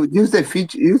 use the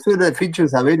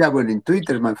features available in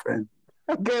Twitter, my friend.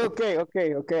 Okay.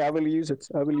 I will use it.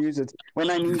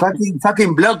 When I need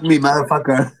fucking block me,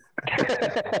 motherfucker.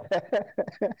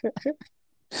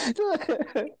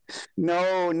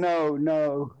 No.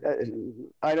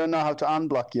 I don't know how to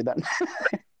unblock you then.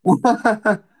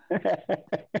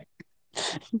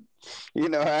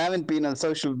 I haven't been on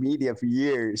social media for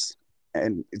years,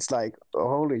 and it's like,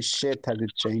 holy shit, has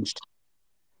it changed?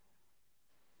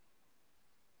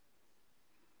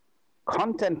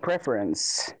 Content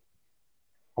preference.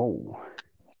 Oh.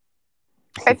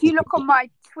 If you look on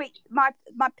my tweet, my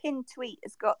pinned tweet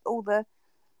has got all the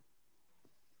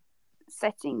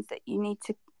settings that you need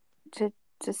to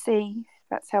see. If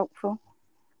that's helpful.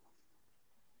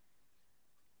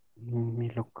 Let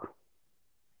me look.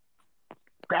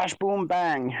 Crash, boom,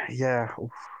 bang. Yeah.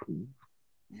 Oof.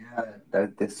 Yeah,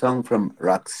 the song from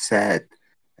Roxette.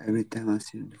 Every time I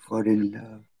see you fall in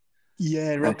love.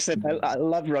 Yeah, Roxette. I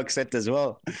love Roxette as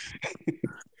well.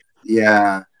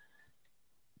 Yeah.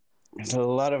 There's a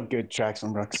lot of good tracks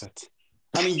from Roxette.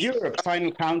 I mean, Europe,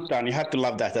 Final Countdown. You have to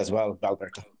love that as well,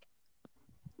 Alberto.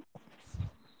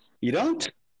 You don't?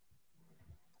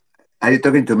 Are you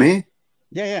talking to me?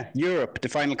 Yeah. Europe, the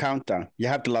Final Countdown. You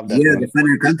have to love that. Yeah, one. the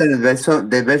Final Countdown,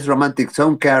 the best romantic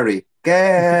song, Carrie.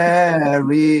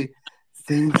 Carrie.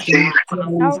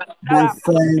 My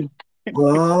friend.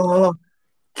 Whoa,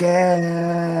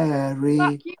 Carrie.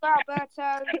 Fuck you,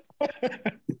 Alberto.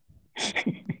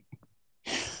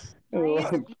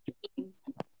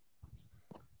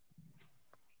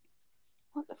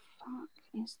 What the fuck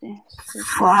is this?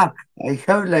 Fuck! I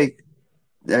have like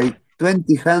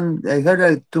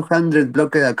 200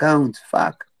 blocked accounts.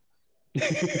 Fuck.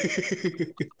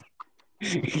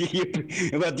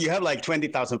 But you have like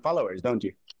 20,000 followers, don't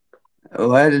you?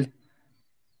 Well,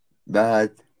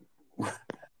 but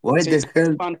why the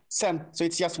hell? 1%, so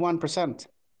it's just 1%.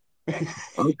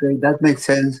 Okay, that makes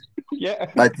sense.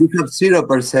 Yeah. But you have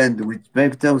 0%, which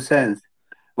makes no sense.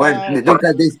 Well, look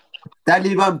at this.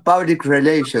 Taliban public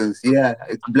relations. Yeah,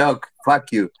 it's blocked.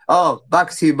 Fuck you. Oh,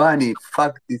 Baxi Bunny.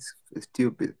 Fuck this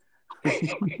stupid.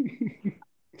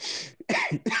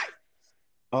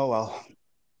 Oh, well.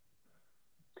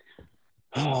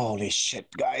 Holy shit,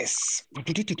 guys. I'm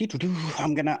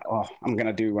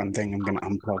gonna do one thing. I'm gonna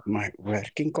unplug my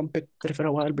working computer for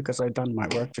a while because I've done my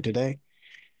work for today.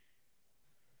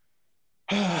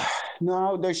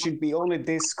 Now there should be only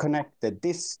this connected.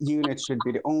 This unit should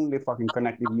be the only fucking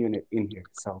connected unit in here.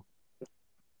 So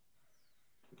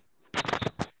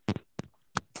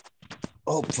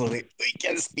hopefully we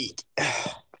can speak.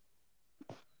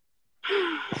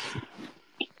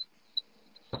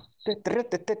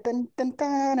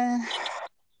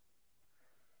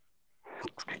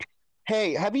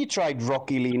 Hey, have you tried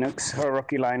Rocky Linux,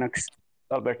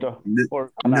 Alberto? No,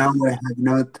 I have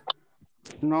not.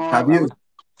 No, have you?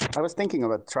 I was thinking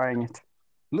about trying it.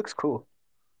 Looks cool.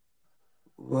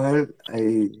 Well,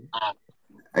 I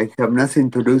have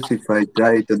nothing to lose if I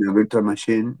try it on a virtual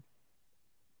machine.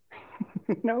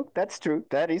 No, that's true.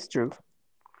 That is true.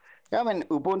 Yeah, I mean,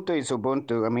 Ubuntu is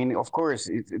Ubuntu. I mean, of course,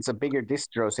 it's a bigger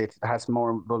distro, so it has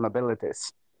more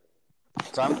vulnerabilities.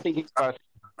 So I'm thinking about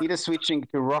either switching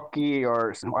to Rocky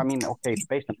or, I mean, okay, it's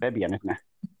based on Debian, isn't it?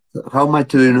 How much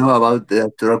do you know about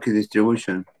the Rocky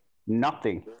distribution?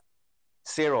 Nothing.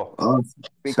 Zero. Oh,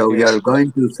 so you are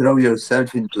going to throw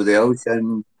yourself into the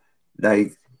ocean,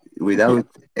 like, without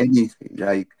any,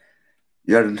 like,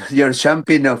 you're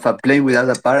jumping off a plane without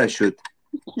a parachute.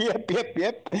 Yep.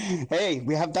 Hey,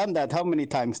 we have done that how many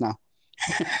times now?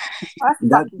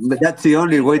 That's the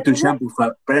only way to jump off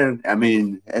a plane. I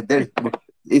mean,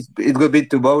 it would be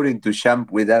too boring to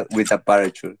jump with a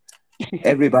parachute.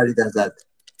 Everybody does that.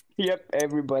 Yep,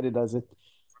 everybody does it.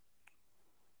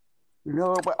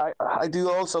 No, but I do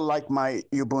also like my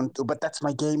Ubuntu, but that's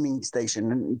my gaming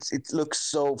station, and it looks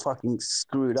so fucking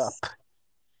screwed up.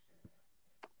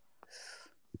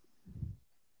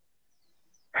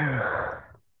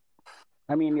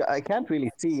 I mean, I can't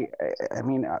really see. I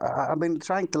mean, I've been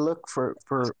trying to look for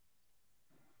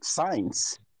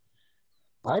signs.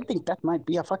 I think that might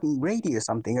be a fucking radio or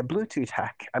something, a Bluetooth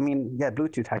hack. I mean, yeah,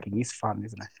 Bluetooth hacking is fun,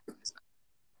 isn't it?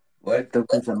 What?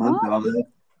 Talking Samantha about that?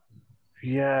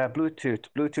 Yeah, Bluetooth.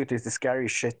 Bluetooth is the scary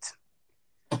shit.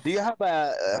 Do you have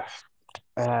a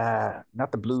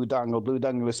not the Blue Dongle? Blue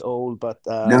Dongle is old, but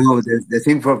No, the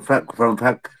thing from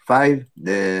Pack 5,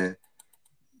 the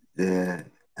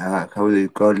how do you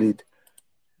call it?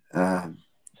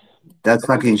 That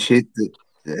fucking shit.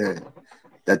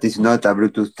 That is not a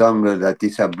Bluetooth dongle. That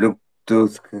is a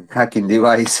Bluetooth hacking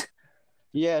device.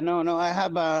 yeah, no, I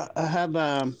have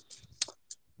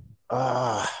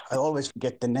I always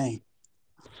forget the name.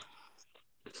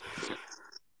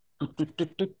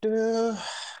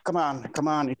 Come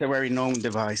on! It's a very known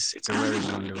device. Let's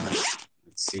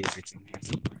see if it's in here.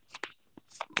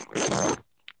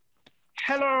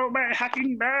 Hello, my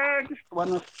hacking bag.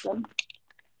 One of them.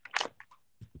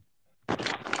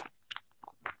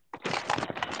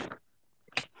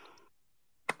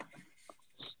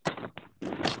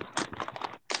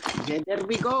 Yeah, there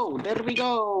we go.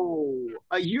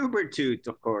 A Ubertooth,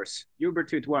 of course.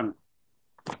 Ubertooth 1.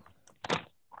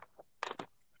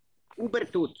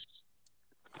 Ubertooth.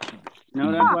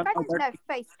 No, that one. I didn't know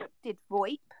Facebook did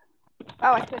VoIP.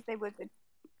 Oh, I suppose they would with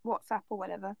WhatsApp or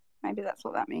whatever. Maybe that's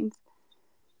what that means.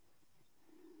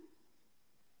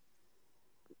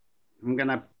 I'm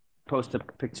gonna post a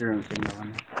picture of the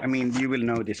one. I mean, you will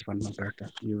know this one, Roberta.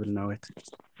 You will know it.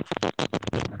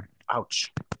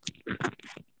 Ouch.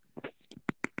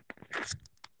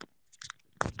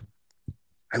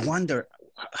 I wonder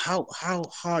how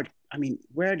hard. I mean,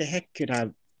 where the heck could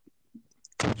I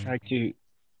try to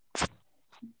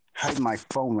hide my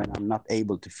phone when I'm not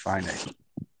able to find it?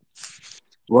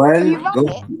 Well,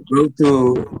 go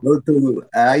to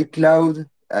iCloud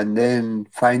and then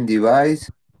find device.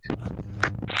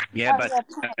 Yeah, but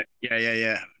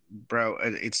yeah, bro.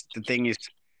 It's the thing is,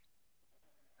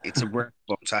 it's a work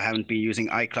phone, so I haven't been using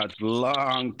iCloud for a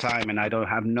long time, and I don't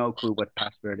have no clue what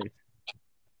password is.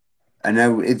 And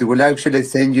it will actually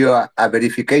send you a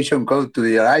verification code to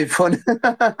your iPhone.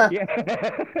 Yeah.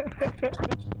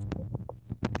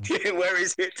 Where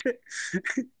is it?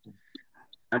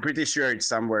 I'm pretty sure it's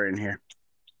somewhere in here.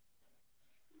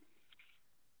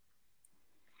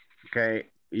 Okay,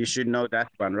 you should know that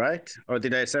one, right? Or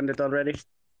did I send it already?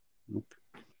 Nope.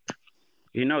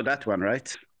 You know that one,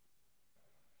 right?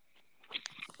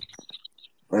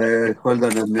 Hold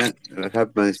on a minute. I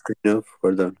have my screen off.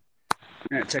 Hold on.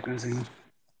 Yeah, check one second.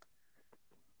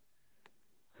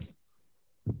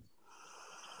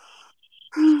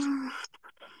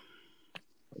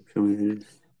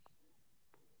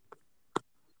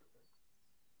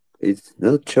 It's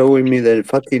not showing me the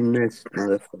fucking nest,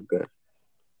 motherfucker.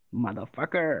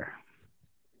 Motherfucker.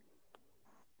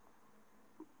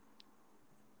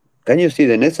 Can you see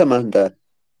the nest, Samantha?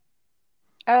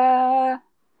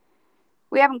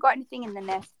 We haven't got anything in the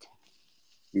nest.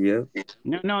 Yeah.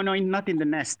 No, not in the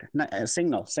nest. No,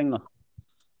 signal.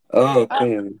 Oh,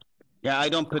 okay. Yeah, I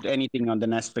don't put anything on the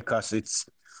nest because it's.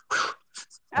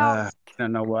 I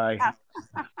don't know why.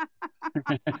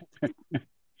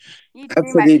 You do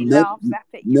make me laugh,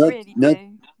 Zappit. You really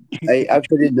do. I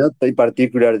actually not in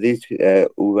particular this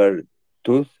Uber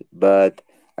tooth, but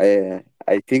I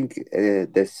think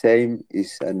the same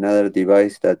is another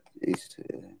device that is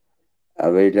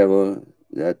available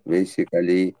that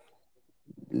basically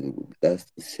does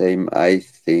the same. I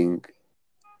think.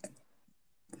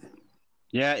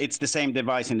 Yeah, it's the same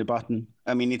device in the button.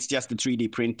 I mean, it's just the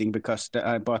 3D printing because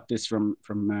I bought this from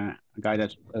a guy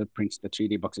that prints the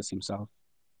 3D boxes himself.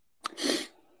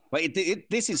 But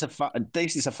this is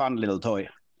a fun little toy,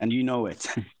 and you know it.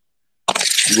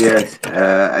 Yes,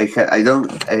 I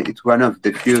don't. It's one of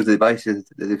the few devices,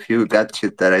 the few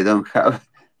gadgets that I don't have.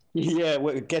 Yeah,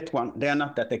 well, get one. They are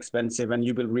not that expensive, and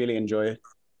you will really enjoy it.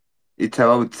 It's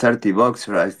about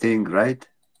 $30, I think, right?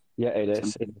 Yeah, it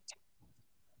is.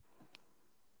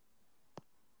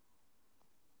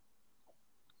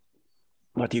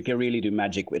 But you can really do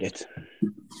magic with it.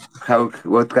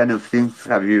 What kind of things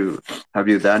have you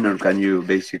done, or can you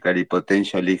basically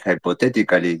potentially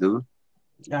hypothetically do?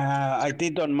 I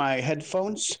did on my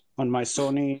headphones, on my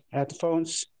Sony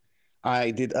headphones. I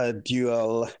did a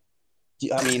dual.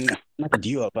 I mean, not a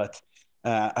dual, but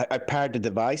I paired the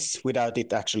device without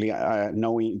it actually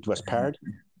knowing it was paired,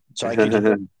 so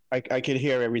I could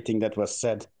hear everything that was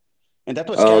said, and that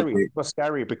was scary. Okay. It was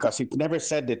scary because it never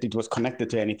said that it was connected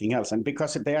to anything else, and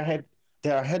because they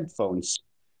are headphones.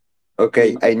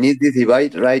 Okay, I need this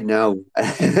device right now.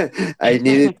 I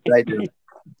need it right now.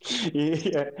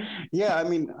 Yeah. I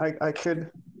mean, I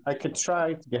could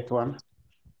try to get one.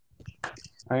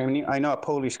 I mean, I know a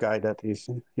Polish guy that he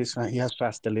has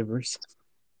fast deliveries.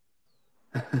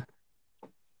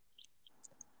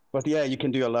 But yeah, you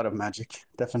can do a lot of magic,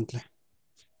 definitely.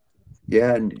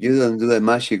 Yeah, and you don't do the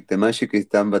magic. The magic is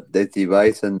done by the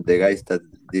device and the guys that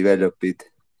develop it.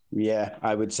 Yeah,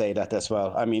 I would say that as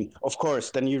well. I mean, of course,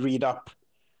 then you read up,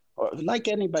 or like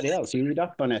anybody else, you read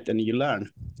up on it and you learn,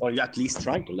 or you at least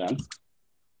try to learn.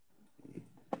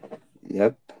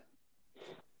 Yep.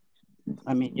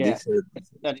 I mean, yeah,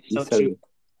 that is so these are- true.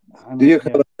 I Do mean, you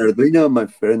have an Arduino, my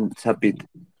friend Sapit?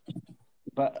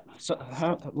 But so,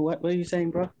 what are you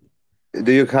saying, bro?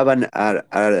 Do you have an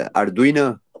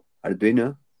Arduino?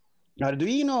 Arduino?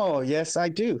 Arduino, yes, I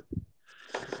do.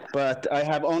 But I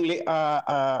have only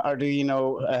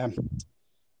Arduino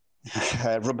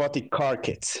robotic car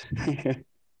kits.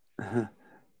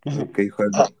 Okay,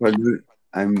 hold on.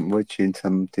 I'm watching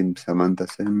something Samantha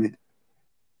sent me.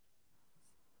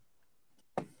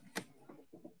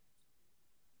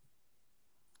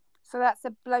 So that's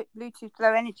a Bluetooth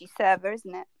Low Energy server,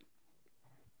 isn't it?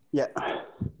 Yeah.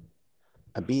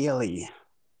 A BLE.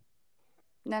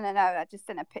 No. I just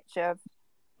sent a picture of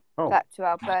Oh, that to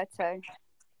Alberto.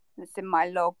 It's in my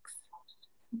logs.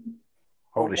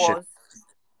 holy or shit. was.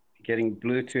 Getting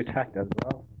Bluetooth hacked as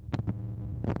well.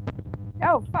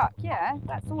 Oh, fuck, yeah.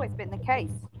 That's always been the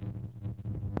case.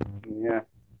 Yeah.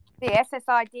 The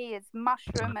SSID is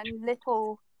mushroom and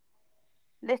little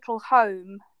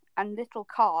home and little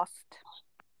cast.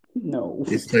 No.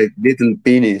 It's like little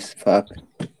penis. Fuck.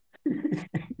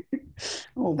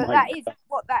 Oh But my that God. is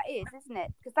what that is, isn't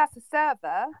it? Because that's a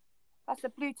server. That's a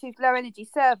Bluetooth Low Energy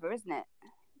server, isn't it?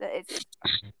 That it's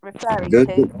referring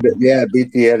to. Yeah,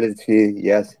 BTLC,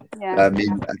 yes. Yeah. I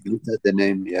mean, I looked at the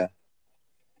name, yeah.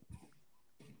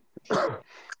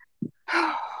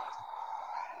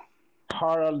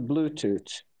 Harald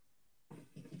Bluetooth.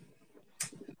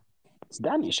 It's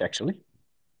Danish, actually.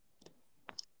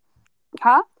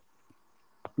 Huh?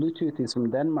 Bluetooth is from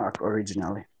Denmark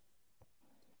originally.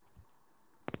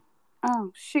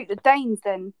 Oh, shoot, the Danes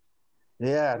then.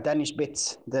 Yeah, Danish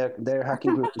bits. They're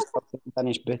hacking Bluetooth.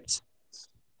 Danish bits.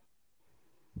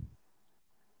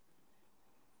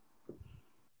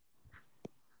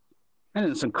 And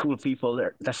there's some cool people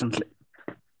there, definitely.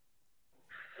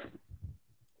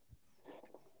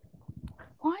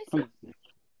 Why is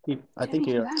it? I think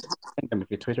you doing that? send them if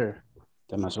you Twitter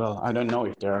them as well. I don't know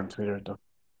if they're on Twitter though.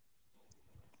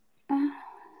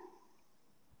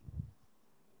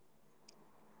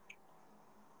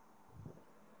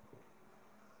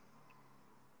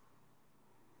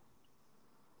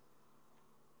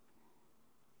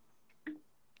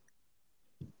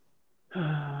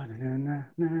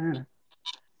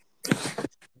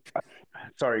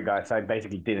 Sorry, guys. I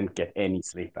basically didn't get any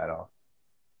sleep at all.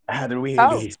 I had a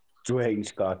really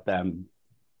strange goddamn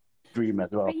dream as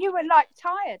well. But you were like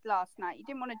tired last night. You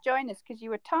didn't want to join us because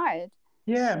you were tired.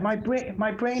 Yeah, my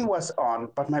brain was on,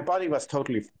 but my body was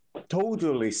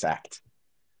totally sacked.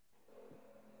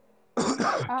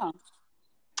 Oh.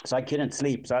 So I couldn't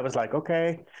sleep. So I was like,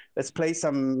 okay, let's play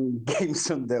some games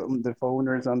on the phone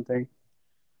or something.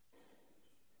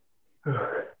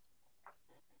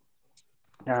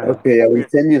 Okay, I will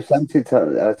send you something,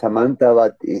 Samantha,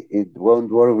 but it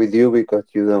won't work with you because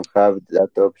you don't have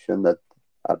that option that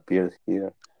appears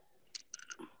here.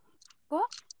 What?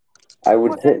 I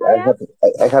will say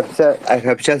I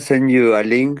have just sent you a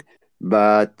link,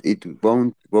 but it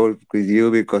won't work with you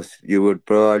because you will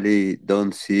probably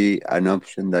don't see an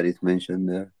option that is mentioned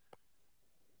there.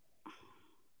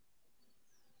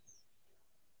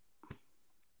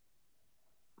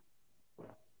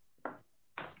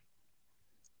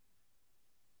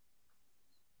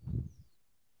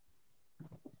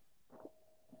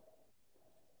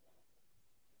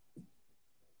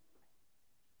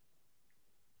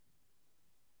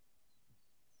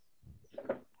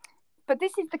 But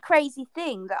this is the crazy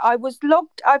thing that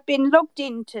I've been logged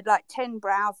into like 10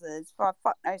 browsers for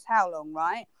fuck knows how long,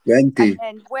 right? 20.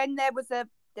 And when there was a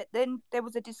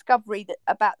discovery that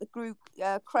about the group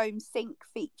Chrome Sync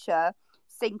feature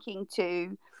syncing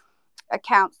to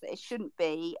accounts that it shouldn't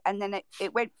be, and then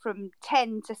it went from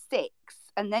 10 to 6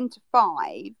 and then to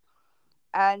 5,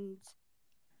 and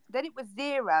then it was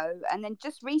 0, and then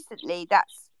just recently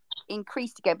that's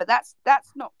increased again, but that's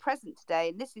not present today,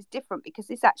 and this is different because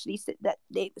this actually said that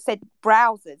it said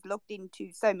browsers logged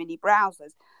into so many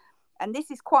browsers, and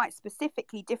this is quite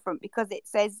specifically different because it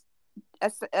says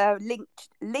linked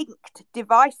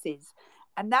devices,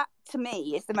 and that to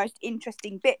me is the most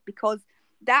interesting bit because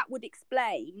that would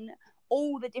explain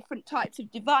all the different types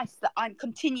of device that I'm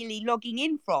continually logging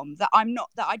in from that I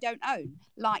don't own,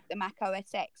 like the Mac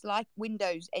OS X, like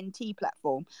Windows NT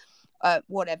platform,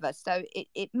 whatever. So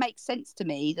it makes sense to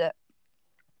me that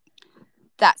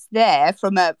that's there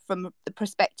from the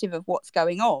perspective of what's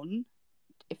going on,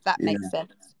 if that makes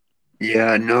sense.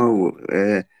 Yeah, no.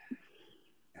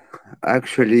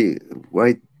 Actually,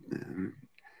 why?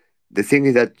 The thing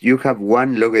is that you have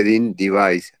one logged in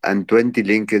device and 20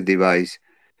 linked device.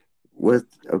 What?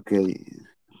 Okay.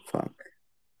 Fuck.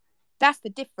 That's the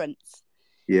difference.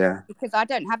 Yeah. Because I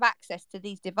don't have access to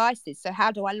these devices, so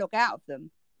how do I log out of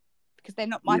them? Because they're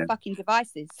not my fucking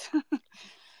devices.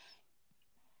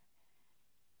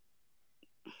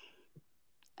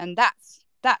 And that's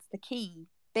the key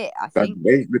bit, I think.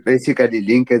 But basically,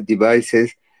 linked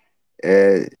devices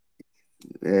is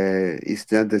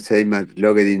not the same as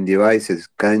logged in devices.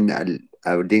 Can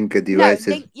linked devices?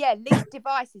 No, linked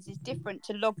devices is different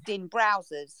to logged in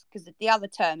browsers because the other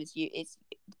term is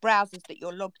browsers that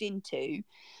you're logged into.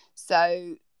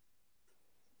 So,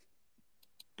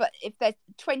 but if there's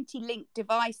 20 linked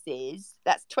devices,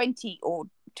 that's 20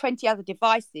 other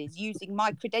devices using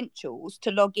my credentials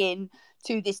to log in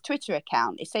to this Twitter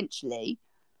account, essentially.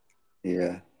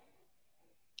 Yeah.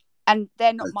 And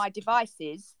they're not my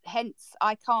devices, hence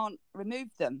I can't remove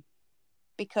them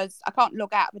because I can't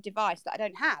log out of a device that I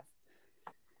don't have.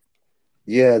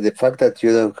 Yeah, the fact that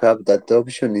you don't have that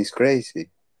option is crazy.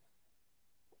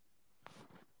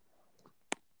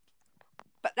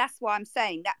 But that's why I'm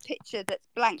saying that picture that's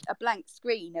a blank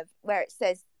screen of where it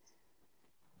says,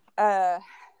 I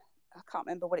can't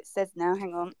remember what it says now.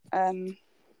 Hang on.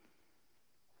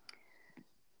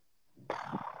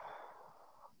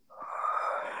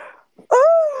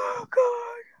 Oh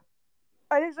God!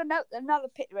 And there's another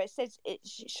picture where it says it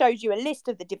shows you a list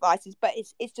of the devices, but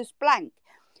it's just blank.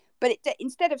 But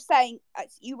instead of saying,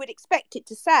 you would expect it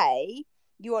to say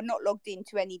you are not logged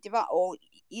into any device, or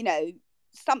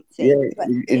something. Yeah, but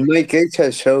in my case,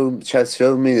 just show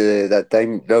me that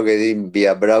I'm logged in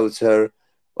via browser.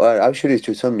 Well, actually, it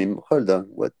should show me. Hold on,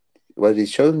 what it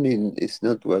showed me is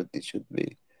not what it should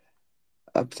be.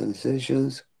 Apps and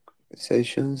sessions,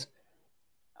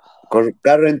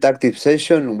 current active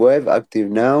session, web active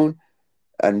now,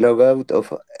 and log out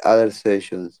of other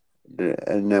sessions,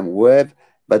 and then web.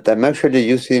 But I'm actually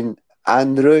using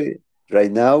Android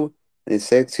right now. And it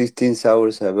said 16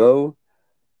 hours ago.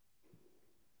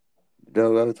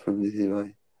 Log out from this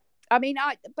device. I mean,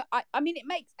 it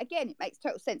makes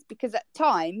total sense because at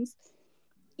times,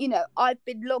 I've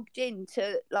been logged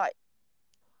into, like,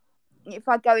 if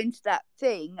I go into that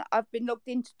thing, I've been logged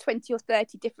into 20 or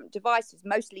 30 different devices,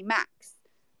 mostly Macs,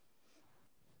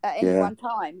 at any one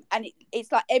time. And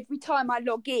it's like every time I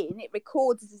log in, it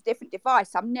records as a different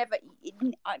device. It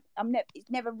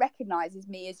never recognizes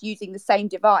me as using the same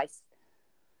device,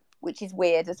 which is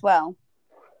weird as well.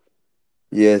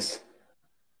 Yes.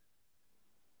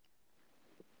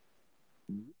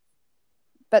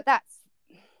 But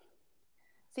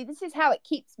this is how it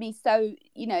keeps me so,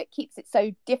 it keeps it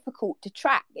so difficult to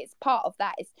track. It's part of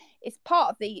that. It's part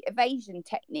of the evasion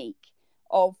technique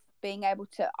of being able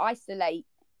to isolate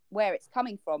where it's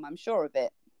coming from. I'm sure of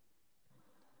it.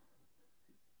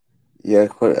 Yeah,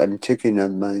 I'm checking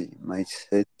on my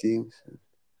settings.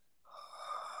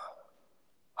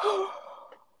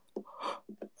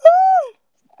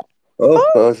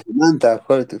 Oh, Samantha,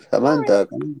 Samantha.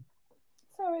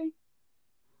 Sorry.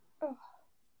 Oh.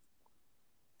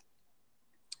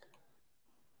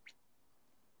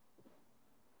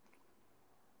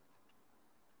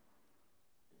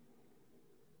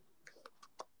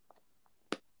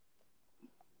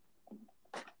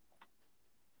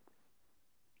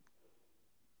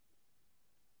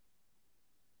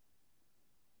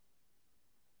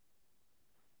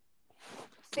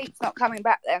 Seat's not coming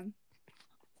back then.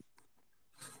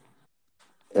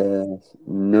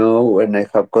 No, and I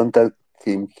have contacted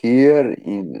him here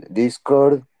in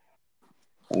Discord,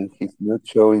 and he's not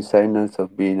showing signs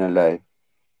of being alive.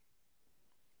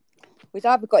 He's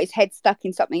either got his head stuck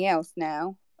in something else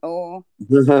now, or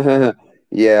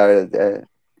yeah,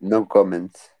 no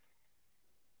comments.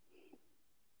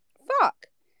 Fuck.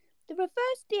 The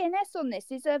reverse DNS on this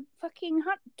is a fucking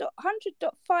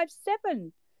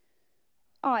 100.57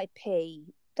 IP.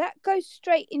 That goes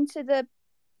straight into the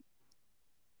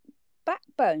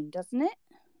backbone, doesn't it?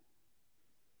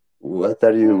 What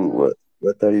are you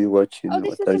what are you watching? Oh,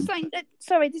 this What is are just you something that.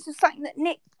 Sorry, this is something that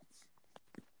Nick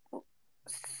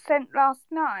sent last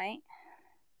night.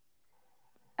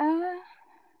 Um,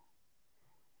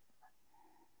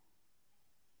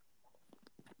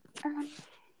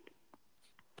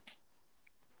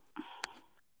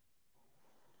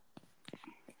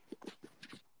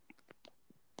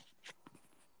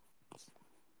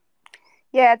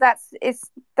 yeah,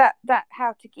 that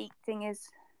how to geek thing is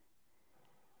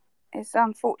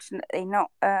unfortunately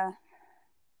not.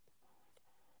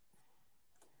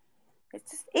 It's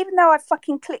just, even though I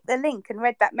fucking clicked the link and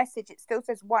read that message, it still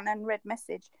says one unread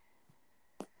message.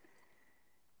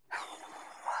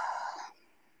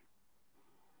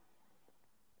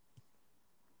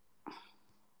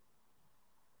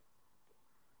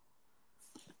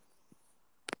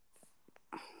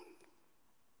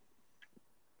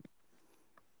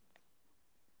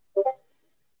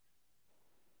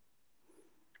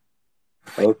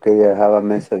 Okay, I have a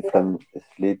message from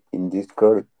Sleep in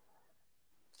Discord.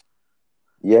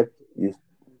 Yep,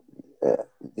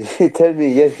 he tell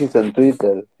me yes, he's on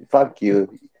Twitter. Fuck you.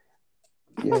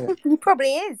 Yeah, He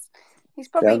probably is. He's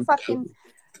probably I'm fucking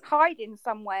hiding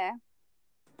somewhere.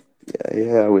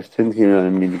 yeah, I was sending him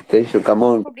a meditation. Come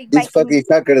on. Probably This making fucking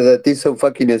hacker that is so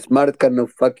fucking smart cannot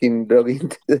fucking log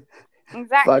into the fuck.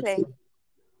 exactly.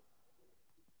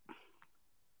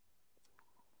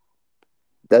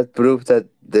 That proves that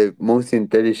the most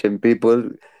intelligent people,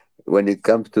 when it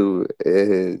comes to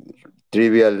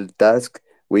trivial task,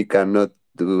 we cannot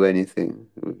do anything.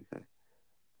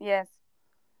 Yes.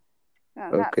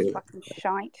 Oh, that's Okay. fucking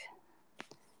shite.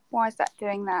 Why is that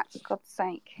doing that? For God's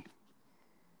sake.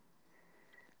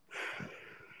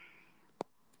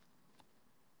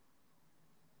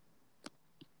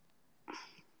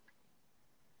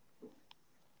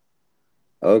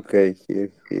 Okay.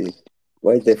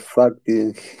 Why the fuck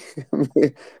did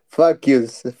fuck you,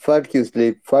 sleep,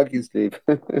 fuck you, sleep.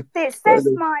 It says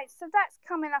my, so that's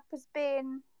coming up as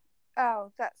being,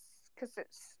 oh, that's because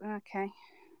it's, okay.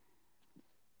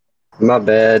 My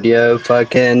bad, yo.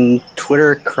 Fucking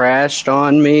Twitter crashed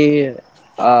on me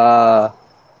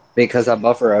because I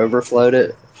buffer overflowed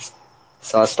it.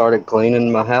 So I started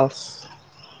cleaning my house.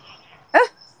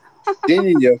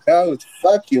 Cleaning your house,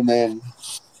 fuck you, man.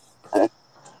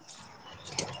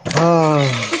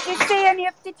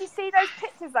 Did you see those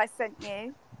pictures I sent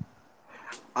you?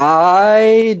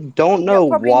 I don't know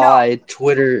Probably not. why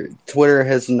Twitter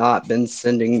has not been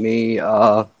sending me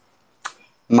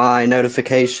my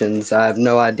notifications. I have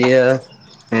no idea,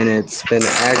 and it's been No,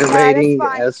 that's aggravating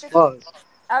fine. as fuck.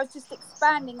 I was just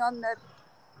expanding on the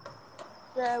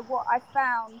what I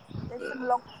found. There's some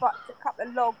a couple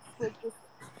of logs with this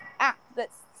app that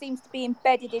seems to be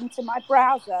embedded into my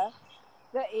browser.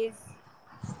 That is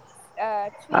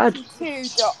I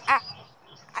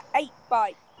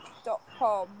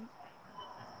 22.8byte.com,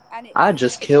 and it's I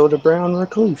just killed a brown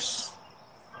recluse.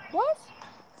 what?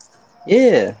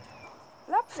 Yeah.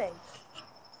 Lovely.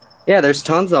 Yeah, there's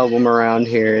tons of them around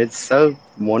here. It's so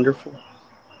wonderful.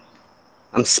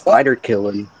 I'm What? spider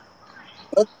killing.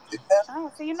 What?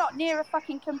 Oh, so you're not near a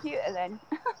fucking computer then?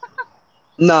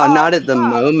 No, Oh not at the fuck! I'm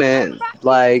moment. back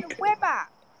using the web app.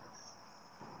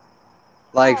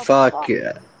 Oh Fuck.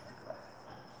 fuck!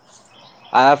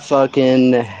 I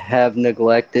fucking have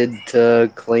neglected to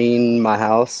clean my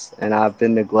house, and I've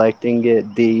been neglecting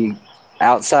it the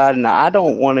outside, and I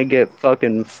don't want to get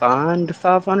fucking fined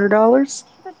 $500.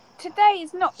 Today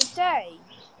is not the day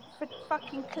for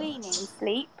fucking cleaning,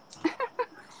 Sleep.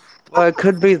 Well, it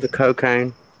could be the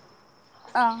cocaine.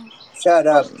 Oh, Shut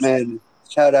up, man.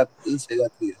 Shut up. Don't say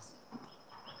that here.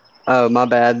 Oh, my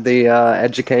bad. The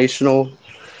educational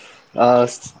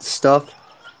stuff.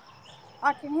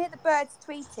 I can hear the birds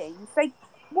tweeting. So,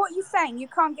 what are you saying? You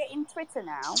can't get in Twitter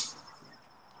now?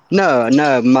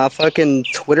 No, my fucking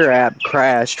Twitter app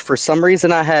crashed. For some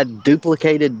reason, I had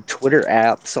duplicated Twitter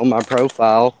apps on my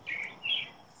profile.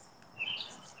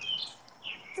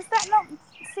 Does that not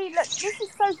see? Look, this is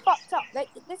so fucked up.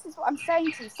 This is what I'm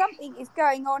saying to you. Something is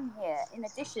going on here. In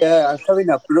addition, Yeah, I'm having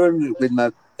a problem with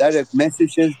my direct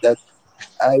messages that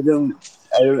I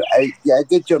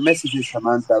get your messages,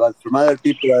 Samantha, but from other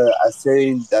people are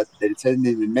saying that they're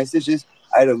sending me messages.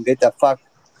 I don't get a fuck.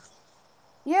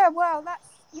 yeah. Well,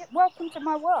 welcome to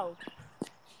my world.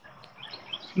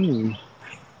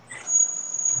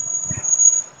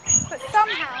 But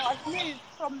somehow I've moved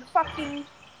from the fucking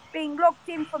being logged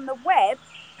in from the web,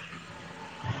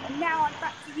 and now I'm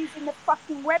back to using the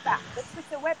fucking web app, the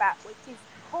Twitter web app, which is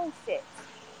bullshit.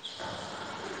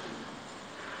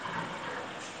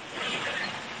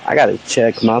 I gotta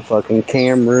check my fucking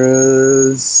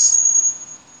cameras.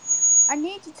 I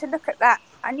need you to look at that.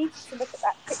 I need you to look at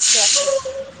that picture.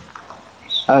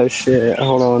 Oh shit!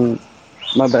 Hold on,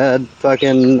 my bad.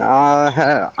 Fucking,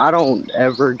 I don't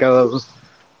ever go.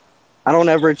 I don't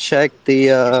ever check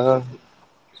the.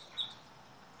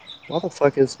 Why the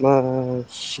fuck is my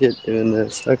shit doing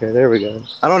this? Okay, there we go.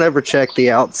 I don't ever check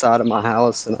the outside of my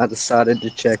house, and I decided to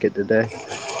check it today.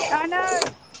 I know.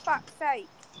 Fuck's sake.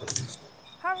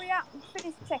 Hurry up and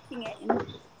finish checking it and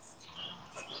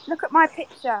look at my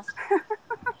picture.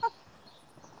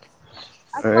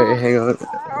 I All right, can't. hang on.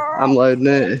 I'm loading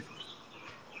it.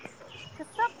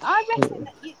 Because I reckon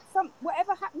that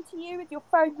whatever happened to you with your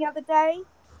phone the other day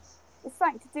is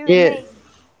something to do with Yeah. me,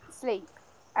 sleep,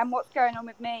 and what's going on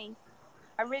with me.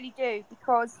 I really do,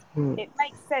 because it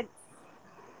makes sense.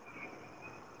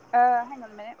 Hang on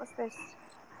a minute. What's this?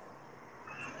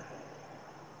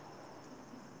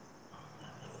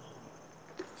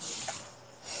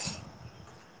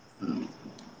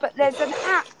 But there's an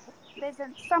app. There's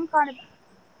some kind of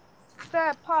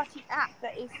third-party app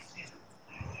that is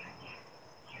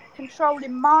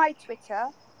controlling my Twitter.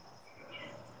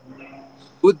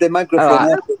 Put the microphone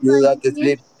Oh, off when you do that to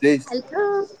sleep, please.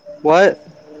 Hello. what?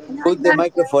 Hello, Put the Alberto.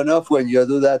 microphone off when you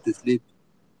do that to sleep.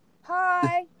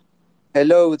 Hi.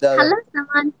 Hello, Dada. Hello,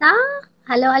 Samantha.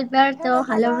 Hello, Alberto. Hello,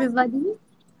 Hello, Dada. everybody.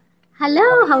 How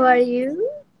Hello, how are are you?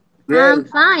 you? I'm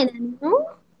Great. fine. And you?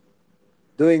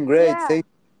 Doing great. Yeah. Thank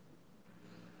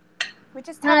We're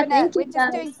just Thank we're you,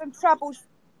 just doing guys. some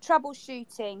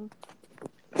troubleshooting.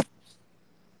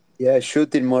 Yeah,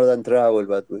 shooting more than travel,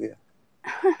 but we.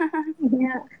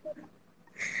 Yeah.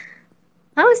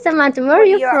 How is Samantha? Where are What are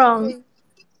you you up from? to?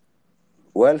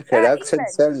 Well, her accent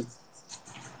England, sells.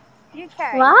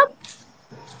 UK, What?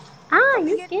 Ah, from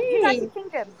the UK. United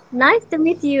Kingdom. Nice to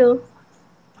meet you.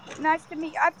 Nice to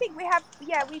meet you. I think we have,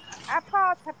 our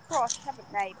paths have crossed,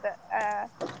 haven't they? But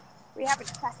we haven't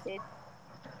chatted.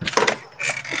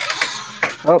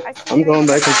 Oh, I see I'm you're going in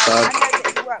back Clubhouse. inside. I know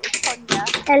that you work with Tonya.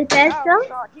 Oh Alberto?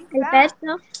 God, who's that?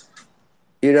 Alberto?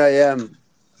 Here I am.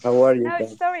 How are you, No,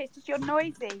 Tom? sorry, it's just you're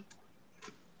noisy,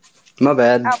 My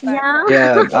bad. Yeah. Alberto.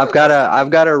 Yeah, I've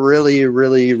got a really,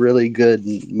 really, really good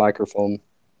microphone.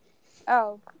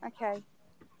 Oh, okay.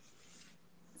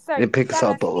 So, It picks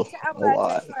Dada, up speak to a Alberto.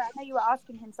 lot. Sorry, I know you were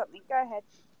asking him something. Go ahead.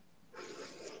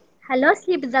 Hello,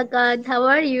 Sleep the God. How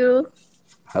are you?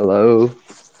 Hello.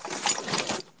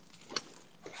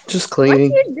 Just What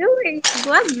cleaning. you doing?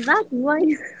 What's that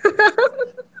voice?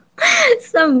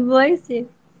 Some voices.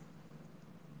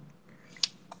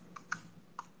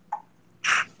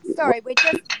 Sorry,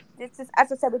 this is,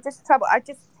 as I said, we're just trouble.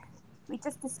 We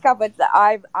just discovered that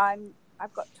I've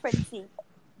got 20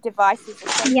 devices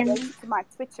Yeah. associated to my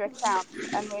Twitter account,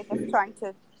 and we're just trying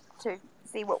to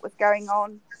see what was going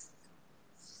on.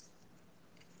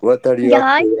 What are you up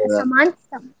Yeah, to, Dada?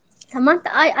 Samantha,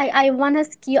 I want to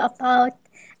ask you about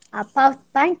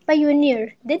Bank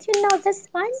Pioneer. Did you know this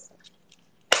one?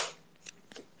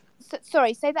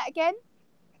 Sorry, say that again.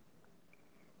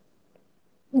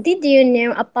 Did you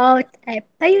know about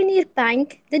Pioneer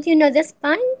Bank? Did you know this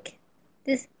bank?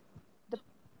 This The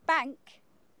bank,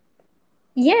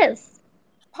 Yes,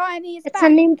 Pioneer's it's a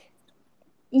Bank, name.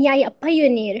 Yeah, yeah,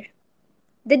 Pioneer.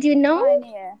 Did you know?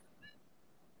 Pioneer.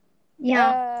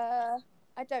 Yeah.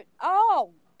 I don't.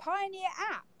 Oh, Pioneer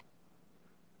app.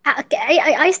 Okay,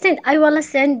 I will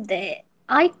send the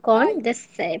icon I this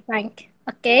bank.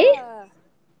 Okay,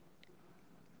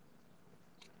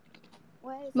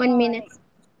 Where's 1 minute.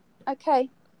 my? Okay,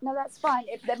 no, that's fine.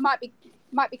 There might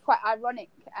be quite ironic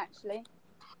actually.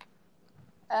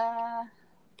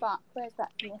 But where's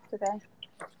that from yesterday?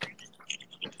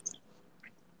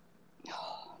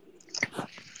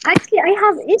 Actually, I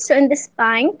have issue in this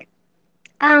bank.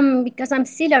 Because I'm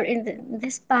seller in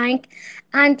this bank,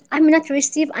 and I'm not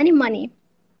receive any money.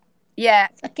 Yeah,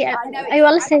 Okay, I know. I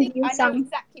will I send think you I know some.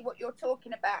 exactly what you're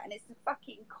talking about, and it's a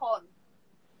fucking con.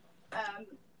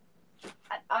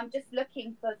 I'm just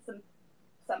looking for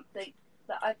something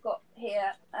that I've got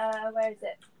here. Where is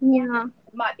it? Yeah.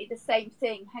 Might be the same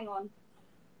thing. Hang on.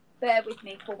 Bear with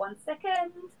me for 1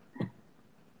 second.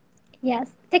 Yes.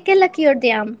 Take a look your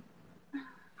DM.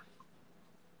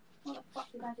 What the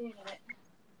fuck did I do with it?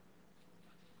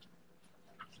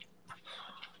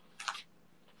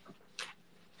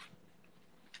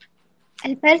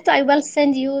 Alberto, I will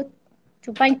send you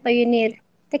to Bank Pioneer.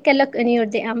 Take a look in your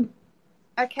DM.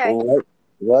 Okay.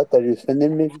 What are you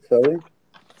sending me? Sorry.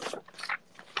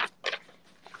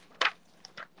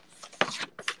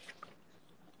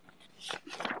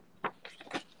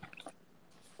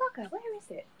 Bugger, where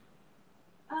is it?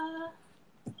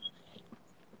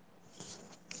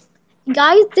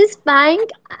 Guys, this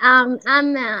bank, I'm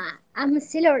I'm a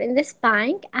seller in this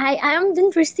bank. I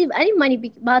didn't receive any money,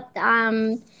 but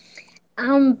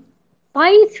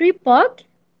buy 3 book,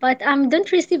 but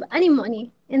don't receive any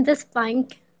money in this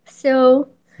bank. So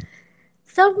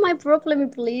solve my problem,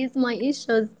 please, my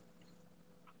issues.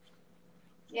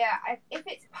 Yeah, if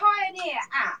it's Pioneer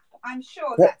app, I'm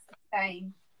sure Yeah, that's the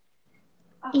same.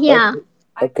 Oh, Yeah. okay,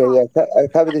 I okay. can't. I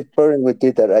have this problem with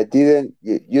Twitter. I didn't.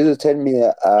 You just send me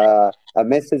a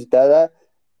message, Dada,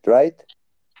 right?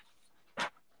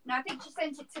 No, I think she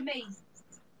sent it to me.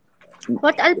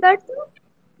 What, Alberto?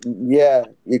 Yeah,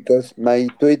 because my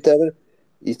Twitter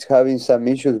is having some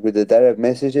issues with the direct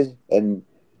messages, and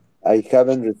I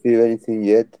haven't received anything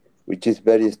yet, which is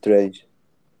very strange.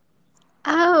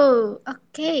 Oh,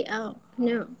 okay. Oh,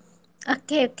 no.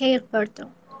 Okay, okay,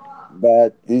 Alberto.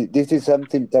 But this is some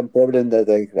problem that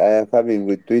I am having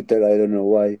with Twitter. I don't know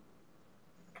why.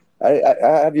 I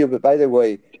have you. By the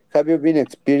way, have you been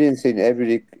experiencing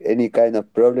any kind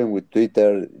of problem with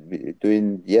Twitter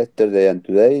between yesterday and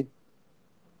today?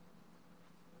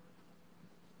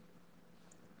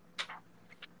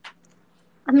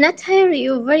 I'm not hearing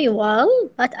you very well,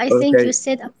 but I think you Okay.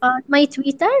 said about my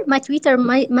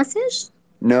message.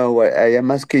 No, I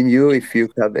am asking you if you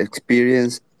have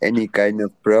experienced any kind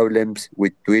of problems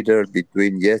with Twitter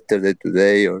between yesterday,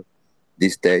 today, or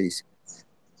these days.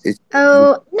 It's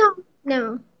Oh, no,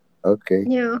 no, okay.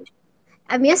 no.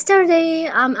 Yesterday,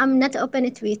 I'm not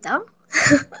open Twitter,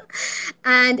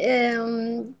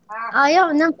 and Ah,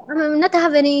 I'm not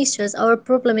have any issues or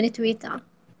problem in Twitter.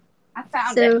 I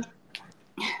found it. So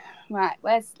Right,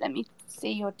 let me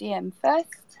see your DM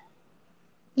first.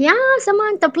 yeah,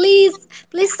 Samantha, please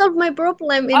solve my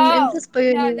problem in Oh, this no,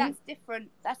 pioneer. that's different.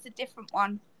 That's a different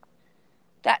one.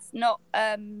 That's not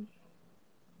it's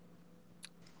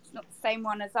not the same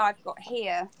one as I've got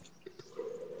here.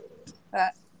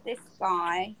 But this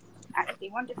guy actually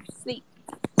wonder if sleep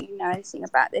you know anything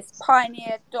about this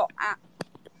Pioneer.app.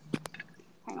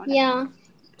 Hang on, let me Yeah,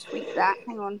 tweet that.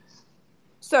 Hang on.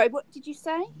 Sorry, what did you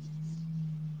say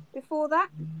before that?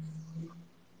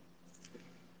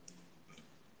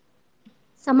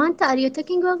 Samantha, are you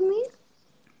talking with me?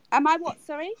 Am I what?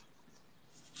 Sorry.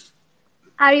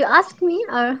 Are you asking me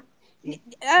or?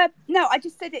 No, I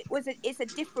just said it's a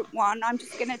different one. I'm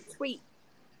just gonna tweet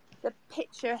the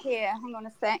picture here. Hang on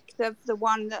a sec. The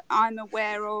one that I'm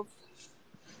aware of.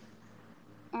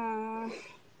 Uh,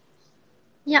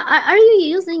 Yeah, are you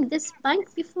using this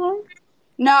bank before?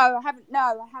 no, I haven't. No,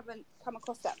 I haven't come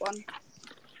across that one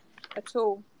at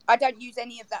all. I don't use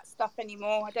any of that stuff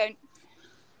anymore. I don't.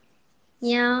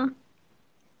 Yeah.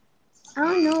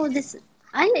 Oh no,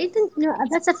 I didn't know.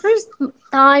 That's the first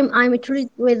time I'm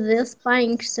treated with this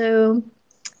bank, so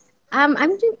I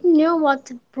didn't know what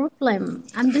the problem.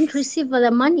 I didn't receive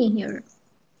the money here.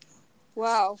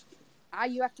 Well,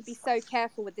 you have to be so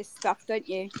careful with this stuff, don't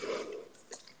you?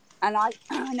 And I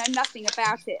know nothing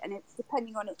about it, and it's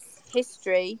depending on its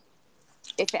history.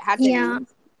 If it has any, Yeah,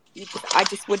 I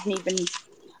just wouldn't even,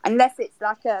 unless it's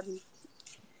like a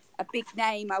big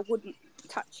name. I wouldn't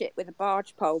touch it with a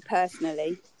barge pole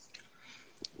personally.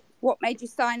 What made you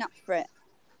sign up for it?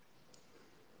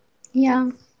 yeah.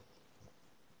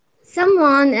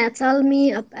 Someone told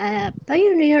me a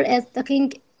pioneer is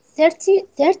taking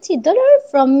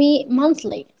 $30 from me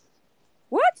monthly.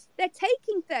 What? They're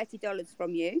taking $30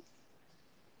 from you?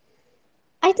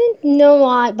 I didn't know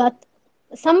why, but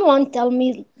someone told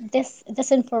me this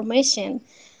information.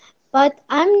 But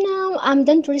I'm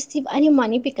don't receive any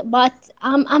money because but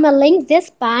I'm a link this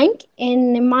bank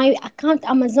in my account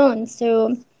Amazon.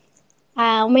 So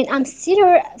when I'm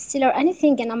seller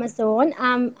anything in Amazon,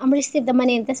 I'm receive the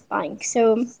money in this bank.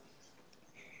 So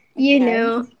you Okay.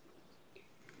 know,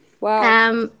 Well,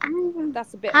 um,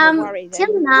 that's a bit of a worry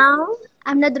till then. now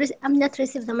I'm not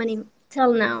receive the money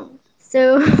till now.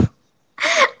 So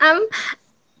I'm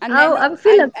And they're not, I'm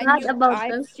feeling and bad you. about I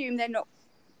this. assume they're not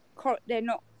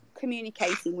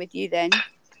communicating with you then.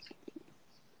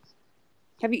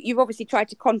 You've obviously tried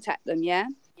to contact them, yeah?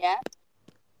 Yeah.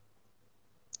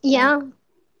 Oh, Yeah.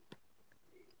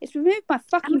 it's removed my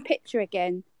fucking picture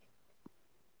again.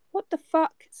 What the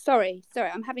fuck? Sorry.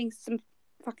 I'm having some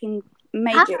fucking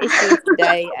major issues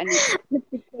today, and it's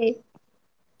That's okay.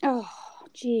 oh,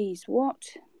 jeez,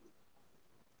 what?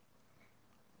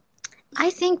 I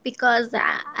think because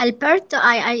Alberto,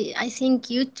 I think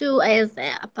you too is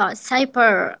about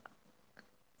cyber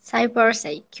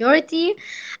security,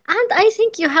 and I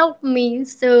think you helped me.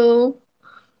 So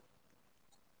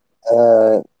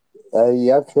Uh, I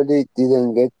actually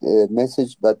didn't get a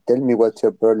message, but tell me what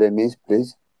your problem is,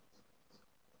 please.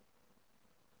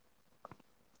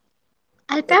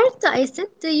 Alberto, I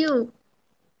said to you,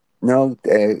 No,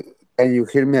 Can you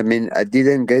hear me? I mean, I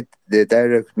didn't get the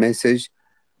direct message,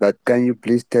 but can you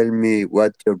please tell me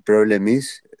what your problem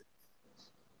is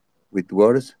with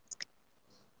words?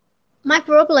 My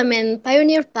problem in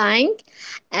Pioneer Bank,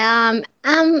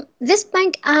 this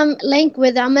bank linked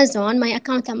with Amazon, my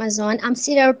account Amazon. I'm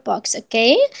Cedar Box,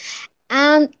 okay,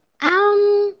 and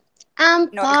um,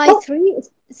 No. buy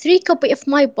three copy of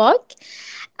my book,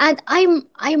 and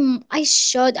I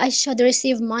should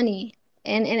receive money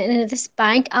in this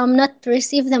bank. I'm not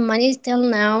receive the money till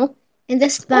now in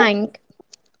this bank.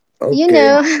 You Okay,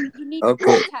 know, You need to okay,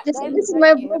 contact this them, is don't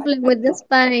my you? problem with this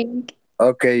bank.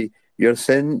 okay. You're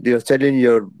selling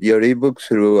your ebooks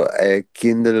through a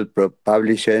Kindle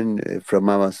publishing from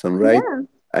Amazon, right? Yeah,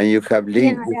 And you have yeah,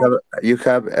 link yeah. you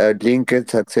have linked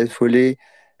successfully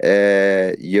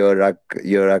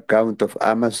your account of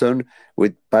Amazon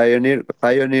with Pioneer.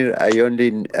 Pioneer,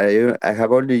 I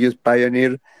have only used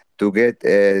Pioneer to get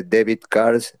debit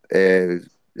cards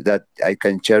that I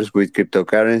can charge with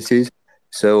cryptocurrencies.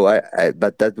 So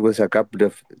but that was a couple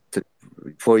of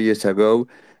 4 years ago.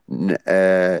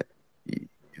 Y-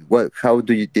 what? How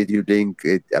did you link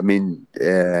it? I mean,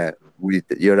 with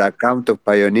your account of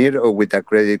Pioneer or with a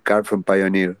credit card from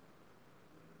Pioneer?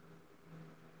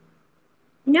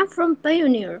 Yeah, from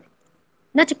Pioneer,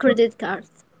 not a credit card.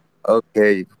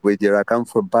 Okay, with your account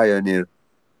from Pioneer.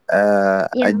 Yeah,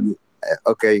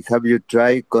 Okay, have you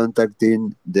tried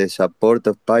contacting the support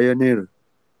of Pioneer?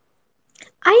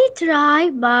 I try,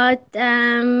 but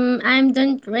I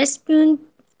don't respond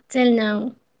till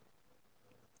now.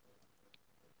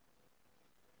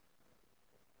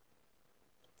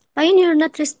 Pioneer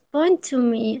not respond to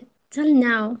me till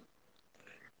now.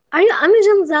 Are you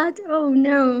Amazon that? Oh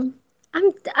no,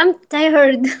 I'm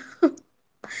tired.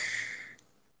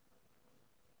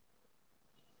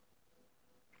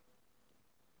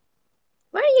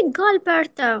 Where you go,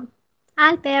 Alberto?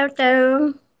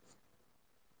 Alberto,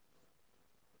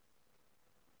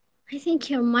 I think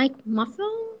your mic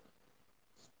muffled.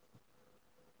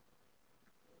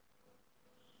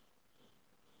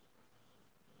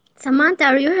 Samantha,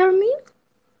 are you hear me?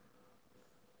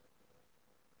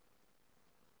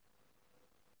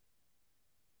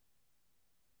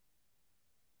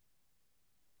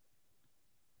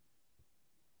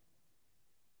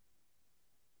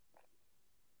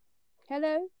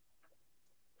 Hello?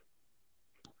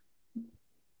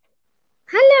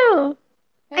 Hello.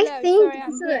 I Hello, think sorry, this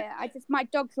I'm is here. My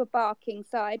dogs were barking,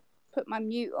 so I put my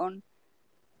mute on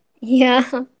yeah,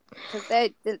 because yeah.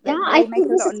 I they make think a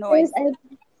this lot of is space. noise.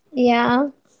 Yeah,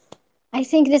 I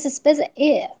think this is space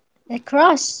a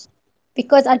crush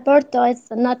because Alberto is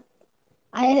not.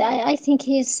 I think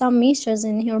he has some issues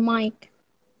in your mic.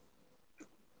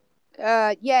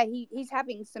 Yeah, he's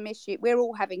having some issue. We're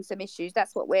all having some issues.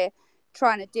 That's what we're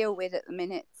trying to deal with at the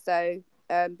minute. So,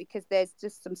 because there's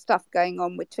just some stuff going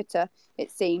on with Twitter,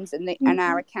 it seems, and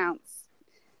our Mhm. accounts.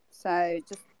 So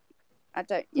just I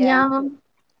don't, yeah, Yeah.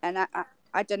 and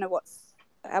I don't know what's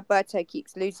Alberto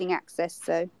keeps losing access.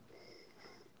 So,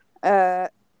 uh,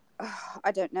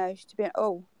 I don't know. To be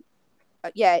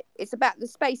yeah, it's about the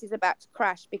space is about to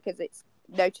crash because it's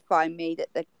notifying me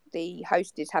that the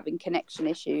host is having connection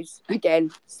issues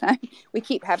again. So we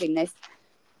keep having this.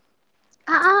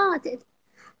 Ah,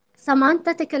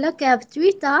 Samantha, take a look at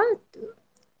Twitter.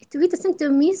 Twitter sent to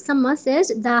me some message.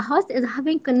 The host is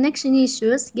having connection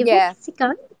issues. Give me Yeah, a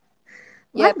second.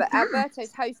 yeah, What but that?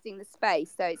 Alberto's hosting the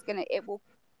space, so it will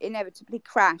inevitably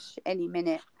crash any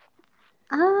minute.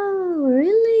 Oh, So,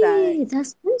 really?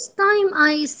 That's first time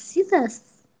I see this.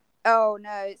 oh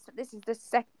no, this is the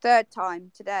third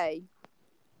time today,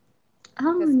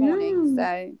 Oh this morning. no.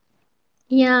 So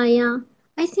Yeah, yeah.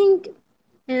 I think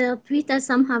Twitter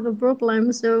some have a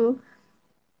problem. So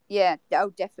yeah,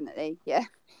 oh definitely, yeah.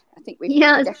 I think we've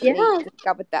yes, definitely yes.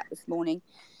 discovered that this morning.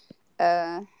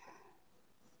 Uh,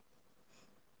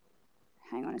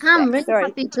 hang on a I'm sec. really Sorry,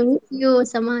 happy to meet you,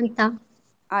 Samantha.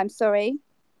 I'm sorry.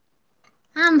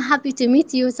 I'm happy to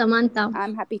meet you, Samantha.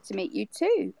 I'm happy to meet you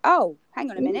too. Oh,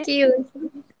 hang on a Thank minute. you.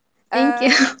 Thank you.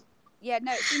 Uh, yeah,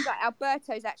 no, it seems like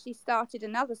Alberto's actually started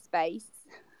another space.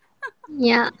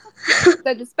 Yeah.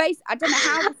 So the space, I don't know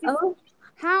how this is. Oh,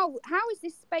 How is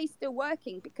this space still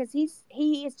working? Because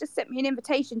he has just sent me an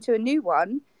invitation to a new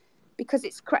one because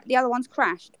the other one's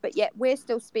crashed, but yet we're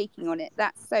still speaking on it.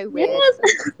 That's so weird. yes.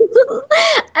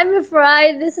 I'm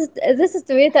afraid this is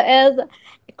Twitter as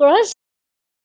crush